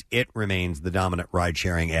marketplace, it remains the dominant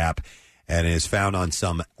ride-sharing app and is found on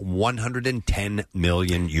some 110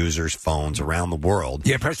 million users' phones around the world.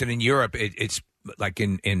 Yeah, Preston, in Europe, it's like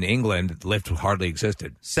in England, Lyft hardly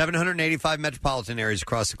existed. 785 metropolitan areas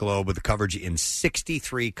across the globe with coverage in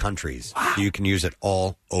 63 countries. Wow. You can use it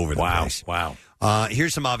all over the place. Wow.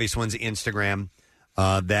 Here's some obvious ones. Instagram.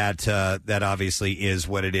 That obviously is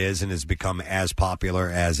what it is and has become as popular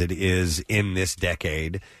as it is in this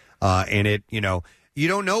decade. And it, you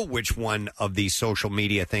don't know which one of these social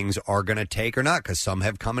media things are going to take or not because some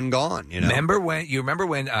have come and gone. Remember when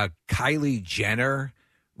Kylie Jenner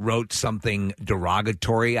wrote something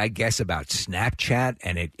derogatory, I guess, about Snapchat,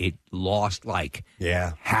 and it lost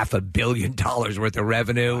 $500 million worth of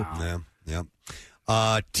revenue. Wow. Yeah.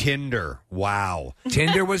 Tinder. Wow.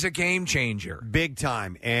 Tinder was a game changer. Big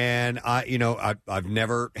time. And I've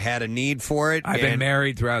never had a need for it. I've been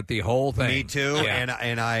married throughout the whole thing. Me too. Yeah.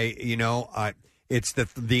 And I it's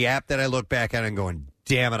the app that I look back at and going,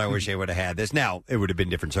 damn it, I wish I would have had this. Now, it would have been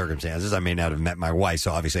different circumstances. I may not have met my wife,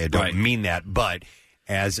 so obviously I don't mean that, but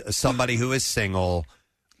as somebody who is single,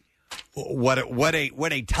 what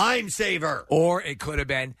a time saver. Or it could have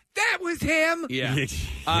been, that was him. Yeah.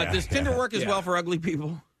 Does Tinder work as well for ugly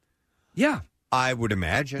people? Yeah. I would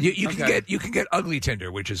imagine. You can get ugly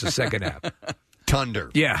Tinder, which is a second app.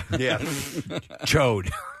 Tunder. Yeah. Yeah.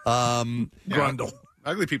 Chode. Grundle.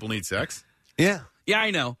 Ugly people need sex. Yeah. Yeah,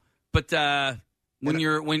 I know. But when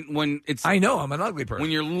you're when it's I know I'm an ugly person.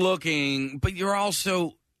 When you're looking, but you're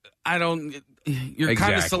also you're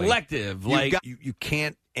kind of selective. You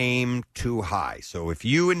can't aim too high. So if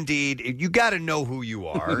you got to know who you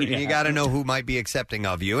are, and you got to know who might be accepting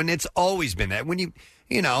of you, and it's always been that. When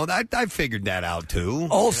I figured that out too.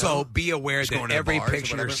 Also, be aware Just going that to the every bars or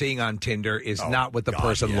picture you're whatever. seeing on Tinder is not what the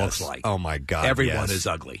person looks like. Oh my God! Everyone yes. is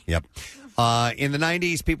ugly. Yep. In the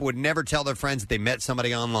 90s, people would never tell their friends that they met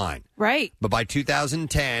somebody online. Right. But by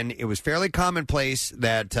 2010, it was fairly commonplace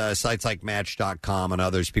that sites like Match.com and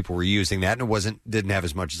others, people were using that, and it didn't have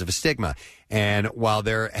as much of a stigma. And while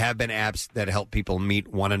there have been apps that help people meet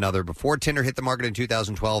one another before Tinder hit the market in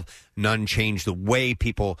 2012, none changed the way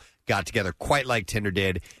people got together quite like Tinder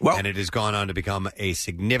did, and it has gone on to become a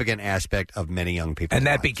significant aspect of many young people. And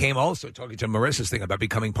that became also, talking to Marissa's thing about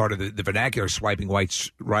becoming part of the vernacular, swiping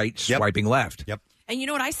right, swiping left. Yep. And you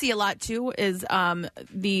know what I see a lot too is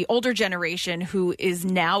the older generation who is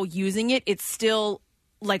now using it. It's still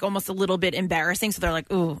like almost a little bit embarrassing. So they're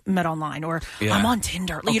like, "Ooh, met online," or "I'm on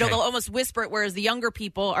Tinder." Okay. They'll almost whisper it. Whereas the younger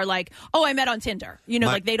people are like, "Oh, I met on Tinder."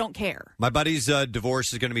 Like they don't care. My buddy's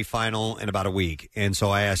divorce is going to be final in about a week, and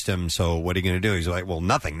so I asked him, "So what are you going to do?" He's like, "Well,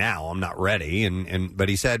 nothing now. I'm not ready." But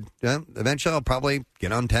he said, "Eventually, I'll probably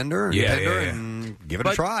get on Tinder and give it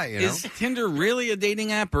a try." Is Tinder really a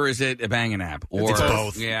dating app, or is it a banging app? Or It's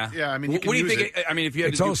both. Yeah. Yeah, I mean, what do you think? If you had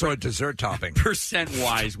It's to do also a dessert topping.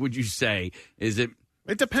 Percent-wise, would you say is it?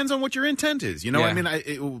 It depends on what your intent is. Yeah. I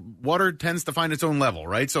mean, water tends to find its own level,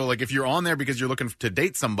 right? So, like, if you're on there because you're looking to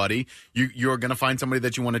date somebody, you're going to find somebody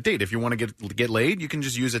that you want to date. If you want to get laid, you can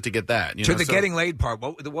just use it to get that. Getting laid part,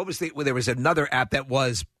 what was there was another app that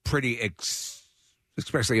was pretty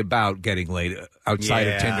especially about getting laid outside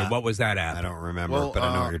of Tinder. What was that app? I don't remember, but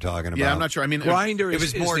I know what you're talking about. Yeah, I'm not sure. I mean, Grindr it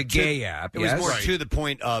was more the gay app. It was yes? more to the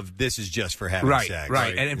point of this is just for having sex.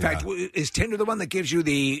 Right. And in fact, is Tinder the one that gives you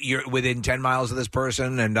you're within 10 miles of this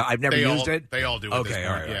person? And I've never used it. They all do. At this point,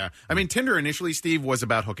 all right. Yeah. I mean, Tinder initially, Steve, was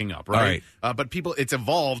about hooking up, right? But it's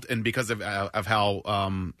evolved, and because of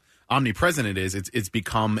how omnipresent it is, it's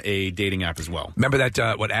become a dating app as well. Remember that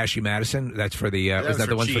Ashley Madison? That's for the was that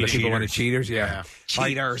the one for the people who wanted cheaters? Yeah.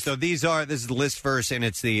 Cheaters. So this is the list first, and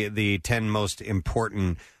it's the 10 most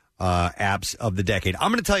important apps of the decade.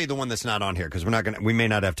 I'm going to tell you the one that's not on here because we may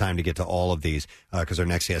not have time to get to all of these because our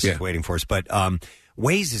next guest is waiting for us. But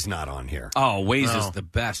Waze is not on here. Oh, Waze is the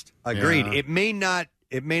best. Agreed. Yeah.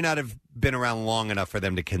 It may not have been around long enough for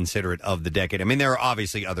them to consider it of the decade. I mean, there are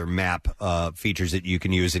obviously other map features that you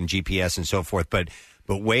can use in GPS and so forth, but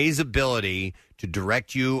Waze's ability to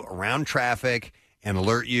direct you around traffic and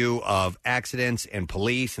alert you of accidents and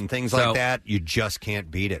police and things like that, you just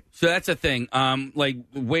can't beat it. So that's a thing. Like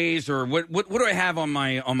Waze, or what do I have on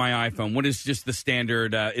my iPhone? What is just the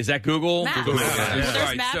standard? Is that Google? Maps. Google Maps. Well, there's All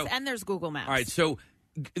right, Maps and there's Google Maps. All right, so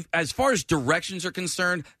as far as directions are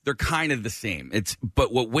concerned, they're kind of the same.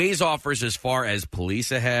 But what Waze offers as far as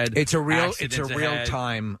police ahead, it's a real ahead,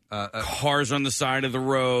 time cars on the side of the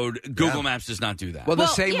road. Google Maps does not do that. Well, the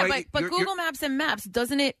same way. But Google Maps and Maps,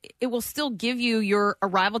 doesn't it? It will still give you your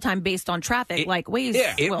arrival time based on traffic, like Waze.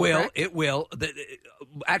 It will. Correct? It will.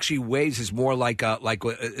 Actually, Waze is more like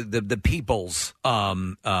the people's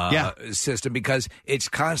system because it's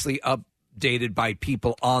constantly updated by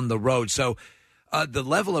people on the road. So. The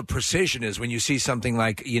level of precision is when you see something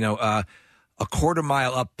like a quarter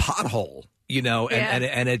mile up pothole,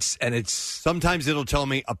 and it's sometimes it'll tell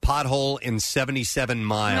me a pothole in 77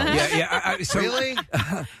 miles. Really?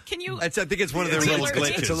 Can you? I think it's one of their little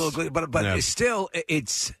glitches. It's a little glitch, but it's still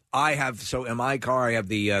it's. I have in my car I have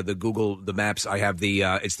the Google the Maps. I have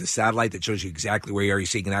it's the satellite that shows you exactly where you are. You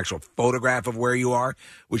see an actual photograph of where you are,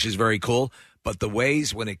 which is very cool. But the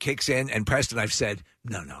Waze, when it kicks in, and Preston, I've said,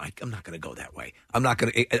 no, I'm not going to go that way. I'm not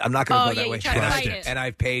going to go that way. Trust it. And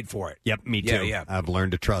I've paid for it. Yep, me too. Yeah. I've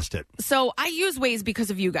learned to trust it. So I use Waze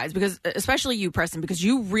because of you guys, because especially you, Preston, because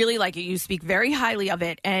you really like it. You speak very highly of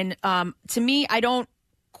it. And to me, I don't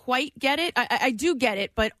quite get it. I do get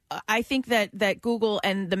it, but I think that Google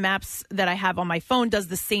and the maps that I have on my phone does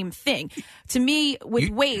the same thing. To me,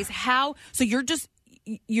 with Waze,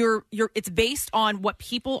 it's based on what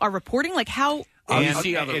people are reporting, like how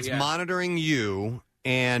it's monitoring you,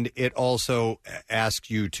 and it also asks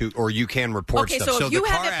you to, or you can report stuff. So if you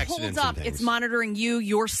have it pulled up, it's monitoring you,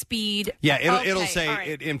 your speed. Yeah, it'll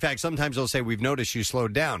say. In fact, sometimes it'll say, "We've noticed you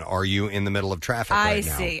slowed down. Are you in the middle of traffic right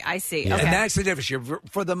now?" I see. Yeah. Okay. And that's the difference.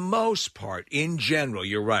 For the most part, in general,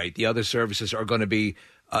 you're right. The other services are going to be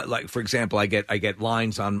like, for example, I get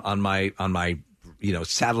lines on my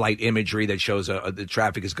satellite imagery that shows the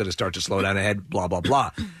traffic is going to start to slow down ahead, blah, blah,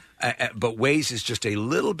 blah. But Waze is just a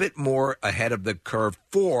little bit more ahead of the curve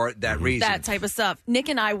for that reason. That type of stuff. Nick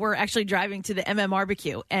and I were actually driving to the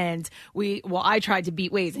barbecue, and I tried to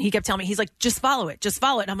beat Waze, and he kept telling me, he's like, just follow it.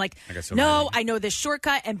 And I'm like, I know this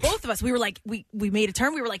shortcut. And both of us, we were like, we made a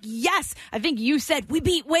turn. We were like, yes. I think you said we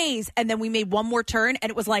beat Waze, and then we made one more turn,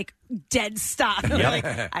 and it was like dead stop. Yep.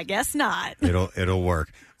 Like, I guess not. It'll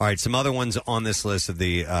work. All right, some other ones on this list of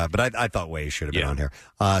the, but I thought Waze should have been on here.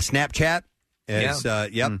 Snapchat.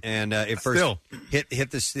 And it first hit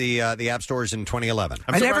the app stores in 2011.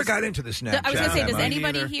 I never got into the Snapchat. I was going to say, does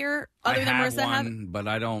anybody here other than Marissa have? But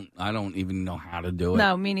I don't even know how to do it.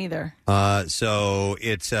 No, me neither. So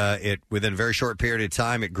it within a very short period of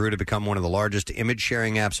time, it grew to become one of the largest image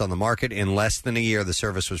sharing apps on the market. In less than a year, the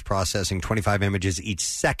service was processing 25 images each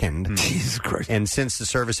second. Jesus Christ! And since the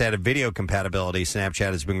service added video compatibility,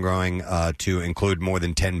 Snapchat has been growing to include more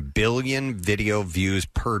than 10 billion video views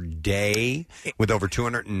per day, with over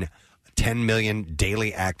 210 million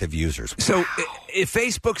daily active users. So, is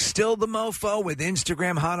Facebook still the mofo with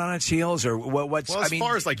Instagram hot on its heels, or what's? Well, as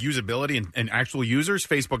far as like usability and actual users,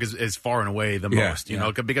 Facebook is far and away the most. You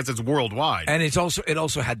know, because it's worldwide, and it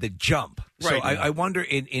also had the jump. So Right. I wonder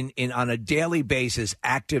in on a daily basis,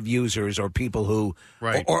 active users or people who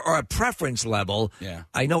or a preference level. Yeah,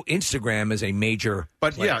 I know Instagram is a major,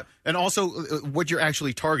 but player. and also what you're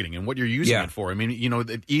actually targeting and what you're using it for. I mean,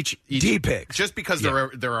 each D-pics. Just because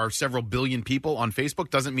there are several billion people on Facebook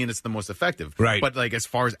doesn't mean it's the most effective. Right. But like as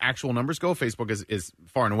far as actual numbers go, Facebook is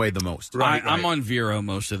far and away the most. I'm on Vero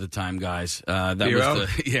most of the time, guys. Vero?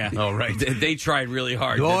 Was the Oh, right. They tried really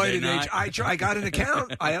hard. Boy, did they not? I got an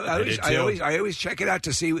account. I always check it out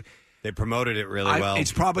to see. They promoted it really well.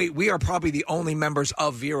 We are probably the only members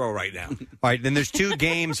of Vero right now. All right, then there's two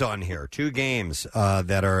games on here. Two games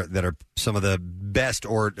that are some of the best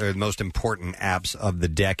or most important apps of the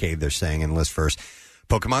decade. They're saying in list first,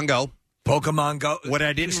 Pokemon Go. Pokemon Go. What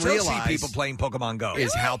I didn't you still realize see people playing Pokemon Go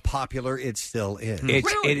is how popular it still is.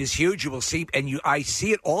 It is huge. You will see, I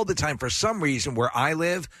see it all the time. For some reason, where I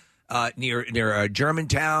live, near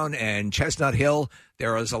Germantown and Chestnut Hill,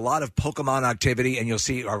 there is a lot of Pokemon activity, and you'll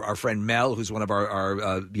see our friend Mel, who's one of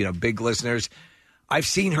our big listeners. I've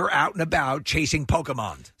seen her out and about chasing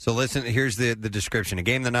Pokemon. So listen, here's the description. A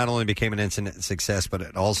game that not only became an instant success, but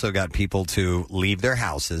it also got people to leave their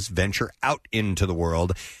houses, venture out into the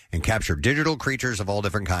world, and capture digital creatures of all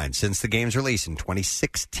different kinds. Since the game's release in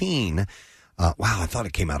 2016, I thought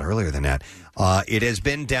it came out earlier than that, it has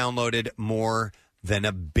been downloaded more than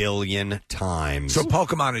 1 billion times. So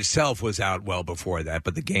Pokemon itself was out well before that,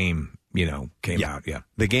 but the game, came out. Yeah.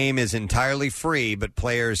 The game is entirely free, but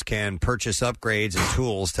players can purchase upgrades and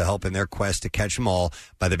tools to help in their quest to catch them all.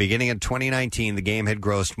 By the beginning of 2019, the game had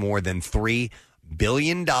grossed more than $3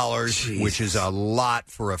 billion, which is a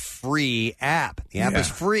lot for a free app. The app is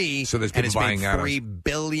free, so there's and people it's made buying out. $3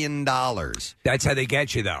 billion. That's how they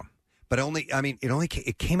get you, though. But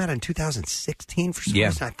it came out in 2016 for some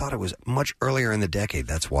reason. I thought it was much earlier in the decade.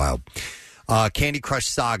 That's wild. Candy Crush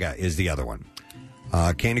Saga is the other one.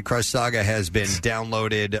 Candy Crush Saga has been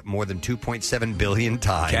downloaded more than 2.7 billion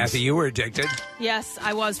times. Kathy, you were addicted. Yes,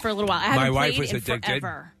 I was for a little while. I haven't My wife played was in addicted.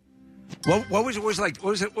 forever. What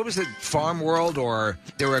was it? Farm World, or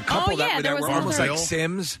there were a couple that were almost like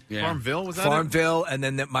Sims. Yeah. Farmville, was that Farmville, and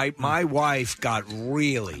then my wife got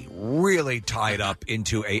really, really tied up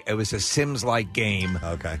into it was a Sims like game.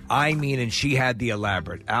 Okay, I mean, and she had the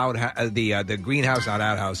elaborate the greenhouse, not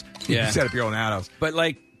outhouse. Yeah. You set up your own outhouse, But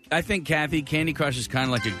I think, Kathy, Candy Crush is kind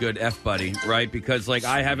of like a good F-buddy, right? Because,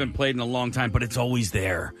 I haven't played in a long time, but it's always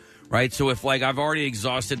there, right? So if, I've already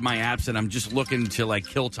exhausted my apps and I'm just looking to,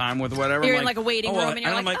 kill time with whatever. You're in, a waiting room and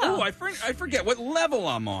you're I'm I forget what level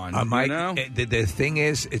I'm on, The thing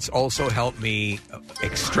is, it's also helped me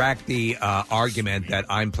extract the argument that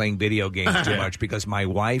I'm playing video games too much, because my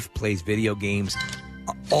wife plays video games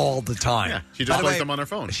all the time. Yeah, she just plays them on her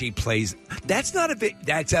phone. She plays. That's not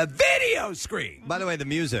that's a video screen. By the way, the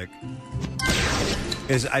music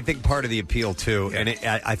is, I think, part of the appeal too, and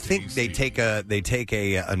I think they take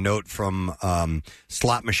a note from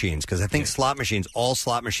slot machines, because I think all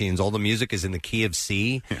slot machines, all the music is in the key of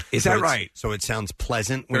C. Is that right? So it sounds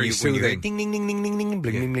pleasant Very when soothing. you hear ding ding ding ding ding ding bling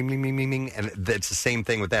bling bling bling bling bling, and it's the same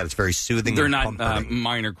thing with that. It's very soothing. They're and not comforting.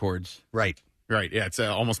 minor chords. Right. Right, yeah, it's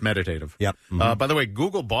almost meditative. Yep. By the way,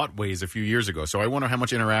 Google bought Waze a few years ago, so I wonder how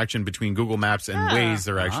much interaction between Google Maps and Waze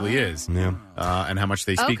there actually is, and how much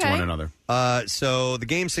they speak to one another. So the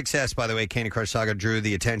game's success, by the way, Candy Crush Saga, drew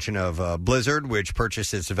the attention of Blizzard, which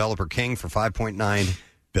purchased its developer King for $5.9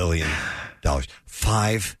 billion.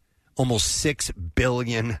 Almost $6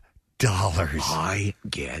 billion. I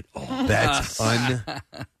get all That's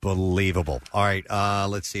unbelievable. All right,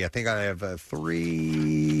 let's see. I think I have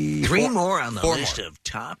three more on the four list more. of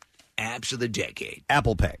top apps of the decade.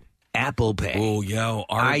 Apple Pay. Apple Pay. Oh, yo.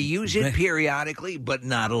 I use it periodically, but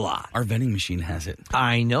not a lot. Our vending machine has it.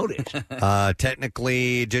 I noticed.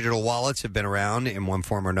 Technically, digital wallets have been around in one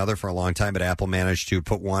form or another for a long time, but Apple managed to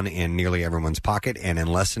put one in nearly everyone's pocket, and in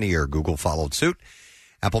less than a year, Google followed suit.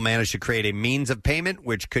 Apple managed to create a means of payment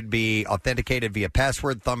which could be authenticated via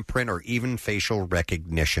password, thumbprint, or even facial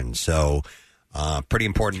recognition. So, pretty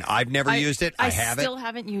important. I've never used it. I still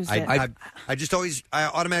haven't used it. I just always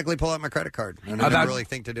automatically pull out my credit card. And I don't really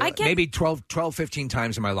think to do it. Maybe 12, 15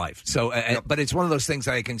 times in my life. So, but it's one of those things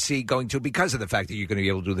that I can see going to because of the fact that you're going to be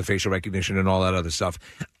able to do the facial recognition and all that other stuff.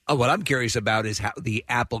 What I'm curious about is how the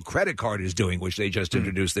Apple credit card is doing, which they just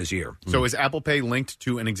introduced this year. So is Apple Pay linked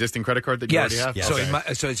to an existing credit card that you already have? Yes.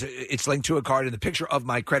 Okay. So it's linked to a card, and the picture of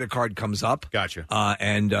my credit card comes up. Gotcha.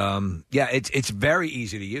 It's very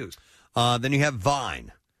easy to use. Then you have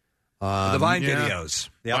Vine. The Vine videos.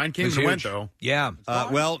 Vine came and went, though. Yeah.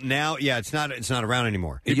 Well, now, it's not around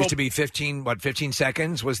anymore. It used to be 15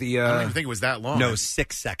 seconds was the... I don't even think it was that long. No,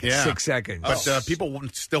 6 seconds. Yeah. 6 seconds. But people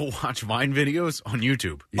still watch Vine videos on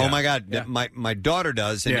YouTube. Oh, my God. My daughter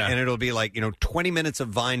does, and it'll be like, 20 minutes of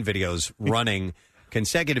Vine videos running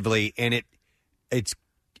consecutively, and it's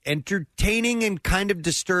entertaining and kind of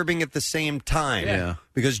disturbing at the same time. Yeah.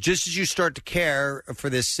 Because just as you start to care for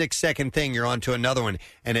this 6-second thing, you're on to another one.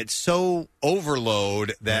 And it's so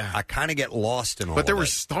overload that I kind of get lost in all But there of were it.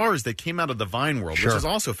 stars that came out of the Vine world, Sure. which is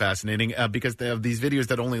also fascinating because they have these videos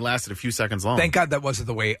that only lasted a few seconds long. Thank God that wasn't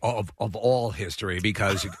the way of all history,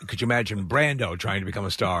 because could you imagine Brando trying to become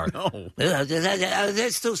a star? No.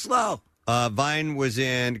 That's too slow. Vine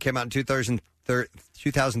came out in 2013.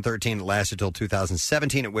 It lasted until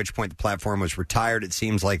 2017, at which point the platform was retired. It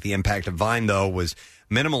seems like the impact of Vine, though, was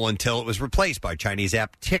minimal until it was replaced by Chinese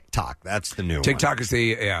app TikTok. That's the new one. TikTok is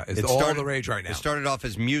all the rage right now. It started off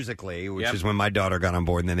as Musical.ly, which is when my daughter got on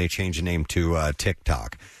board, and then they changed the name to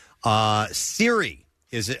TikTok. Siri.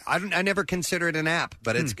 Is it? I never consider it an app,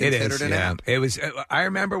 but it's considered an app. It was. I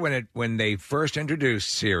remember when they first introduced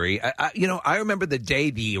Siri. I remember the day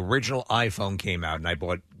the original iPhone came out, and I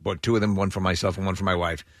bought two of them, one for myself and one for my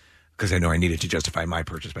wife, because I know I needed to justify my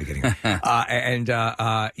purchase by getting it.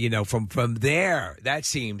 From there, that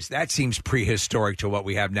seems prehistoric to what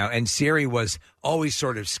we have now. And Siri was always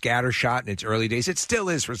sort of scattershot in its early days. It still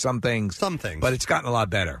is for some things, but it's gotten a lot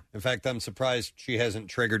better. In fact, I'm surprised she hasn't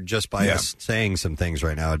triggered just by us saying some things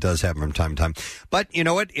right now. It does happen from time to time. But you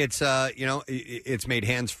know what? It's it's made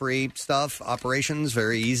hands-free stuff, operations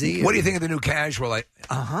very easy. What do you think of the new casual?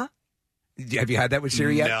 Have you had that with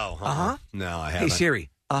Siri yet? No. No, I haven't. Hey, Siri.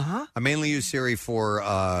 I mainly use Siri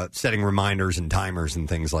for setting reminders and timers and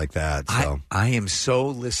things like that. So I am so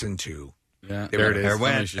listened to. Yeah, there it is. There it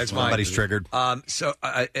went. That's That's somebody's mine. triggered. So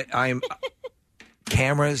I'm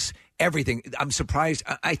cameras, everything. I'm surprised.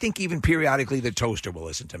 I think even periodically the toaster will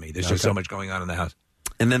listen to me. There's just so much going on in the house.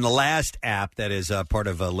 And then the last app that is part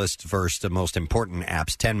of a list first of most important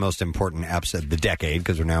apps, 10 most important apps of the decade,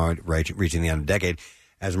 because we're now reaching the end of the decade,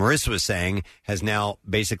 as Marissa was saying, has now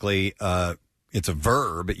basically, it's a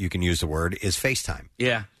verb, you can use the word, is FaceTime.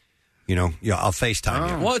 Yeah. I'll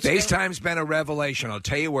FaceTime you. Well, FaceTime's been a revelation. I'll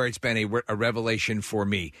tell you where it's been a revelation for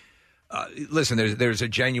me. Listen, there's a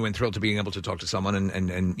genuine thrill to being able to talk to someone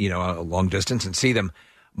and a long distance and see them.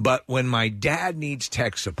 But when my dad needs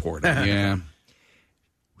tech support,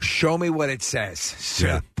 show me what it says.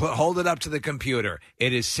 Hold it up to the computer.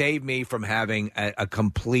 It has saved me from having a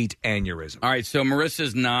complete aneurysm. All right, so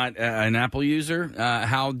Marissa's not an Apple user.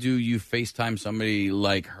 How do you FaceTime somebody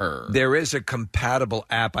like her? There is a compatible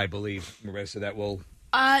app, I believe, Marissa, that will...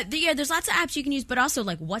 there's lots of apps you can use, but also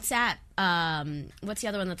like WhatsApp. What's the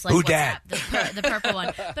other one that's like Who WhatsApp? The purple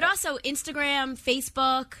one. But also Instagram,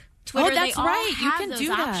 Facebook, Twitter. That's they all right. You have can those do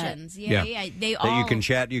that. options. Yeah. They all. That you can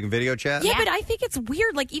chat, you can video chat? Yeah, but I think it's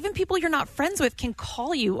weird. Like, even people you're not friends with can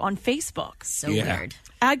call you on Facebook. So weird.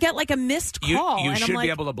 I get like a missed call. You and should I'm like,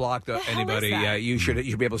 be able to block anybody. that? You should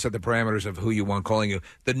be able to set the parameters of who you want calling you.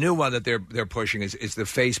 The new one that they're pushing is the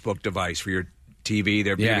Facebook device for your TV.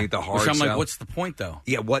 They're giving it the hard Which I'm sell. like, what's the point, though?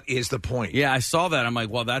 Yeah, what is the point? Yeah, I saw that. I'm like,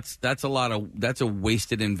 well, that's a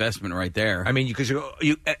wasted investment right there. I mean, because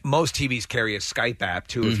most TVs carry a Skype app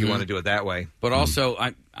too, if you want to do it that way. But also,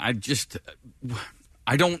 I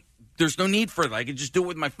don't. There's no need for it. I could just do it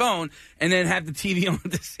with my phone and then have the TV on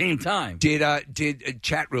at the same time. Did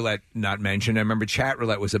Chat Roulette not mention? I remember Chat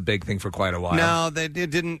Roulette was a big thing for quite a while. No, it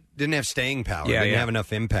didn't have staying power. It didn't have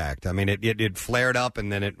enough impact. I mean, it flared up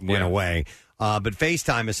and then it went away. But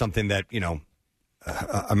FaceTime is something that,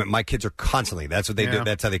 I mean, my kids are constantly. That's what they do.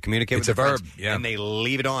 That's how they communicate It's with their a verb, friends. yeah. And they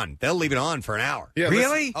leave it on. They'll leave it on for an hour. Yeah,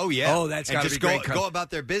 really? Oh, yeah. Oh, that's and gotta just be go, great. go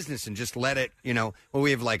about their business and just let it, well,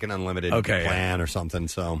 we have like an unlimited plan or something.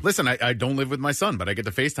 So Listen, I don't live with my son, but I get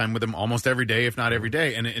to FaceTime with him almost every day, if not every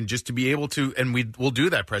day. And just to be able to, and we'll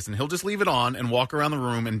do that, Preston. He'll just leave it on and walk around the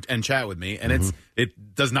room and chat with me. And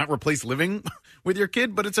it does not replace living with your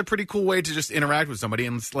kid, but it's a pretty cool way to just interact with somebody.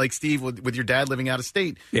 And it's like Steve, with your dad living out of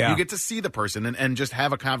state, you get to see the person and just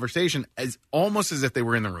have a conversation as almost as if they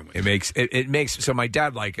were in the room with you. It makes so my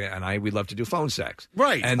dad we love to do phone sex,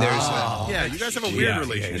 right? And there's yeah, you guys have a weird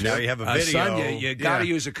relationship. Now you have a video. Son, you got to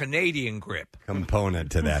use a Canadian grip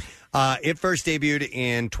component to that. It first debuted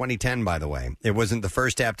in 2010, by the way. It wasn't the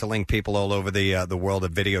first app to link people all over the world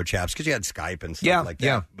of video chats because you had Skype and stuff like that.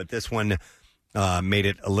 Yeah. But this one made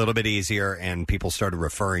it a little bit easier, and people started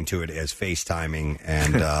referring to it as FaceTiming.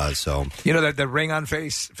 And so, that the ring on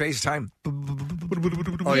FaceTime.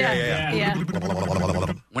 Oh yeah.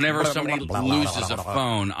 Whenever somebody loses a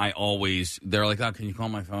phone, they're like, "Oh, can you call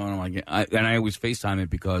my phone?" I'm like, and I always FaceTime it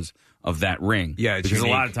because of that ring. Yeah, it's because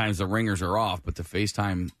unique. a lot of times the ringers are off, but the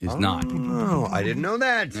FaceTime is not. Oh, I didn't know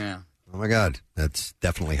that. Yeah. Oh my God, that's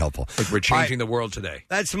definitely helpful. Like we're changing the world today.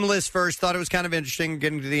 That's some lists first. Thought it was kind of interesting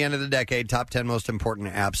getting to the end of the decade, top 10 most important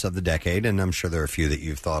apps of the decade, and I'm sure there are a few that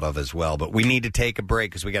you've thought of as well. But we need to take a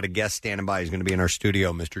break because we got a guest standing by. He's going to be in our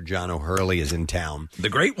studio. Mr. John O'Hurley is in town. The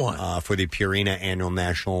great one. For the Purina Annual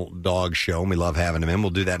National Dog Show, and we love having him in.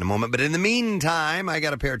 We'll do that in a moment. But in the meantime, I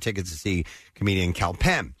got a pair of tickets to see comedian Cal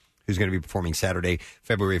Penn, who's going to be performing Saturday,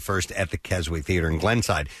 February 1st at the Keswick Theater in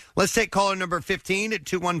Glenside. Let's take caller number 15 at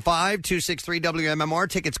 215-263-WMMR.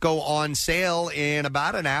 Tickets go on sale in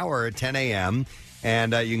about an hour at 10 a.m.,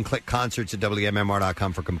 and you can click concerts at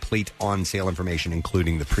WMMR.com for complete on-sale information,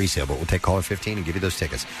 including the pre-sale. But we'll take caller 15 and give you those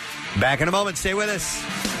tickets. Back in a moment. Stay with us.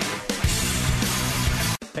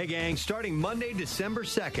 Hey, gang, starting Monday, December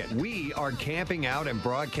 2nd, we are camping out and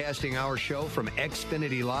broadcasting our show from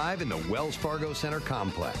Xfinity Live in the Wells Fargo Center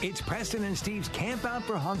complex. It's Preston and Steve's Camp Out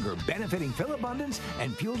for Hunger, benefiting Phil Abundance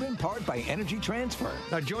and fueled in part by Energy Transfer.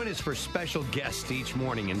 Now, join us for special guests each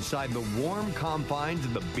morning inside the warm confines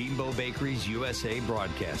of the Bimbo Bakeries USA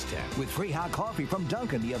broadcast tent. With free hot coffee from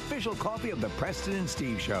Dunkin', the official coffee of the Preston and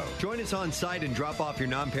Steve Show. Join us on site and drop off your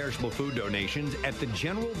non-perishable food donations at the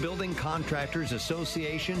General Building Contractors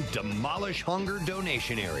Association Demolish Hunger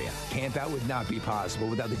donation area. Camp Out would not be possible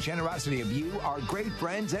without the generosity of you, our great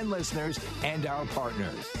friends and listeners, and our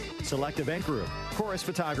partners. Select Event Group, Chorus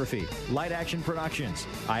Photography, Light Action Productions,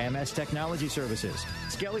 IMS Technology Services,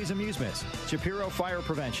 Skelly's Amusements, Shapiro Fire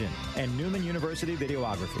Prevention, and Newman University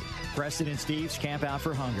Videography. Preston and Steve's Camp Out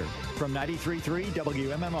for Hunger. From 93.3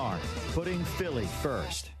 WMMR, putting Philly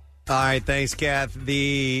first. All right, thanks, Kath.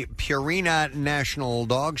 The Purina National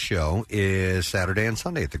Dog Show is Saturday and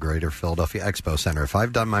Sunday at the Greater Philadelphia Expo Center. If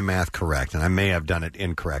I've done my math correct, and I may have done it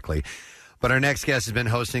incorrectly, but our next guest has been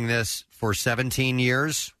hosting this for 17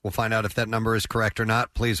 years. We'll find out if that number is correct or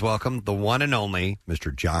not. Please welcome the one and only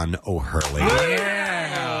Mr. John O'Hurley.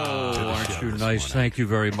 Aren't you nice? Thank you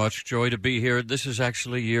very much. Joy to be here. This is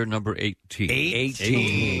actually year number 18.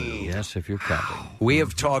 18. Yes, if you're counting. We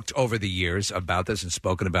have talked over the years about this and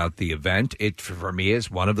spoken about the event. It, for me,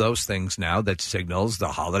 is one of those things now that signals the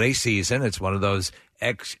holiday season. It's one of those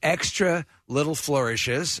extra little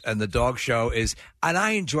flourishes, and the dog show is, and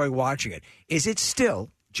I enjoy watching it. Is it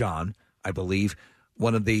still, John, I believe,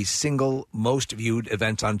 one of the single most viewed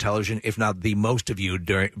events on television, if not the most viewed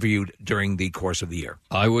during the course of the year?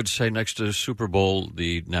 I would say next to Super Bowl,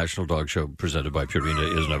 the National Dog Show presented by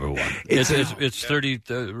Purina is number one. It's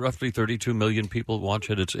roughly 32 million people watch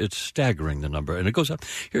it. It's staggering, the number, and it goes up.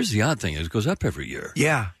 Here's the odd thing: it goes up every year.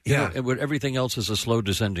 Yeah. Everything else is a slow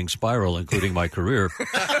descending spiral, including my career.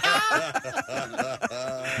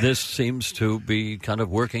 This seems to be kind of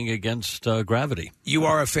working against gravity. You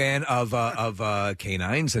are a fan of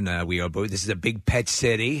canines, and this is a big pet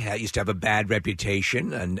city. It used to have a bad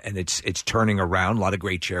reputation, and it's turning around. A lot of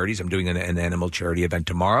great charities. I'm doing an animal charity event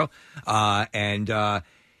tomorrow,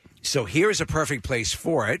 so here's a perfect place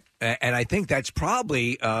for it. And I think that's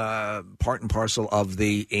probably part and parcel of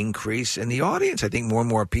the increase in the audience. I think more and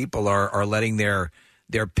more people are letting their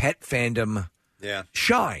pet fandom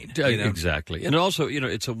shine. Exactly. And also,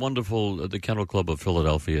 it's a wonderful, the Kennel Club of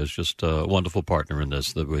Philadelphia is just a wonderful partner in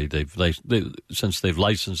this. The way since they've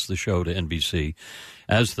licensed the show to NBC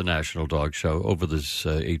as the National Dog Show over this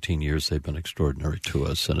 18 years, they've been extraordinary to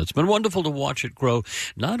us. And it's been wonderful to watch it grow,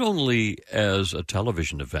 not only as a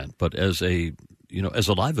television event, but as a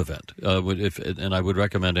live event. And I would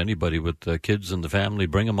recommend anybody with kids in the family,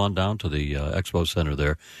 bring them on down to the Expo Center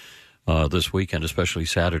there. this weekend, especially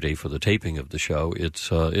Saturday for the taping of the show.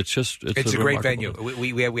 It's a great venue.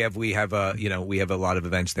 We have a lot of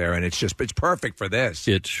events there, and it's perfect for this.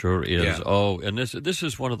 It sure is. Yeah. Oh, and this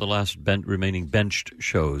is one of the last remaining benched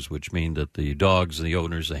shows, which mean that the dogs, the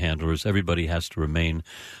owners, the handlers, everybody has to remain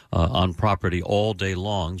on property all day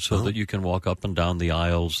long, so that you can walk up and down the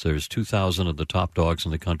aisles. There's 2,000 of the top dogs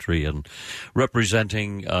in the country, and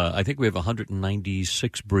representing, I think we have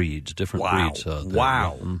 196 breeds, different breeds.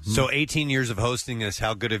 Wow. Mm-hmm. So 18 years of hosting this,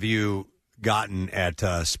 how good have you gotten at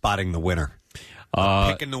spotting the winner?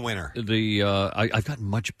 Picking the winner. I've gotten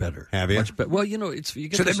much better. Have you? Much well, you get So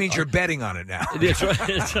this, that means you're betting on it now. That's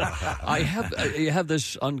right. You have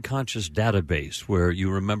this unconscious database where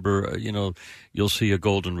you remember, you'll see a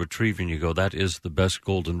golden retriever and you go, that is the best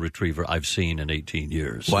golden retriever I've seen in 18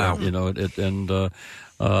 years. Wow.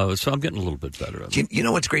 So I'm getting a little bit better at it. You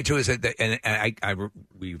know what's great too is that,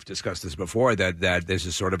 we've discussed this before, that this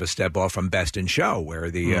is sort of a step off from Best in Show, where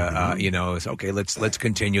it's okay. Let's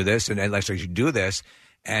continue this and let's actually do this,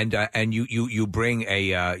 and you bring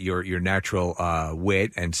your natural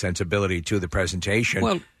wit and sensibility to the presentation.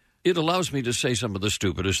 Well, it allows me to say some of the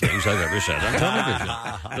stupidest things I've ever said on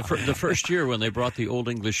television. The first year when they brought the Old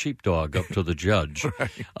English Sheepdog up to the judge,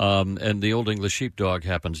 and the Old English Sheepdog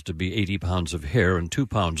happens to be 80 pounds of hair and 2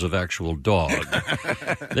 pounds of actual dog.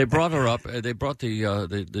 They brought her up. They brought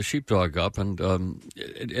the sheepdog up, and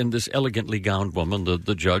this elegantly gowned woman,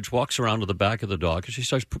 the judge, walks around to the back of the dog, and she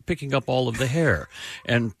starts picking up all of the hair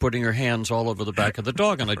and putting her hands all over the back of the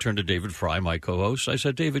dog. And I turned to David Fry, my co-host. I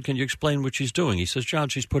said, David, can you explain what she's doing? He says, John,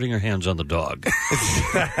 she's putting her hands on the dog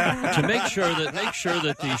to make sure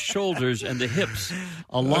that the shoulders and the hips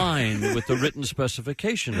align with the written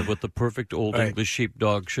specification of what the perfect Old English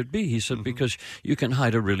sheepdog should be. He said, because you can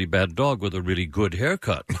hide a really bad dog with a really good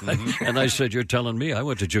haircut. And I said, you're telling me? I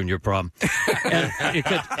went to junior prom. And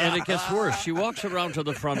it gets worse. She walks around to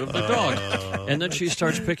the front of the dog, and then she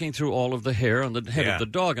starts picking through all of the hair on the head of the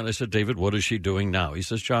dog. And I said, David, what is she doing now? He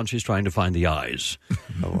says, John, she's trying to find the eyes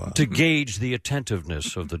to gauge the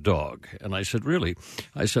attentiveness of the dog. And I said, really?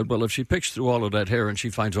 I said, well, if she picks through all of that hair and she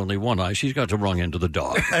finds only one eye, she's got the wrong end of the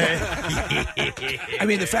dog. I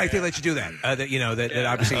mean, the fact they let you do that, that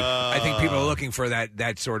obviously, I think people are looking for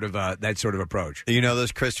that sort of approach.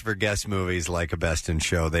 Those Christopher Guest movies, like A Best in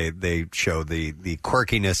Show, they show the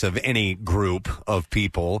quirkiness of any group of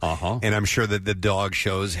people, and I'm sure that the dog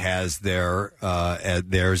shows has theirs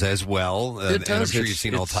as well. It does. And I'm sure you've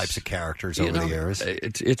seen all types of characters over the years.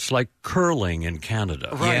 It's like curling in Canada.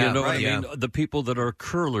 Right. I mean? The people that are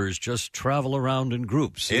curlers just travel around in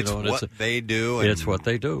groups. It's what they do. It's what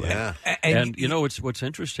they do. Yeah. And what's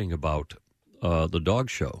interesting about the dog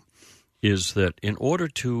show is that in order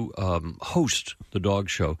to host the dog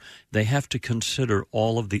show, they have to consider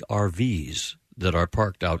all of the RVs that are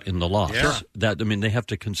parked out in the lots. Yeah. They have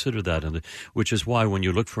to consider that, which is why when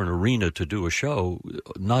you look for an arena to do a show,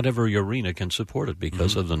 not every arena can support it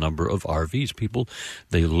because of the number of RVs. People,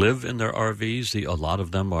 they live in their RVs. A lot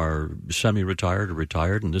of them are semi-retired or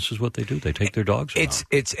retired, and this is what they do. They take their dogs around.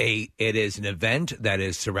 It is an event that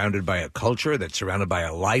is surrounded by a culture, that's surrounded by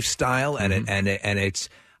a lifestyle, and it's,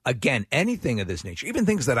 again, anything of this nature, even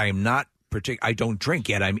things that I am not I don't drink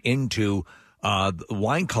yet. I'm into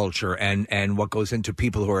wine culture and what goes into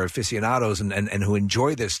people who are aficionados and who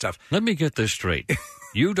enjoy this stuff. Let me get this straight.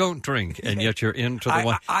 You don't drink, and yet you're into the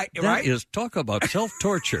wine. That is, talk about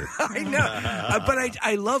self-torture. I know. But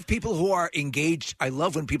I love people who are engaged. I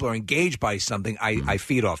love when people are engaged by something. I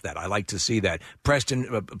feed off that. I like to see that.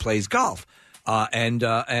 Preston plays golf. And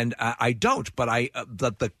I don't, but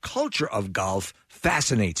the culture of golf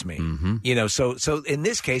fascinates me. So in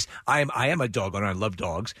this case, I am a dog owner. I love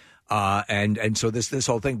dogs. And so this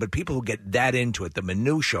whole thing, but people who get that into it, the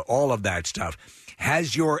minutia, all of that stuff,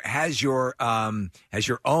 has your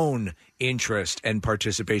own interest and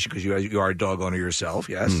participation, because you are a dog owner yourself,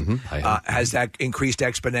 yes? Has that increased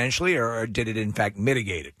exponentially, or did it in fact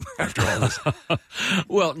mitigate it after all this?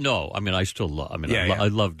 Well, no. I mean, I still love. I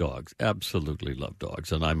love dogs. Absolutely love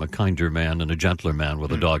dogs, and I'm a kinder man and a gentler man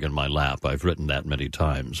with a dog in my lap. I've written that many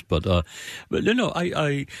times, but the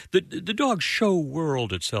dog show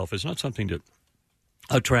world itself is not something that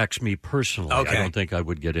attracts me personally. Okay. I don't think I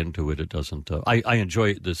would get into it. It doesn't. I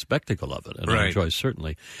enjoy the spectacle of it, and I enjoy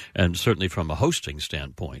certainly from a hosting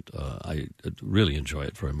standpoint, I really enjoy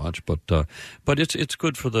it very much. But it's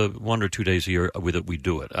good for the 1 or 2 days a year that we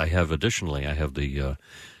do it. I have the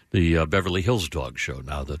Beverly Hills Dog Show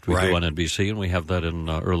now that we do on NBC, and we have that in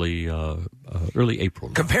early April.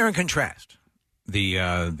 Now. Compare and contrast. The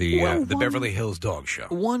Beverly Hills Dog Show.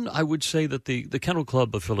 One, I would say that the Kennel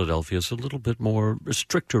Club of Philadelphia is a little bit more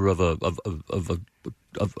stricter of a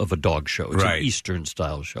of a dog show. It's Right. an Eastern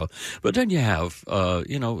style show. But then you have,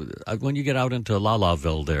 when you get out into La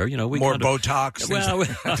Laville there, we More kind of, Botox. Well, wait,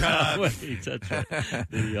 that's right.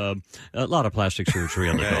 A lot of plastic surgery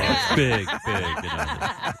on the dogs. Big,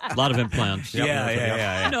 a lot of implants.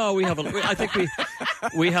 Yeah. No, I think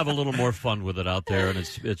we have a little more fun with it out there, and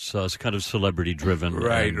it's kind of celebrity driven.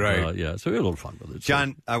 Right. Yeah, so we have a little fun with it.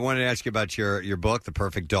 John, I wanted to ask you about your book, The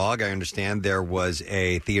Perfect Dog. I understand there was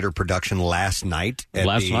a theater production last night.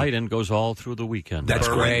 And goes all through the weekend. That's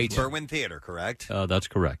great. Berwyn Theater, correct? That's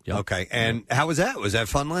correct. Yeah. Okay, and how was that? Was that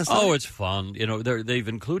fun last night? Oh, it's fun. They've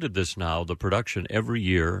included this now, the production, every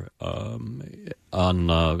year on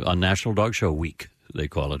National Dog Show Week. They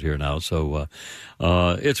call it here now. So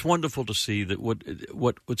it's wonderful to see that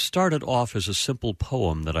what started off as a simple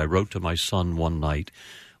poem that I wrote to my son one night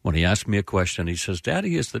when he asked me a question. He says,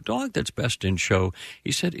 "Daddy, is the dog that's best in show?"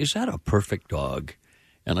 He said, "Is that a perfect dog?"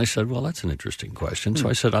 And I said, well, that's an interesting question. So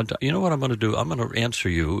I said, you know what I'm going to do? I'm going to answer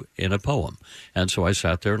you in a poem. And so I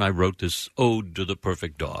sat there and I wrote this ode to the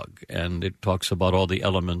perfect dog. And it talks about all the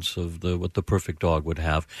elements of what the perfect dog would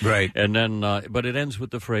have. Right. And then, but it ends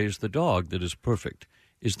with the phrase, "The dog that is perfect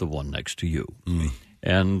is the one next to you."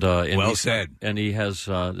 And well said. And he has,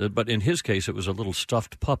 but in his case, it was a little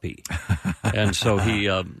stuffed puppy. And so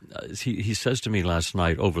he says to me last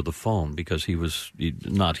night over the phone, because he was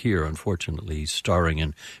not here, unfortunately. He's starring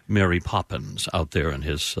in Mary Poppins out there in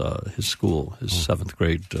his school, his seventh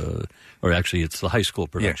grade, or actually it's the high school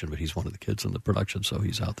production, but he's one of the kids in the production, so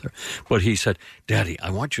he's out there. But he said, "Daddy, I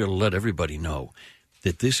want you to let everybody know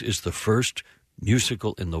that this is the first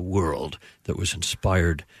musical in the world that was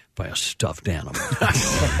inspired by a stuffed animal."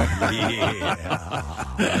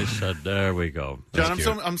 I said, "There we go." John,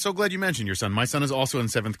 I'm so glad you mentioned your son. My son is also in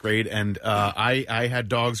seventh grade, and I had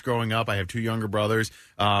dogs growing up. I have 2 younger brothers.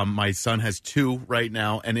 My son has 2 right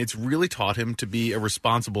now, and it's really taught him to be a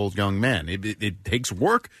responsible young man. It takes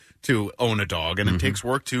work to own a dog, and it takes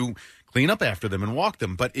work to clean up after them and walk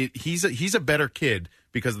them. But he's a better kid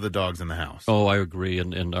because of the dogs in the house. Oh, I agree.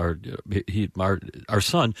 And our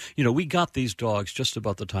son, we got these dogs just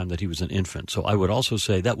about the time that he was an infant. So I would also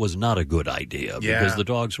say that was not a good idea, because the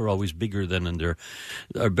dogs are always bigger than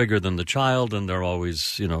are bigger than the child, and they're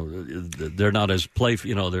always, they're not as playful.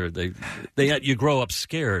 You grow up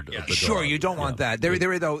scared of the Sure, dog. you don't want that.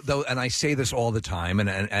 There though, and I say this all the time. And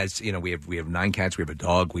as we have 9 cats, we have a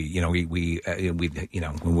dog. We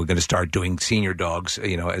when we're going to start doing senior dogs,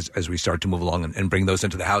 as we start to move along and bring those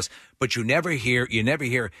into the house. But you never hear,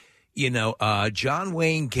 John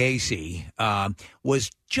Wayne Gacy was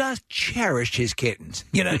just cherished his kittens.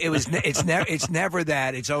 It's never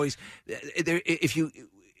that. It's always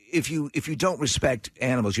if you don't respect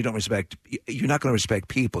animals, you're not going to respect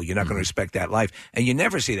people. You're not going to respect that life. And you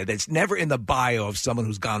never see that. It's never in the bio of someone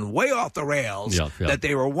who's gone way off the rails that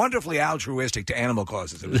they were wonderfully altruistic to animal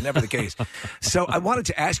causes. It was never the case. So I wanted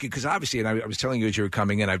to ask you, because obviously, and I was telling you as you were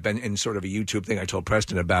coming in, I've been in sort of a YouTube thing. I told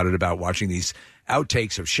Preston about watching these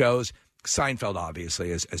outtakes of shows. Seinfeld,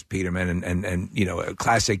 obviously, as Peterman and a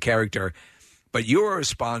classic character. But you were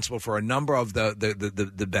responsible for a number of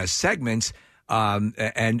the best segments.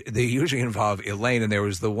 And they usually involve Elaine, and there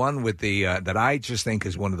was the one with the that I just think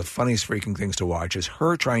is one of the funniest freaking things to watch, is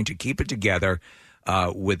her trying to keep it together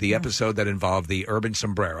with the episode that involved the urban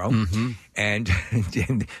sombrero. And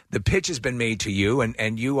the pitch has been made to you,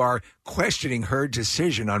 and you are questioning her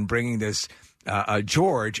decision on bringing this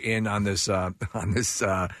George in on this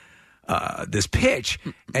this pitch,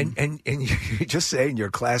 and you just say in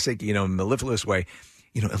your classic mellifluous way,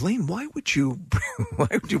 Elaine, why would you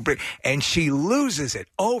bring? And she loses it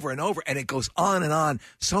over and over, and it goes on and on,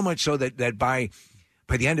 so much so that by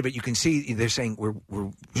the end of it, you can see they're saying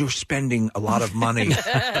we're spending a lot of money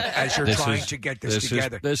as you're trying to get this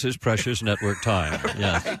together. This is precious network time.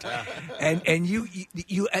 Yes. Right. And you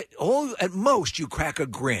at most you crack a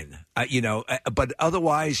grin, but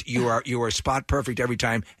otherwise you are spot perfect every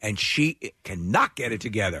time, and she cannot get it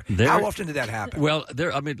together. How often did that happen? Well,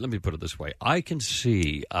 let me put it this way: I can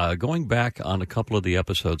see going back on a couple of the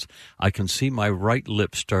episodes, I can see my right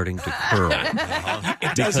lip starting to curl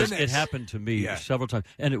because it happened to me several times.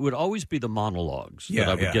 And it would always be the monologues that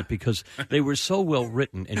I would get, because they were so well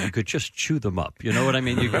written and you could just chew them up. You know what I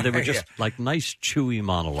mean? They were just like nice, chewy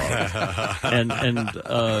monologues.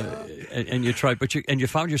 and you try, but you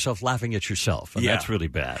found yourself laughing at yourself, and that's really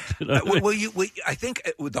bad. I think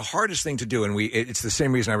the hardest thing to do, and it's the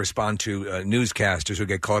same reason I respond to newscasters who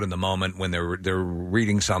get caught in the moment when they're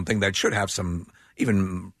reading something that should have some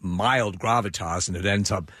even mild gravitas, and it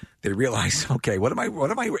ends up they realize, okay, what am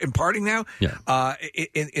I imparting now? Yeah.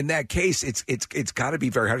 In that case, it's got to be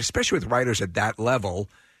very hard, especially with writers at that level,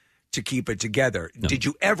 to keep it together. Did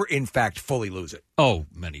you ever, in fact, fully lose it? Oh,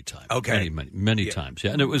 many times. Okay. Many times.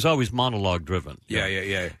 Yeah, and it was always monologue driven.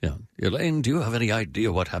 Yeah. Elaine, do you have any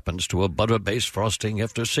idea what happens to a butter-based frosting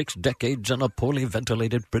after 6 decades in a poorly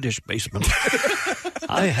ventilated British basement?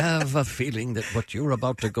 I have a feeling that what you're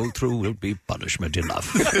about to go through will be punishment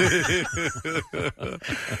enough.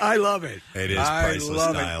 I love it. It is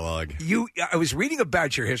priceless dialogue. I was reading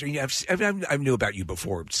about your history. I knew about you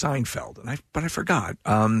before Seinfeld, but I forgot.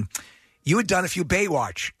 You had done a few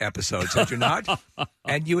Baywatch episodes, had you not?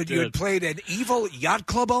 And you had played an evil yacht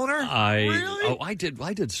club owner? Really? Oh, I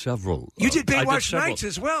did several. You did Baywatch Nights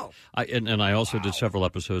as well. And I also did several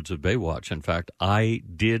episodes of Baywatch. In fact, I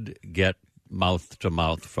did get mouth to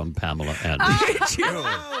mouth from Pamela Anderson. Did you?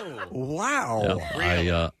 Wow.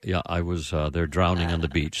 Yeah, I was there drowning on the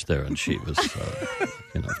beach there, and she was,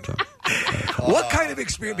 What kind of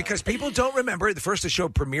experience? Because people don't remember. The show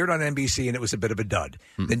premiered on NBC, and it was a bit of a dud.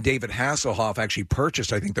 Then David Hasselhoff actually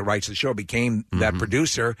purchased, I think, the rights to the show, became that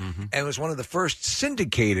producer, and it was one of the first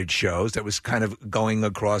syndicated shows that was kind of going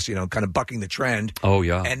across, kind of bucking the trend. Oh,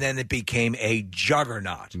 yeah. And then it became a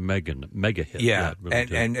juggernaut. Mega hit. Yeah,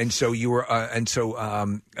 really and so you were,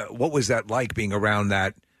 what was that like being around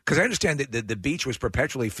that? Because I understand that the beach was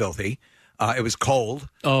perpetually filthy. It was cold.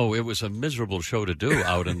 Oh, it was a miserable show to do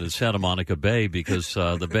out in the Santa Monica Bay because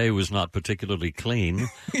the bay was not particularly clean,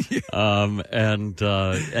 and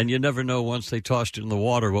you never know once they tossed it in the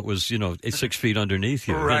water what was 6 feet underneath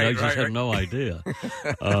you. You just have no idea.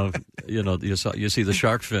 You see the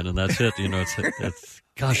shark fin and that's it. It's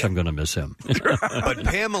gosh, I'm going to miss him. But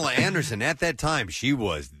Pamela Anderson at that time, she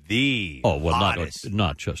was the hottest.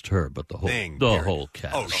 Not just her, but the whole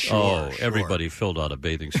cast. Oh, sure. Everybody filled out a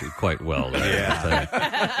bathing suit quite well.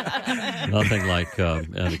 Nothing like a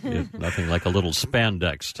little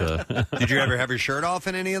spandex. Did you ever have your shirt off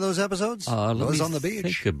in any of those episodes? Let was me on the beach.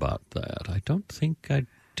 Think about that. I don't think I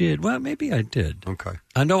did. Well, maybe I did. Okay.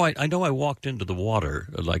 I know I walked into the water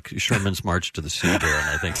like Sherman's March to the Sea there, and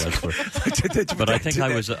I think that's where. But I think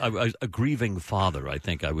I was a grieving father. I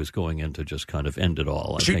think I was going in to just kind of end it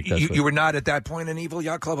all. I think that's you were not at that point an evil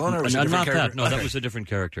yacht club owner. Or was not character? That. No, that was a different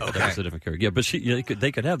character. Okay. That was a different character. Yeah, but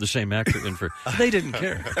they could have the same actor in for. They didn't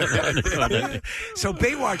care. So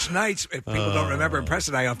Baywatch Nights, if people don't remember, and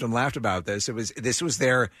Preston and I often laughed about this. This was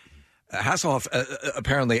their. Hasselhoff,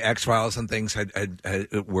 apparently X-Files and things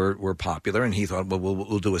were popular, and he thought, well,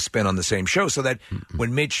 we'll do a spin on the same show. So that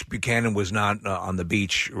when Mitch Buchanan was not on the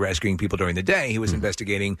beach rescuing people during the day, he was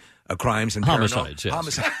investigating crimes and homicides. Yes.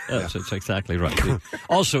 Homicides. Yes, that's exactly right.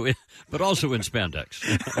 also in spandex.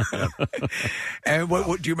 And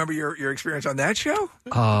what do you remember your experience on that show?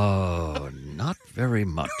 Oh, not very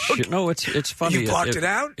much. Okay. No, it's funny. You blocked it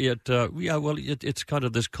out? It's kind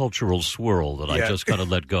of this cultural swirl that I just kind of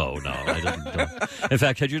let go. No, I didn't. In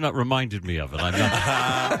fact, had you not reminded me of it, I'm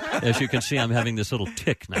not. As you can see, I'm having this little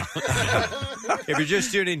tick now. If you're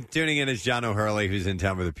just tuning in, it's John O'Hurley, who's in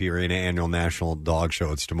town for the P Arena Annual National Dog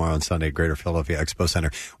Show. It's tomorrow on Sunday at Greater Philadelphia Expo Center.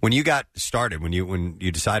 When you got started, when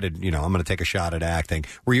you decided, I'm going to take a shot at acting,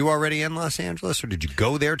 were you already in Los Angeles, or did you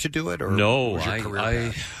go there to do it? Or no, was your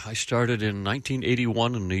career I started in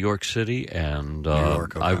 1981 in New York City, and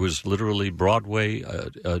okay. I was literally Broadway.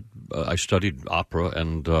 I studied opera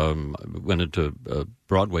and went into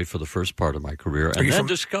Broadway for the first part of my career, and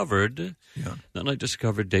then I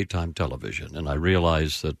discovered daytime television, and I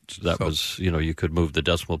realized that was, you could move the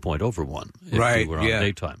decimal point over one if you were on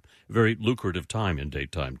daytime. Very lucrative time in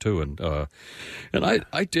daytime too, and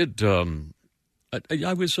I did.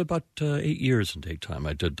 I was about 8 years in daytime.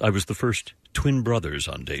 I was the first twin brothers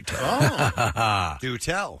on daytime. Oh, do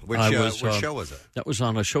tell. Which show was it? That was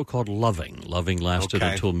on a show called Loving. Loving lasted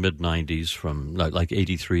until mid-'90s, from like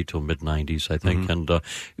 83 till mid-'90s, I think. And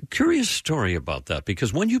curious story about that,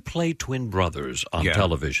 because when you play twin brothers on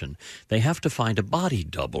television, they have to find a body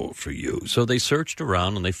double for you. So they searched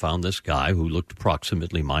around, and they found this guy who looked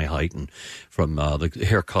approximately my height, and from the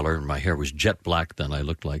hair color, and my hair was jet black then. I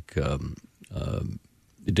looked like...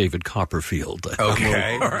 David Copperfield.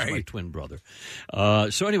 Okay, all right. My twin brother.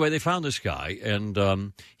 So anyway, they found this guy,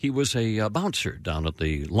 and he was a bouncer down at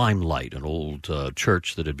the Limelight, an old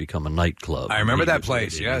church that had become a nightclub. I remember that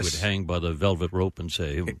place, yes. He would hang by the velvet rope and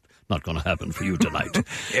say, not going to happen for you tonight.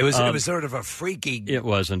 It was sort of a freaky It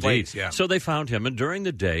was indeed. Place, yeah. So they found him, and during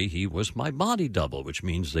the day, he was my body double, which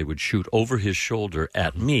means they would shoot over his shoulder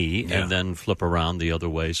at me and then flip around the other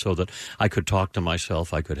way so that I could talk to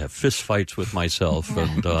myself. I could have fist fights with myself.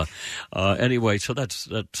 And anyway, so that's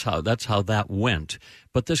how that went.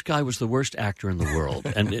 But this guy was the worst actor in the world.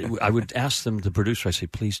 And I would ask them, the producer, I say,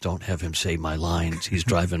 please don't have him say my lines. He's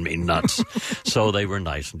driving me nuts. So they were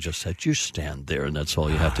nice and just said, you stand there, and that's all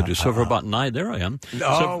you have to do. So for about 9, there I am.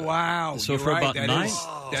 Wow. So You're for right. about 9,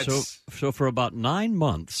 so for about 9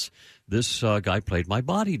 months, this guy played my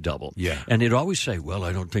body double. Yeah. And he'd always say, well,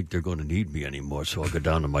 I don't think they're going to need me anymore, so I'll go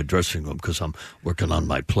down to my dressing room because I'm working on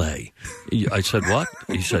my play. I said, what?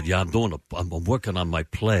 He said, yeah, I'm working on my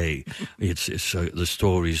play. It's the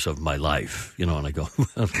stories of my life, And I go,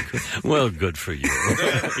 well, good for you.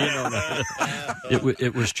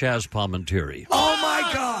 It was Chaz Palminteri. Oh,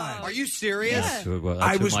 my God. Are you serious?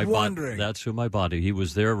 I was wondering. That's who my body. He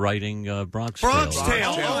was there writing Bronx Bronx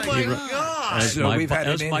Tale. Tale. Oh, my God. So we've had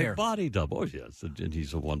him in my here. body double. Oh, yes, and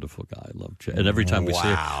he's a wonderful guy. I love Chaz. And every time we see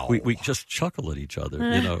him, we just chuckle at each other.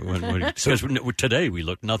 Because today we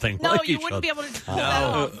look nothing like each other. No, you wouldn't be able to pull that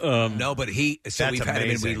off. No, but we've had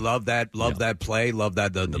him in. We love that play, love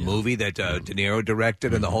that the movie that De Niro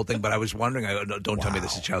directed and the whole thing. But I was wondering, don't tell me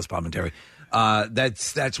this is Chaz Palminteri.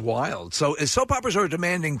 That's wild. So soap operas are a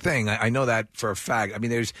demanding thing. I know that for a fact. I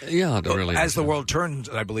mean, there's really as the world turns,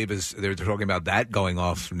 I believe they're talking about that going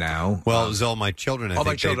off now. Well, it was All My Children. All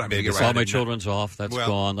My Children's off. That's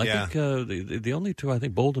gone. I think the only two. I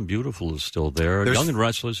think Bold and Beautiful is still there. Young and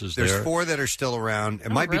Restless is there. There's 4 that are still around.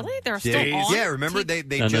 It might really? be They're still on? Yeah, remember they and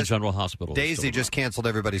just the General Hospital. Days they just canceled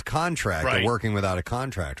everybody's contract. They're working without a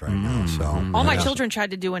contract right now. So All My Children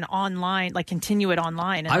tried to do an online, continue it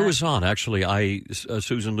online. And I was on actually.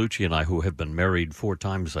 Susan Lucci and I, who have been married 4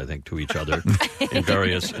 times, I think, to each other in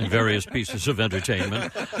various pieces of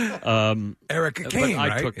entertainment. Erica Kane,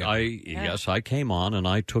 right? Yes, I came on and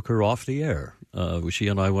I took her off the air. She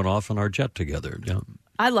and I went off on our jet together. Yeah.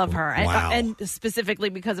 I love her. Wow. And specifically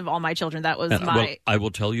because of All My Children, that was Well, I will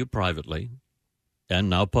tell you privately and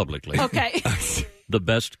now publicly. Okay. The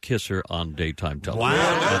best kisser on daytime television.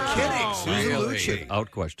 Wow, no kidding. Susan Lucci.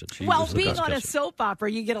 Without question. She Well, was the being best on a kisser. soap opera,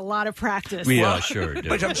 you get a lot of practice. Yeah, sure do.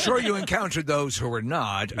 But I'm sure you encountered those who were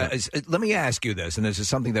not. Let me ask you this, and this is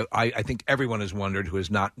something that I think everyone has wondered who has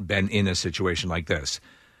not been in a situation like this.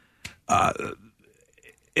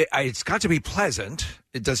 It's got to be pleasant.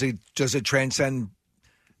 Does it transcend?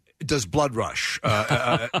 Does blood rush?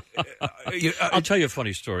 I'll tell you a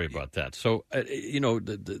funny story about that. So,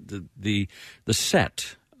 the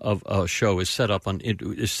set of a show is set up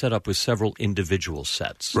with several individual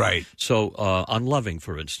sets. Right. So, on Loving,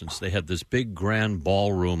 for instance, they had this big grand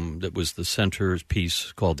ballroom that was the center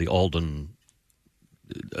piece called the Alden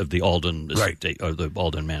estate, or the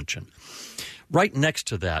Alden Mansion. Right next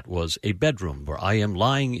to that was a bedroom where I am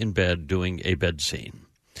lying in bed doing a bed scene.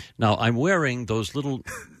 Now, I'm wearing those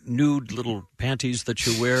nude little panties that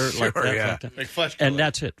you wear like that. Yeah. Like that. Like flesh colored. And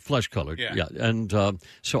that's it, flesh colored. Yeah. And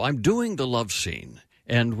so I'm doing the love scene,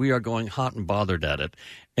 and we are going hot and bothered at it.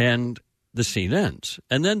 And the scene ends,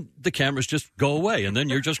 and then the cameras just go away, and then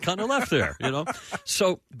you're just kind of left there,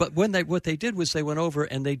 So, but what they did was they went over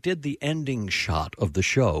and they did the ending shot of the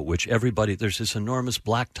show, which there's this enormous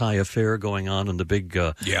black tie affair going on in the big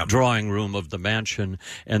drawing room of the mansion,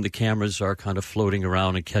 and the cameras are kind of floating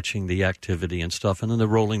around and catching the activity and stuff, and then they're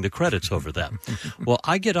rolling the credits over that. Well,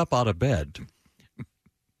 I get up out of bed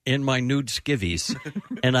in my nude skivvies,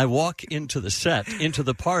 and I walk into the set, into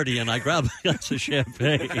the party, and I grab a glass of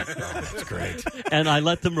champagne. Oh, that's great. And I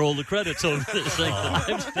let them roll the credits over this thing. And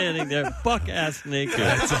I'm standing there, buck-ass naked.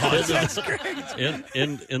 That's awesome. That's great.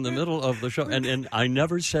 In the middle of the show. And I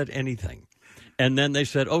never said anything. And then they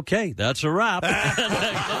said, okay, that's a wrap.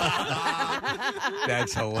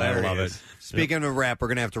 That's hilarious. I love it. Speaking of rap, we're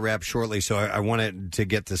going to have to wrap shortly, so I wanted to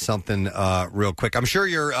get to something real quick. I'm sure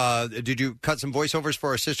did you cut some voiceovers for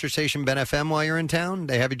our sister station, Ben FM, while you're in town?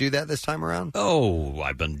 They have you do that this time around? Oh,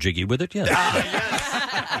 I've been jiggy with it, yes.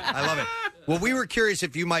 I love it. Well, we were curious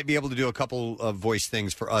if you might be able to do a couple of voice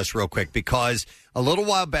things for us real quick, because a little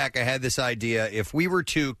while back I had this idea. If we were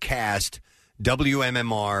to cast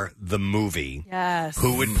WMMR, the movie, yes,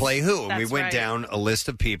 who would play who? And we That's went right. down a list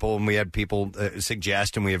of people, and we had people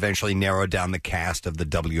suggest, and we eventually narrowed down the cast of the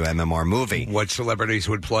WMMR movie. What celebrities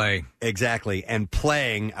would play? Exactly. And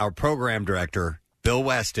playing our program director, Bill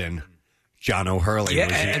Weston, John O'Hurley. Yeah,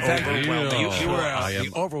 was the in fact, overwhelming you were choice.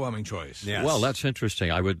 the overwhelming choice. Yes. Well, that's interesting.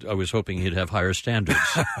 I was hoping he'd have higher standards.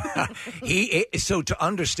 So to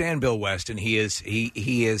understand Bill Weston, he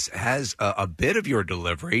has a bit of your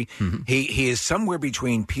delivery. Mm-hmm. He is somewhere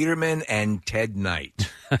between Peterman and Ted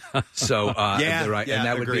Knight. So and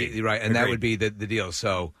that would agreed. be right, and that Agreed. would be the deal.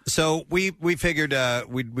 So we figured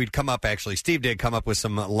we'd come up. Actually, Steve did come up with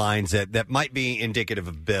some lines that might be indicative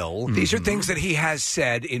of Bill. these are things that he has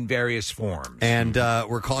said in various forms. forms. And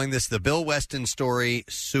we're calling this the Bill Weston story,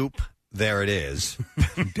 Soup. There it is.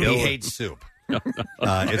 He hates soup.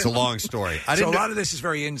 It's a long story. So a lot of this is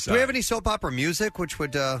very inside. Do we have any soap opera music which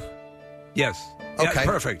would... Yes. Okay. Yeah,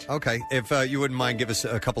 perfect. Okay. If you wouldn't mind, give us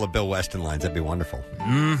a couple of Bill Weston lines. That'd be wonderful.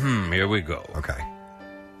 Here we go. Okay.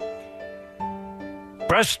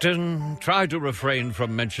 Preston, try to refrain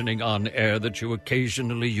from mentioning on air that you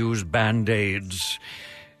occasionally use Band-Aids.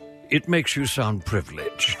 It makes you sound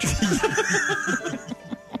privileged.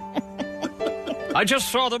 I just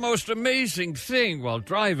saw the most amazing thing while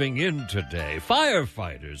driving in today.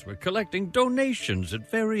 Firefighters were collecting donations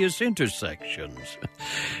at various intersections.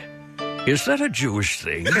 Is that a Jewish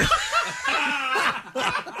thing?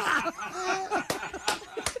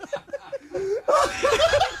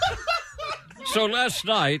 So last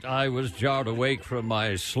night, I was jarred awake from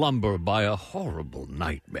my slumber by a horrible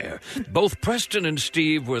nightmare. Both Preston and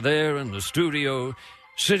Steve were there in the studio,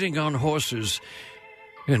 sitting on horses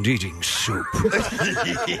and eating soup.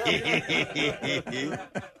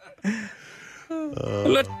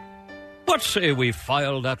 What say we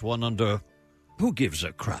file that one under who gives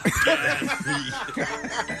a crap?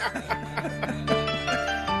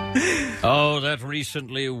 Oh, that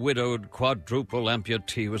recently widowed quadruple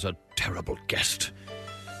amputee was a terrible guest.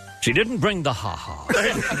 She didn't bring the ha-ha.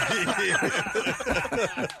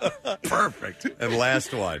 Perfect. And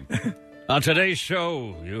last one. On today's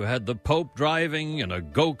show, you had the Pope driving in a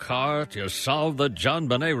go-kart, you solved the John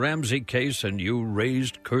Benet Ramsey case, and you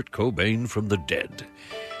raised Kurt Cobain from the dead.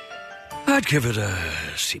 I'd give it a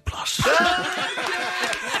C+. I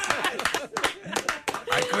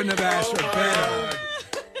couldn't have asked for better.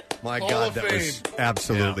 My Hall God, of that was Fame.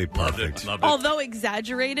 absolutely perfect. Although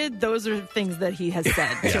exaggerated, those are things that he has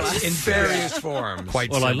said to us. In various forms.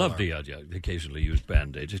 Quite well, similar. I love the occasionally used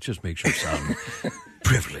Band-Aids. It just makes you sound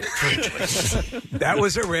privileged. That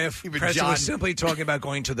was a riff. Even Preston John- was simply talking about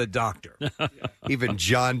going to the doctor. Even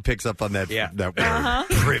John picks up on that, that word.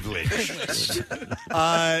 Privilege.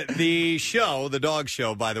 The show, the dog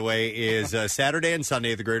show, by the way, is Saturday and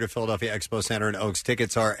Sunday at the Greater Philadelphia Expo Center in Oaks.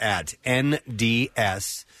 Tickets are at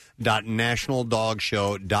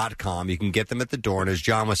nds.nationaldogshow.com. You can get them at the door. And as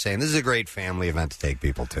John was saying, this is a great family event to take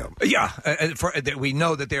people to. Yeah, we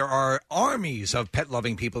know that there are armies of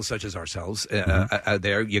pet-loving people such as ourselves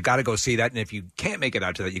there. You got to go see that, and if you can't make it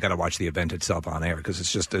out to that, you got to watch the event itself on air because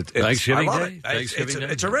it's just Thanksgiving I love Day. it. Thanksgiving Day.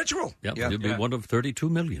 It's a ritual. Yep, you'll be one of 32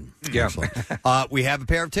 million. Yeah. We have a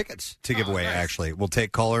pair of tickets to give away, actually. We'll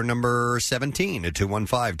take caller number 17 at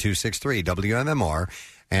 215-263 WMMR.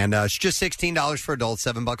 And it's just $16 for adults,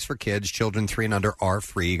 $7 for kids. Children 3 and under are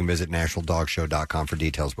free. You can visit nationaldogshow.com for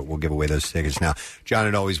details, but we'll give away those tickets now. John,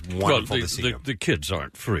 it's always wonderful to see you. The kids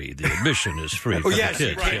aren't free. The admission is free Oh, for yes, the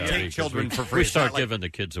kids. right. Yeah, Take because children for free. We It's start not like- giving the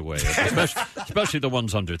kids away, especially the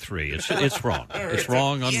ones under 3. It's wrong. It's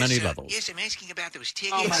wrong on many levels. Yes, I'm asking about those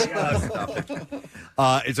tickets.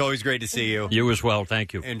 It's always great to see you. You as well.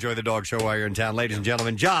 Thank you. Enjoy the dog show while you're in town. Ladies and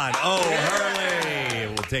gentlemen, John O'Hurley.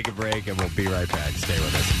 We'll take a break, and we'll be right back. Stay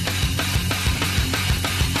with us.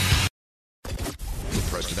 The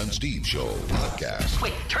Preston and Steve Show podcast.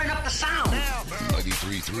 Wait, turn up the sound.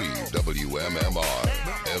 93.3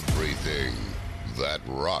 WMMR. Everything that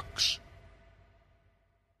rocks.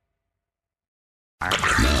 Now,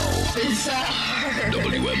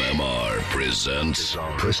 WMMR presents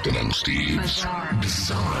Preston and Steve's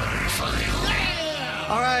Bizarre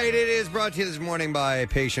File. All right, it is brought to you this morning by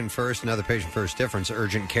Patient First, another Patient First difference,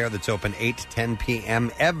 urgent care that's open 8 to 10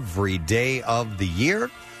 p.m. every day of the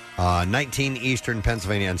year. 19 Eastern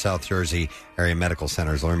Pennsylvania and South Jersey area medical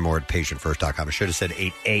centers. Learn more at patientfirst.com. I should have said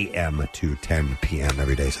 8 a.m. to 10 p.m.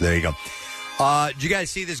 every day. So there you go. Did you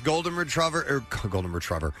guys see this golden retriever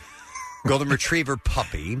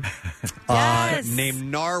puppy named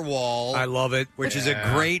Narwhal? I love it. Which is a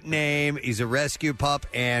great name. He's a rescue pup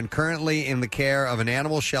and currently in the care of an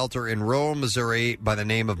animal shelter in rural Missouri by the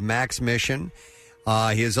name of Max Mission.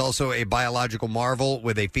 He is also a biological marvel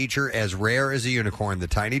with a feature as rare as a unicorn. The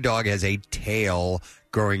tiny dog has a tail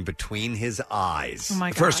growing between his eyes. Oh my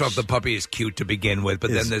gosh. First off, the puppy is cute to begin with, but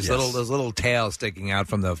then Yes. this little tail sticking out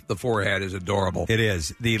from the forehead is adorable. It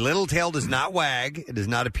is. The little tail does not wag. It does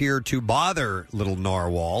not appear to bother little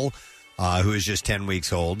Narwhal, who is just 10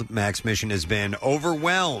 weeks old. Max Mission has been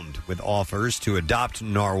overwhelmed with offers to adopt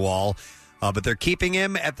Narwhal, but they're keeping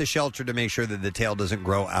him at the shelter to make sure that the tail doesn't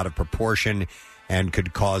grow out of proportion and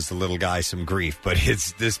could cause the little guy some grief. But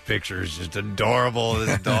this picture is just adorable.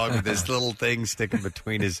 This dog with this little thing sticking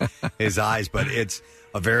between his eyes. But it's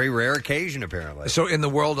a very rare occasion, apparently. So in the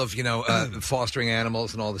world of, fostering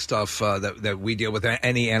animals and all the stuff that we deal with,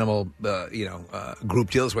 any animal, group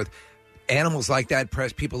deals with, animals like that,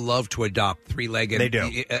 people love to adopt three-legged. They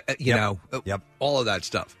do. You know, all of that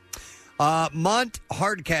stuff. Mont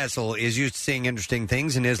Hardcastle is used to seeing interesting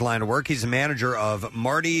things in his line of work. He's the manager of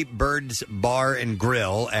Marty Bird's Bar and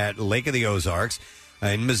Grill at Lake of the Ozarks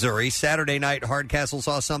in Missouri. Saturday night, Hardcastle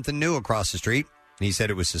saw something new across the street. He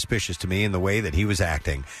said it was suspicious to me in the way that he was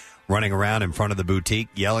acting, running around in front of the boutique,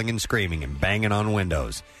 yelling and screaming and banging on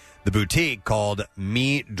windows. The boutique, called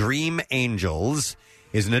Me Dream Angels,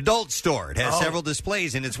 is an adult store. It has several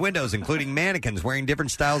displays in its windows, including mannequins wearing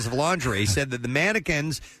different styles of lingerie. He said that the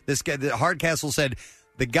mannequins, Hardcastle said,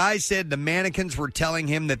 the guy said the mannequins were telling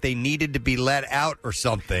him that they needed to be let out or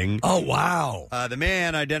something. Oh, wow. The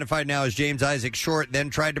man, identified now as James Isaac Short,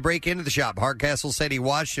 then tried to break into the shop. Hardcastle said he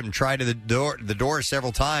watched him try to the door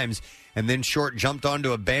several times, and then Short jumped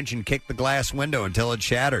onto a bench and kicked the glass window until it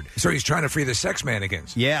shattered. So he's trying to free the sex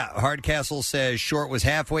mannequins. Yeah, Hardcastle says Short was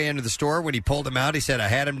halfway into the store when he pulled him out. He said, I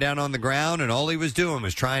had him down on the ground, and all he was doing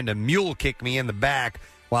was trying to mule kick me in the back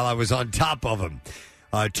while I was on top of him.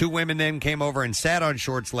 Two women then came over and sat on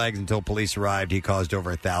Short's legs until police arrived. He caused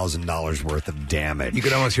over $1,000 worth of damage. You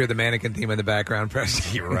could almost hear the mannequin theme in the background,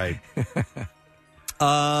 Preston. You're right.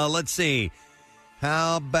 Let's see.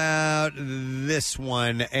 How about this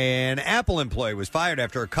one? An Apple employee was fired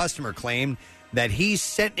after a customer claimed that he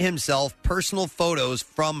sent himself personal photos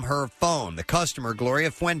from her phone. The customer,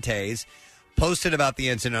 Gloria Fuentes, posted about the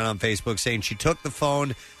incident on Facebook, saying she took the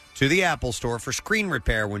phone to the Apple store for screen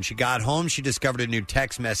repair. When she got home, she discovered a new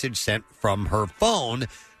text message sent from her phone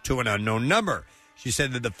to an unknown number. She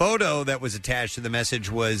said that the photo that was attached to the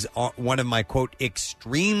message was one of my, quote,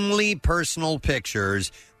 extremely personal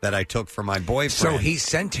pictures that I took for my boyfriend. So he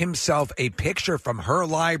sent himself a picture from her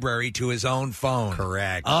library to his own phone.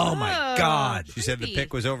 Correct. Oh, my God. She said the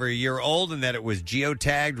pic was over a year old and that it was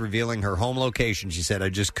geotagged, revealing her home location. She said, I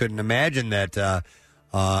just couldn't imagine that.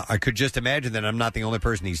 I could just imagine that I'm not the only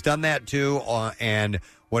person he's done that to. And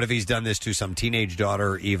what if he's done this to some teenage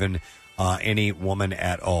daughter or even any woman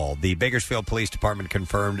at all? The Bakersfield Police Department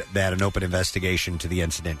confirmed that an open investigation to the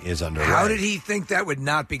incident is underway. How did he think that would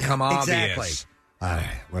not become obvious? Exactly.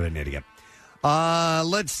 What an idiot.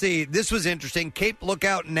 Let's see. This was interesting. Cape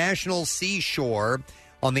Lookout National Seashore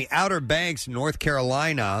on the Outer Banks, North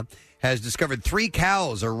Carolina, has discovered 3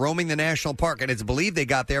 cows are roaming the national park, and it's believed they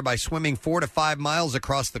got there by swimming 4 to 5 miles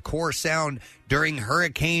across the Core Sound during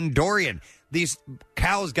Hurricane Dorian. These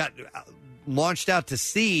cows got launched out to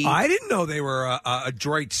sea. I didn't know they were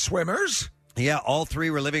adroit swimmers. Yeah, all 3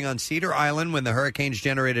 were living on Cedar Island when the hurricanes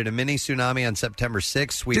generated a mini tsunami on September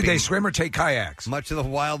 6th. Sweeping Did they swim or take kayaks? Much of the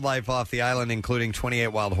wildlife off the island, including 28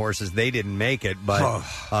 wild horses. They didn't make it, but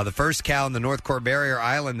the first cow in the North Core Barrier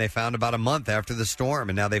Island they found about a month after the storm,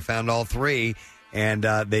 and now they found all 3, and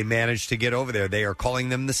they managed to get over there. They are calling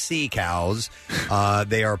them the sea cows.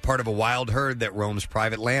 They are part of a wild herd that roams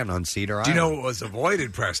private land on Cedar Island. Do you know what was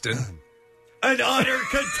avoided, Preston? An utter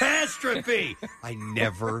catastrophe. I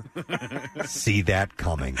never see that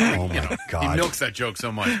coming. Oh, my God. He milks that joke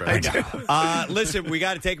so much. Right? I know. Listen, we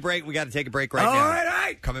got to take a break. We got to take a break right now. All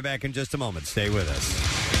right. Coming back in just a moment. Stay with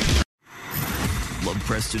us. Love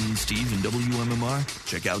Preston and Steve and WMMR?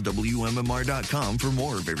 Check out WMMR.com for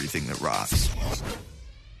more of everything that rocks.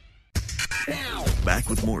 Back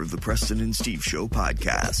with more of the Preston and Steve Show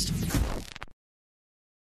podcast.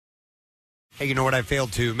 Hey, you know what I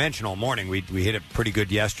failed to mention all morning? We hit it pretty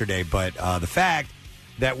good yesterday, but the fact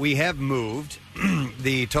that we have moved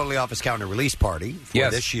the Totally Office Calendar release party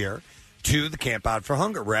for this year to the Camp Out for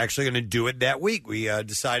Hunger. We're actually going to do it that week. We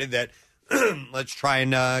decided that let's try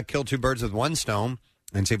and kill 2 birds with 1 stone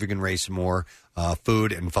and see if we can raise some more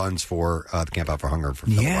food and funds for the Camp Out for Hunger for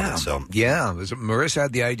Philip Levin. So, Marissa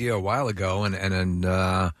had the idea a while ago, and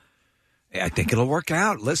I think it'll work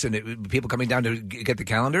out. Listen, people coming down to get the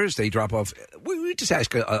calendars, they drop off. We just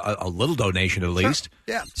ask a little donation at least.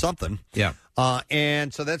 Yeah, something. Yeah.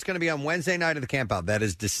 And so that's going to be on Wednesday night of the camp out. That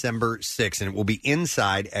is December 6th, and it will be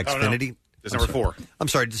inside Xfinity. December 4th. I'm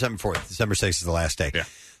sorry, December 4th. December 6th is the last day. Yeah.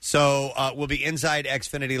 So we'll be inside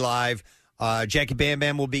Xfinity Live. Jackie Bam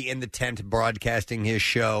Bam will be in the tent broadcasting his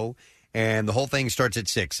show. And the whole thing starts at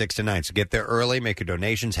 6 to 9. So get there early, make your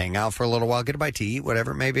donations, hang out for a little while, get a bite to eat,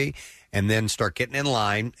 whatever it may be, and then start getting in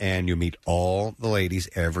line, and you meet all the ladies,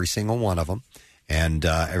 every single one of them. And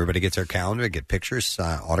everybody gets their calendar, get pictures,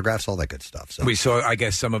 autographs, all that good stuff. So we saw, I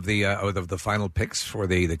guess, some of the final pics for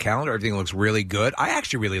the calendar. Everything looks really good. I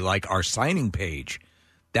actually really like our signing page.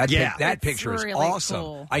 That picture is really awesome.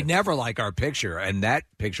 cool. I never like our picture, and that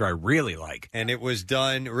picture I really like. And it was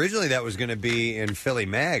done originally. That was going to be in Philly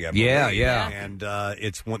Mag. I believe. Yeah. And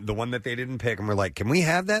it's the one that they didn't pick. And we're like, can we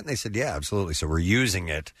have that? And they said, yeah, absolutely. So we're using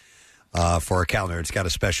it for a calendar. It's got a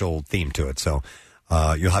special theme to it, so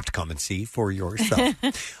you'll have to come and see for yourself.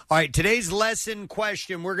 All right, today's lesson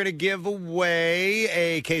question, we're going to give away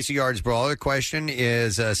a case of Yards Brawl. The question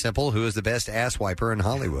is simple. Who is the best ass wiper in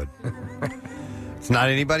Hollywood? It's not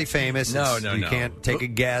anybody famous. No. You can't take a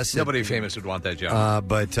guess. Nobody famous would want that job.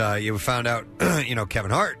 But you found out,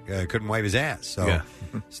 Kevin Hart couldn't wipe his ass. So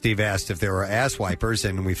Steve asked if there were ass wipers,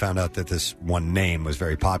 and we found out that this one name was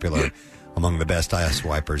very popular among the best ass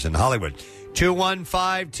wipers in Hollywood.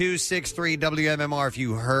 215-263-WMMR. If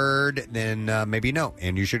you heard, then maybe you know,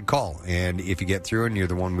 and you should call. And if you get through and you're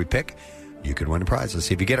the one we pick, you could win a prize. Let's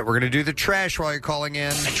see if you get it. We're going to do the trash while you're calling in.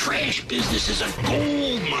 The trash business is a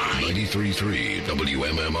gold mine. 93.3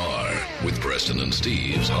 WMMR with Preston and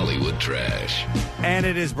Steve's Hollywood Trash. And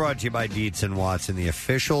it is brought to you by Dietz & Watson, the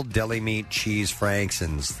official deli meat, cheese, franks,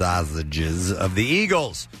 and sausages of the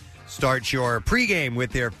Eagles. Start your pregame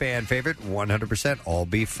with their fan favorite, 100% all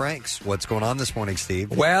beef franks. What's going on this morning,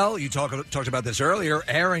 Steve? Well, you talked about this earlier.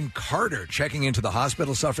 Aaron Carter checking into the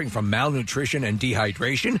hospital suffering from malnutrition and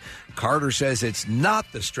dehydration. Carter says it's not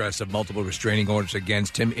the stress of multiple restraining orders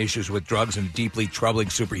against him, issues with drugs, and a deeply troubling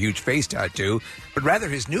super huge face tattoo, but rather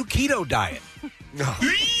his new keto diet.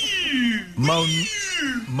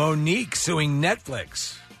 Monique suing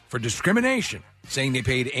Netflix for discrimination, saying they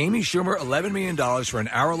paid Amy Schumer $11 million for an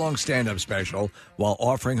hour-long stand-up special while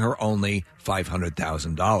offering her only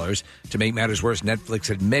 $500,000. To make matters worse, Netflix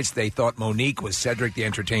admits they thought Monique was Cedric the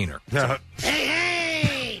Entertainer.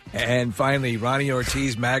 And finally, Ronnie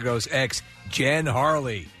Ortiz Magro's ex, Jen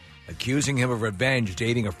Harley, accusing him of revenge,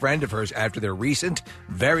 dating a friend of hers after their recent,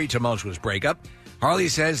 very tumultuous breakup. Harley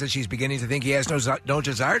says that she's beginning to think he has no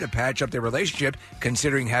desire to patch up their relationship,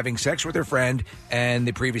 considering having sex with her friend and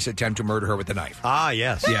the previous attempt to murder her with a knife. Ah,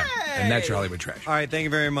 yes. Yeah, and that's your Hollywood Trash. All right, thank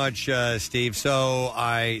you very much, Steve. So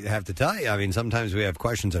I have to tell you, I mean, sometimes we have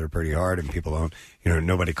questions that are pretty hard and people don't,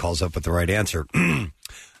 nobody calls up with the right answer.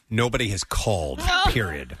 Nobody has called,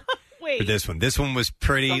 period. Wait. For this one. This one was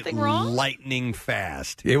pretty Something wrong? lightning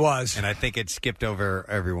fast. It was. And I think it skipped over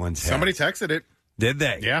everyone's head. Somebody texted it. Did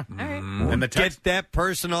they? Yeah. All right. And the text, get that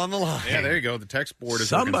person on the line. Yeah, there you go. The text board is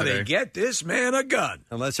Somebody working today. get this man a gun.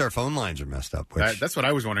 Unless our phone lines are messed up. Which, That's what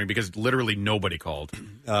I was wondering, because literally nobody called.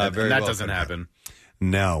 And very that well doesn't could happen.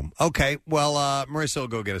 No. Okay. Well, Marissa will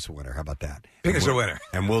go get us a winner. How about that? Pick us a winner.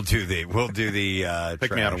 And we'll do the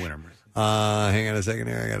Pick me out a trash. winner. Hang on a second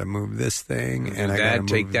here. I got to move this thing, and I got to move.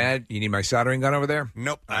 Take that. You need my soldering gun over there?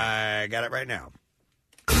 Nope. I got it right now.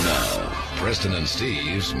 Now, Preston and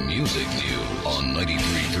Steve's Music News on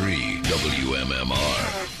 93.3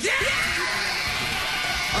 WMMR.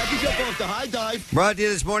 I can jump off the high dive. Brought to you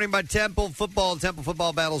this morning by Temple Football. Temple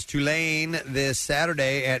Football battles Tulane this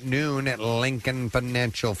Saturday at noon at Lincoln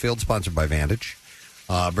Financial Field, sponsored by Vantage.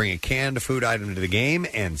 Bring a canned food item to the game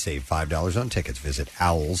and save $5 on tickets. Visit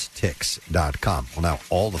owlstix.com. Well, now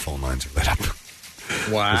all the phone lines are lit up.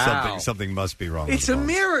 Wow. Something must be wrong. It's a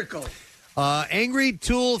miracle. Angry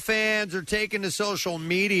Tool fans are taking to social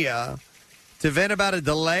media to vent about a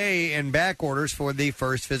delay in back orders for the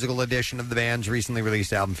first physical edition of the band's recently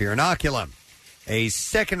released album, Fear Inoculum. A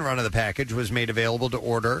second run of the package was made available to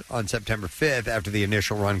order on September 5th after the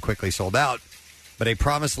initial run quickly sold out. But a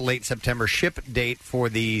promised late September ship date for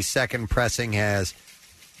the second pressing has,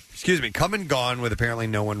 come and gone, with apparently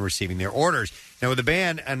no one receiving their orders. Now, with the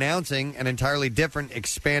band announcing an entirely different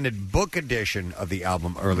expanded book edition of the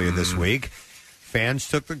album earlier this week, fans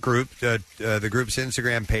took the group's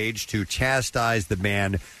Instagram page to chastise the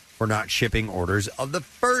band for not shipping orders of the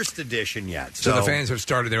first edition yet. So the fans have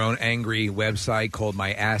started their own angry website called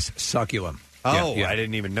My Ass Succulum. Oh, yeah. I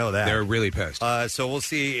didn't even know that. They're really pissed. So we'll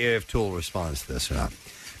see if Tool responds to this or not.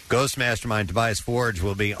 Ghost Mastermind Tobias Forge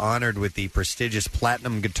will be honored with the prestigious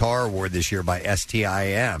Platinum Guitar Award this year by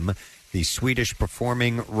STIM, the Swedish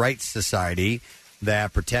Performing Rights Society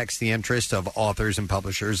that protects the interests of authors and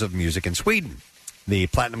publishers of music in Sweden. The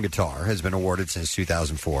Platinum Guitar has been awarded since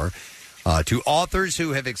 2004 to authors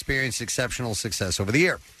who have experienced exceptional success over the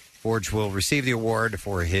year. Forge will receive the award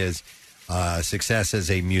for his success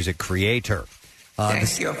as a music creator.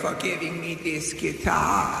 Thank you for giving me this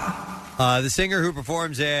guitar. The singer, who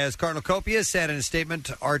performs as Cornucopia, said in a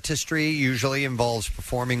statement, artistry usually involves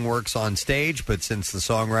performing works on stage, but since the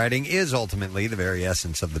songwriting is ultimately the very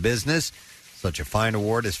essence of the business, such a fine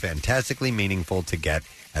award is fantastically meaningful to get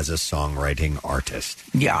as a songwriting artist.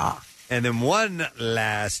 Yeah. And then one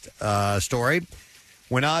last story.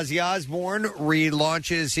 When Ozzy Osbourne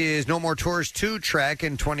relaunches his No More Tours 2 track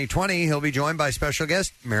in 2020, he'll be joined by special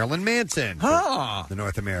guest Marilyn Manson for the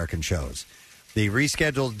North American shows. The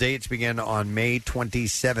rescheduled dates begin on May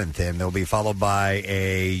 27th, and they'll be followed by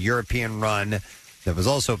a European run that was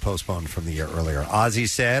also postponed from the year earlier. Ozzy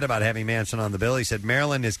said about having Manson on the bill, he said,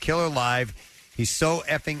 Maryland is killer live. He's so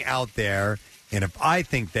effing out there. And if I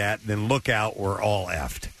think that, then look out, we're all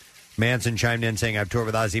effed. Manson chimed in saying, I've toured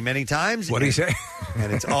with Ozzy many times. What did he say?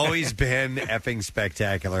 And it's always been effing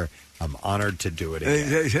spectacular. I'm honored to do it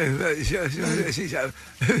again.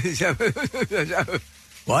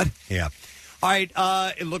 What? Yeah. All right.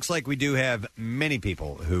 It looks like we do have many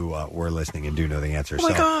people who were listening and do know the answer. Oh,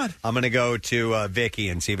 my God. I'm going to go to Vicky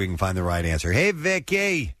and see if we can find the right answer. Hey,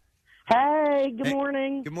 Vicky. Hey, good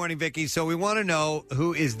morning. Good morning, Vicky. So we want to know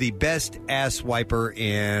who is the best ass wiper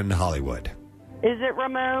in Hollywood. Is it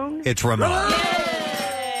Ramon? It's Ramon.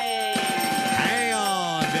 Hang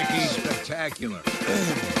on, Vicky. Spectacular.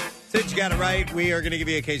 Since you got it right, we are going to give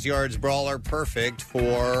you a case Yards Brawler, perfect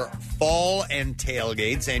for fall and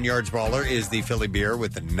tailgates. And Yards Brawler is the Philly beer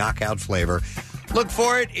with the knockout flavor. Look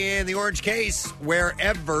for it in the orange case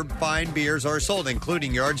wherever fine beers are sold,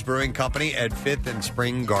 including Yards Brewing Company at 5th and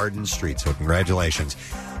Spring Garden Street. So congratulations.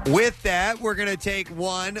 With that, we're going to take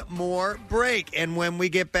one more break. And when we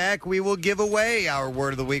get back, we will give away our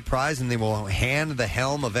Word of the Week prize, and then we'll hand the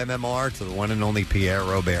helm of MMR to the one and only Pierre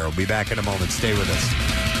Robert. We'll be back in a moment. Stay with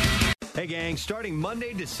us. Hey, gang, starting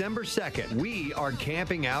Monday, December 2nd, we are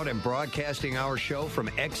camping out and broadcasting our show from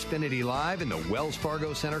Xfinity Live in the Wells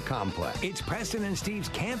Fargo Center complex. It's Preston and Steve's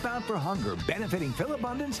Camp Out for Hunger, benefiting Phil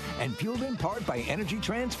Abundance and fueled in part by Energy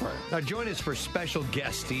Transfer. Now, join us for special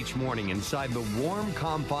guests each morning inside the warm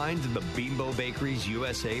confines of the Bimbo Bakeries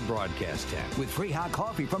USA broadcast tent. With free hot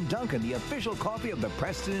coffee from Dunkin', the official coffee of the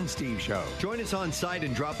Preston and Steve Show. Join us on site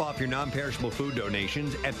and drop off your non-perishable food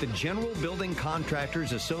donations at the General Building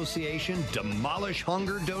Contractors Association Demolish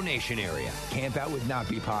Hunger donation area. Camp Out would not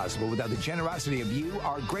be possible without the generosity of you,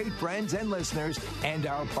 our great friends and listeners, and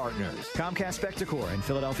our partners. Comcast Spectacor and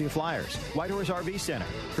Philadelphia Flyers, Whitehorse RV Center,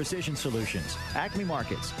 Precision Solutions, Acme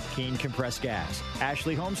Markets, Keen Compressed Gas,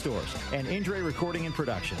 Ashley Home Stores, and Indre Recording and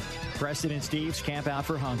Production. Preston and Steve's Camp Out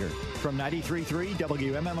for Hunger from 93.3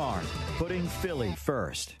 WMMR, putting Philly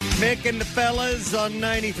first. Mick and the fellas on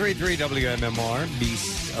 93.3 WMMR,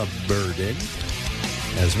 Beasts of Burden.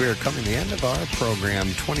 As we are coming to the end of our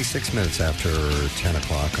program, 26 minutes after 10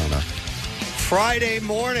 o'clock on a Friday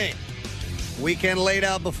morning. Weekend laid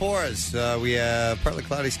out before us. We have partly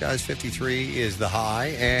cloudy skies, 53 is the high,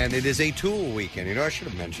 and it is a Tool weekend. You know, I should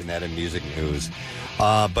have mentioned that in music news.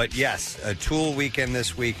 But yes, a Tool weekend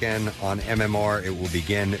this weekend on MMR. It will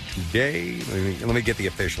begin today. Let me get the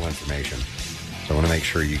official information. So I want to make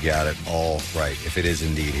sure you got it all right. If it is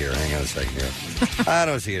indeed here. Hang on a second here. I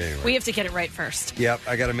don't see it anywhere. We have to get it right first. Yep,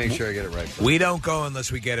 I got to make sure I get it right first. We don't go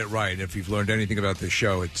unless we get it right. If you've learned anything about this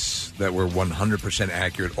show, it's that we're 100%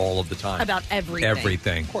 accurate all of the time. About everything.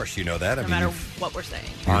 Everything. Of course you know that. No matter what we're saying.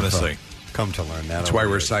 Honestly. Come to learn that. That's why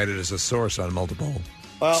we're cited as a source on multiple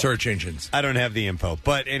search engines. I don't have the info.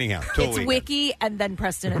 But anyhow. It's Wiki and then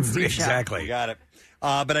Preston and Steve Show. Exactly. Got it.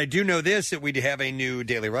 But I do know this, that we have a new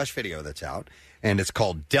Daily Rush video that's out. And it's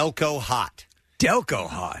called Delco Hot. Delco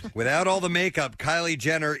Hot. Without all the makeup, Kylie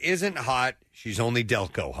Jenner isn't hot. She's only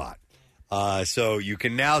Delco Hot. So you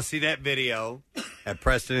can now see that video at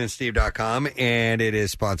PrestonandSteve.com. And it is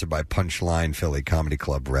sponsored by Punchline Philly Comedy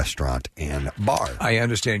Club Restaurant and Bar. I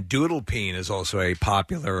understand Doodle Peen is also a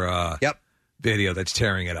popular video that's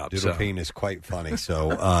tearing it up. Doodle Peen is quite funny.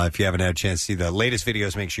 So if you haven't had a chance to see the latest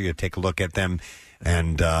videos, make sure you take a look at them.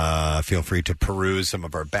 And feel free to peruse some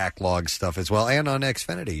of our backlog stuff as well. And on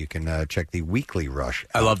Xfinity, you can check the weekly Rush.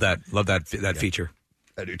 I love that. Love that feature.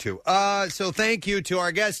 I do too. So thank you to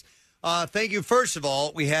our guests. Thank you. First of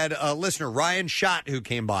all, we had a listener, Ryan Schott, who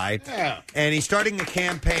came by. Yeah. And he's starting a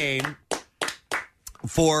campaign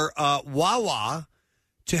for Wawa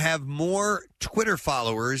to have more Twitter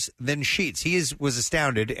followers than Sheetz. He was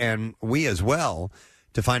astounded, and we as well,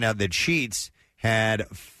 to find out that Sheetz had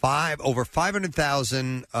over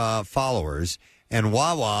 500,000 followers, and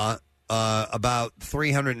Wawa about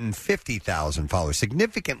 350,000 followers,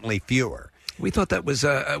 significantly fewer. We thought that was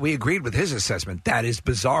we agreed with his assessment. That is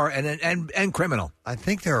bizarre and criminal. I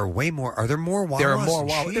think there are way more. Are there more Wawas? There are more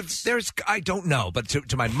Wawas. There's I don't know, but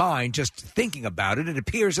to my mind, just thinking about it, it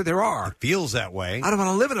appears that there are. It feels that way. I don't want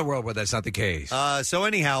to live in a world where that's not the case. So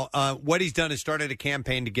anyhow, what he's done is started a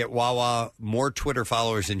campaign to get Wawa more Twitter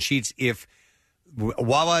followers than Sheetz. If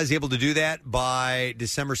Wawa is able to do that by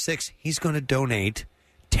December 6th, he's going to donate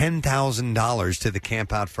 $10,000 to the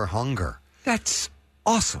Camp Out for Hunger. That's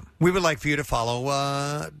awesome. We would like for you to follow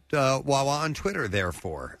Wawa on Twitter,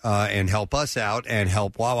 therefore, and help us out and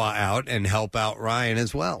help Wawa out and help out Ryan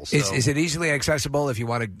as well. So. Is it easily accessible if you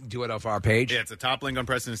want to do it off our page? Yeah, it's a top link on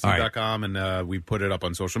PrestonandSteve.com, and we put it up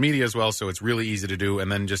on social media as well, so it's really easy to do.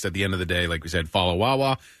 And then just at the end of the day, like we said, follow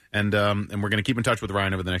Wawa, and we're going to keep in touch with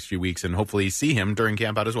Ryan over the next few weeks and hopefully see him during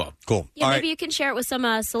camp out as well. Cool. Yeah, maybe you can share it with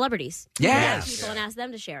some celebrities. Yes. People and ask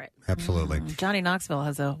them to share it. Absolutely. Johnny Knoxville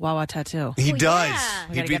has a Wawa tattoo. He does.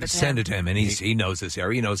 We gotta get it to Send it to him, and he knows this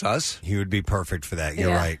area. He knows us. He would be perfect for that.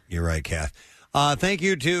 You're right. You're right, Kath. Thank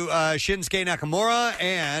you to Shinsuke Nakamura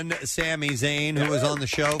and Sami Zayn, who was on the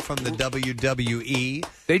show from the WWE.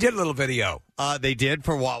 They did a little video. They did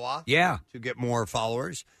for Wawa. Yeah. To get more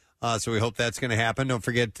followers. So we hope that's going to happen. Don't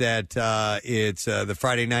forget that it's the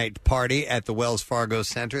Friday night party at the Wells Fargo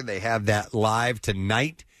Center. They have that live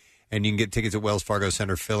tonight, and you can get tickets at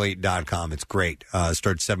wellsfargocenterphilly.com. It's great.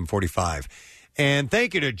 Starts 7:45. And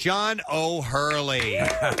thank you to John O'Hurley.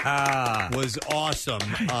 Was awesome.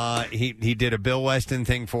 He did a Bill Weston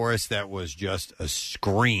thing for us that was just a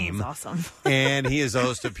scream. That was awesome. And he is the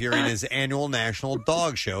host of Purina's annual National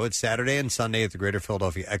Dog Show. It's Saturday and Sunday at the Greater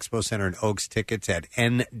Philadelphia Expo Center in Oaks. Tickets at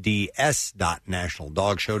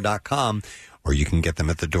nds.nationaldogshow.com, or you can get them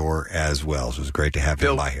at the door as well. So it was great to have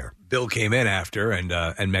him by here. Bill came in after and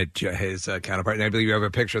met his counterpart, and I believe you have a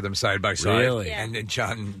picture of them side by side. Really? Yeah. And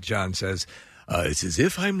John says, it's as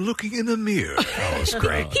if I'm looking in a mirror. Oh, it's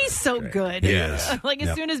great. He's so good. Yes. Like,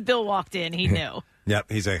 as soon as Bill walked in, he knew. Yep,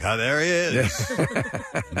 he's like, oh, there he is.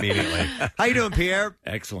 Immediately. How you doing, Pierre?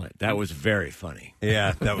 Excellent. That was very funny.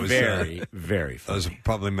 Yeah, that was very, very funny. That was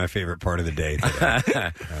probably my favorite part of the day today.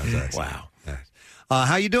 Wow.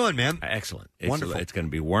 How you doing, man? Excellent. Wonderful. It's going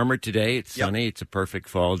to be warmer today. It's sunny. It's a perfect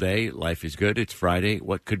fall day. Life is good. It's Friday.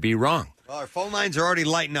 What could be wrong? Well, our phone lines are already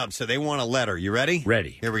lighting up, so they want a letter. You ready?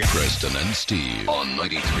 Ready. Here we go. Preston and Steve on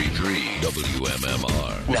 93.3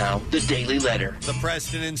 WMMR. Now, the Daily Letter. The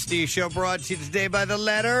Preston and Steve Show brought to you today by the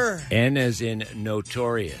letter N as in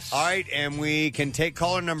notorious. All right, and we can take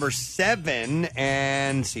caller number 7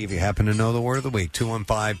 and see if you happen to know the word of the week.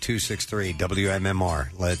 215-263 WMMR.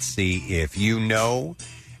 Let's see if you know,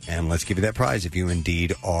 and let's give you that prize if you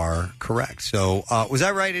indeed are correct. So, was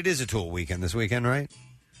that right? It is a tool weekend this weekend, right?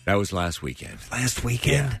 That was last weekend. Last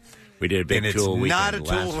weekend? Yeah. We did a big And tool it's weekend. not a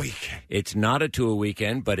tool weekend. It's not a tool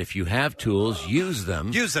weekend, but if you have tools, use them.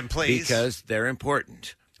 Use them, please. Because they're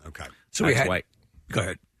important. Okay. So we That's had. why. Go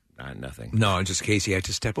ahead. Nothing. No, just Casey had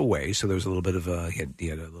to step away, so there was a little bit of he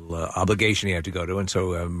had a little obligation he had to go to, and so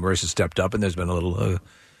Marissa stepped up, and there's been a little.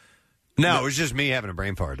 No, it was just me having a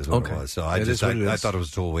brain fart is what it was. So I thought it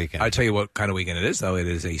was a tool weekend. I tell you what kind of weekend it is, though. It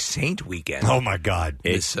is a Saint weekend. Oh my God!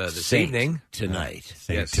 It's this Saint evening tonight.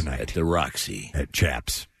 Saint tonight At the Roxy. At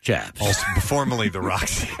Chaps. Chaps. Formerly the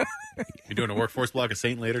Roxy. You doing a workforce block of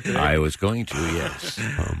Saint later today? I was going to, yes.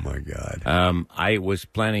 Oh my God! I was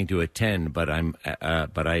planning to attend, but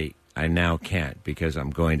I now can't because I'm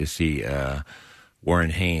going to see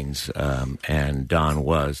Warren Haynes and Don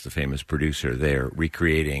Was, the famous producer. They're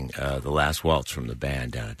recreating the last waltz from the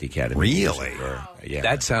band down at the Academy. Really? Yeah.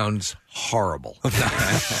 That sounds horrible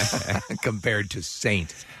compared to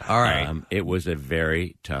Saint. All right. It was a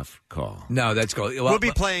very tough call. No, that's cool. Well, We'll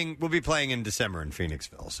be playing in December in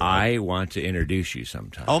Phoenixville. So I want to introduce you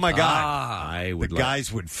sometime. oh my God! I would the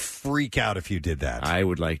guys would freak out if you did that. I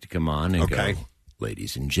would like to come on and Okay. go,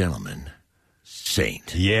 ladies and gentlemen,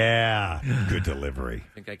 Saint. Yeah, good delivery.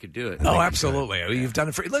 I think I could do it. Oh, absolutely. You've done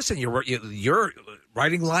it for. Listen, you're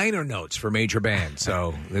writing liner notes for major bands,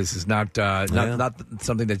 so this is not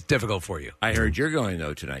something that's difficult for you. I heard you're going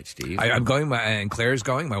though tonight, Steve. I'm going, and Claire's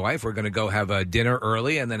going. My wife. We're going to go have a dinner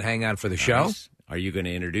early and then hang out for the show. Are you going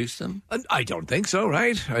to introduce them? I don't think so.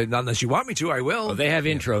 Right? Not unless you want me to. I will. Well, they have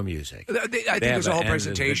intro music. I think there's a whole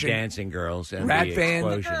presentation. The dancing girls and Rat the Band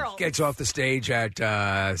explosions. gets off the stage at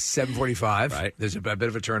 7:45. Right. There's a bit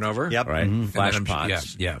of a turnover. Yep. Right. And then Flash I'm-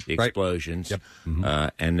 pots. Yeah. The explosions. Yep.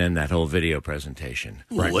 And then that whole video presentation.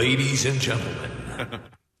 Ladies and gentlemen.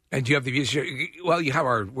 And do you have the music? Well, you have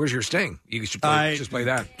our. Where's your sting? You should just play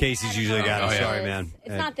that. Casey's usually got it. yeah. Sorry, man.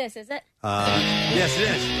 It's not this, is it? Yes, it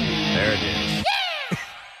is. There it is.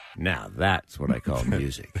 Now that's what I call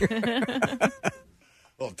music.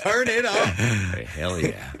 Well, turn it up. Hell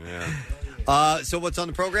yeah. So what's on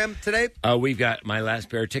the program today? We've got my last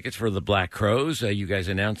pair of tickets for the Black Crowes. You guys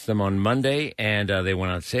announced them on Monday, and they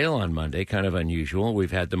went on sale on Monday. Kind of unusual.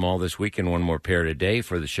 We've had them all this week and one more pair today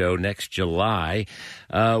for the show next July.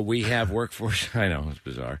 We have workforce. I know, it's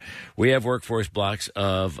bizarre. We have workforce blocks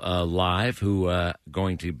of Live, who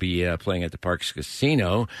going to be playing at the Parks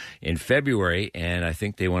Casino in February, and I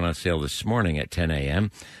think they went on sale this morning at 10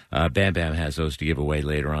 a.m. Bam Bam has those to give away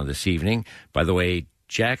later on this evening. By the way,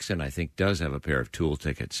 Jackson, I think, does have a pair of Tool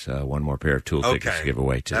tickets, one more pair of Tool tickets to give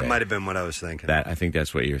away today. That might have been what I was thinking. I think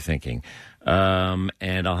that's what you're thinking.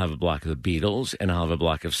 And I'll have a block of the Beatles, and I'll have a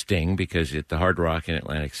block of Sting, because at the Hard Rock in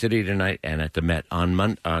Atlantic City tonight and at the Met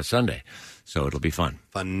on Sunday. So it'll be fun.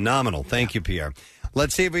 Phenomenal. Thank you, Pierre.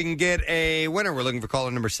 Let's see if we can get a winner. We're looking for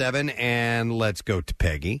caller number 7, and let's go to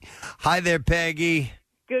Peggy. Hi there, Peggy.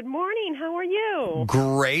 Good morning. How are you?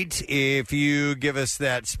 Great. If you give us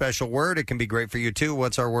that special word, it can be great for you, too.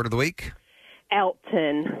 What's our word of the week?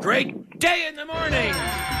 Elton. Great day in the morning.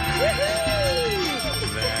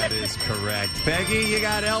 That is correct. Peggy, you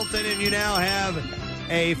got Elton, and you now have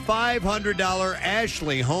a $500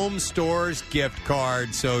 Ashley Home Stores gift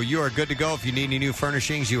card. So you are good to go. If you need any new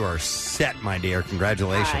furnishings, you are set, my dear.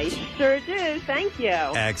 Congratulations. I sure do. Thank you.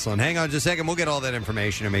 Excellent. Hang on just a second. We'll get all that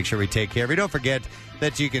information and make sure we take care of you. Don't forget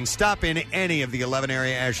that you can stop in any of the 11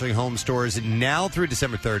 area Ashley Home Stores now through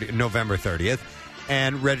November 30th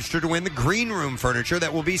and register to win the green room furniture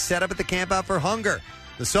that will be set up at the Camp Out for Hunger.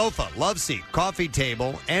 The sofa, love seat, coffee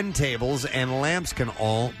table, end tables, and lamps can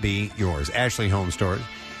all be yours. Ashley Home Stores,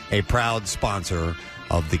 a proud sponsor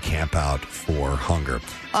of the Camp Out for Hunger.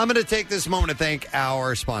 I'm going to take this moment to thank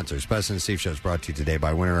our sponsors. Preston and Steve Show is brought to you today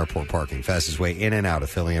by Winter Airport Parking, fastest way in and out of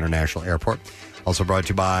Philly International Airport. Also brought to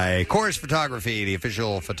you by Chorus Photography, the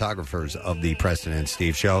official photographers of the Preston and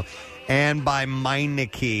Steve Show, and by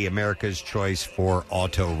Meineke, America's choice for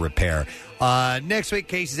auto repair. Next week,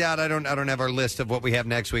 Casey's out. I don't have our list of what we have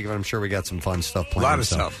next week, but I'm sure we got some fun stuff planned. A lot of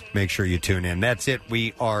stuff. Make sure you tune in. That's it.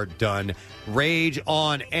 We are done. Rage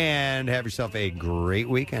on and have yourself a great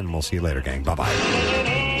weekend. We'll see you later, gang.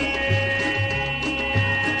 Bye-bye.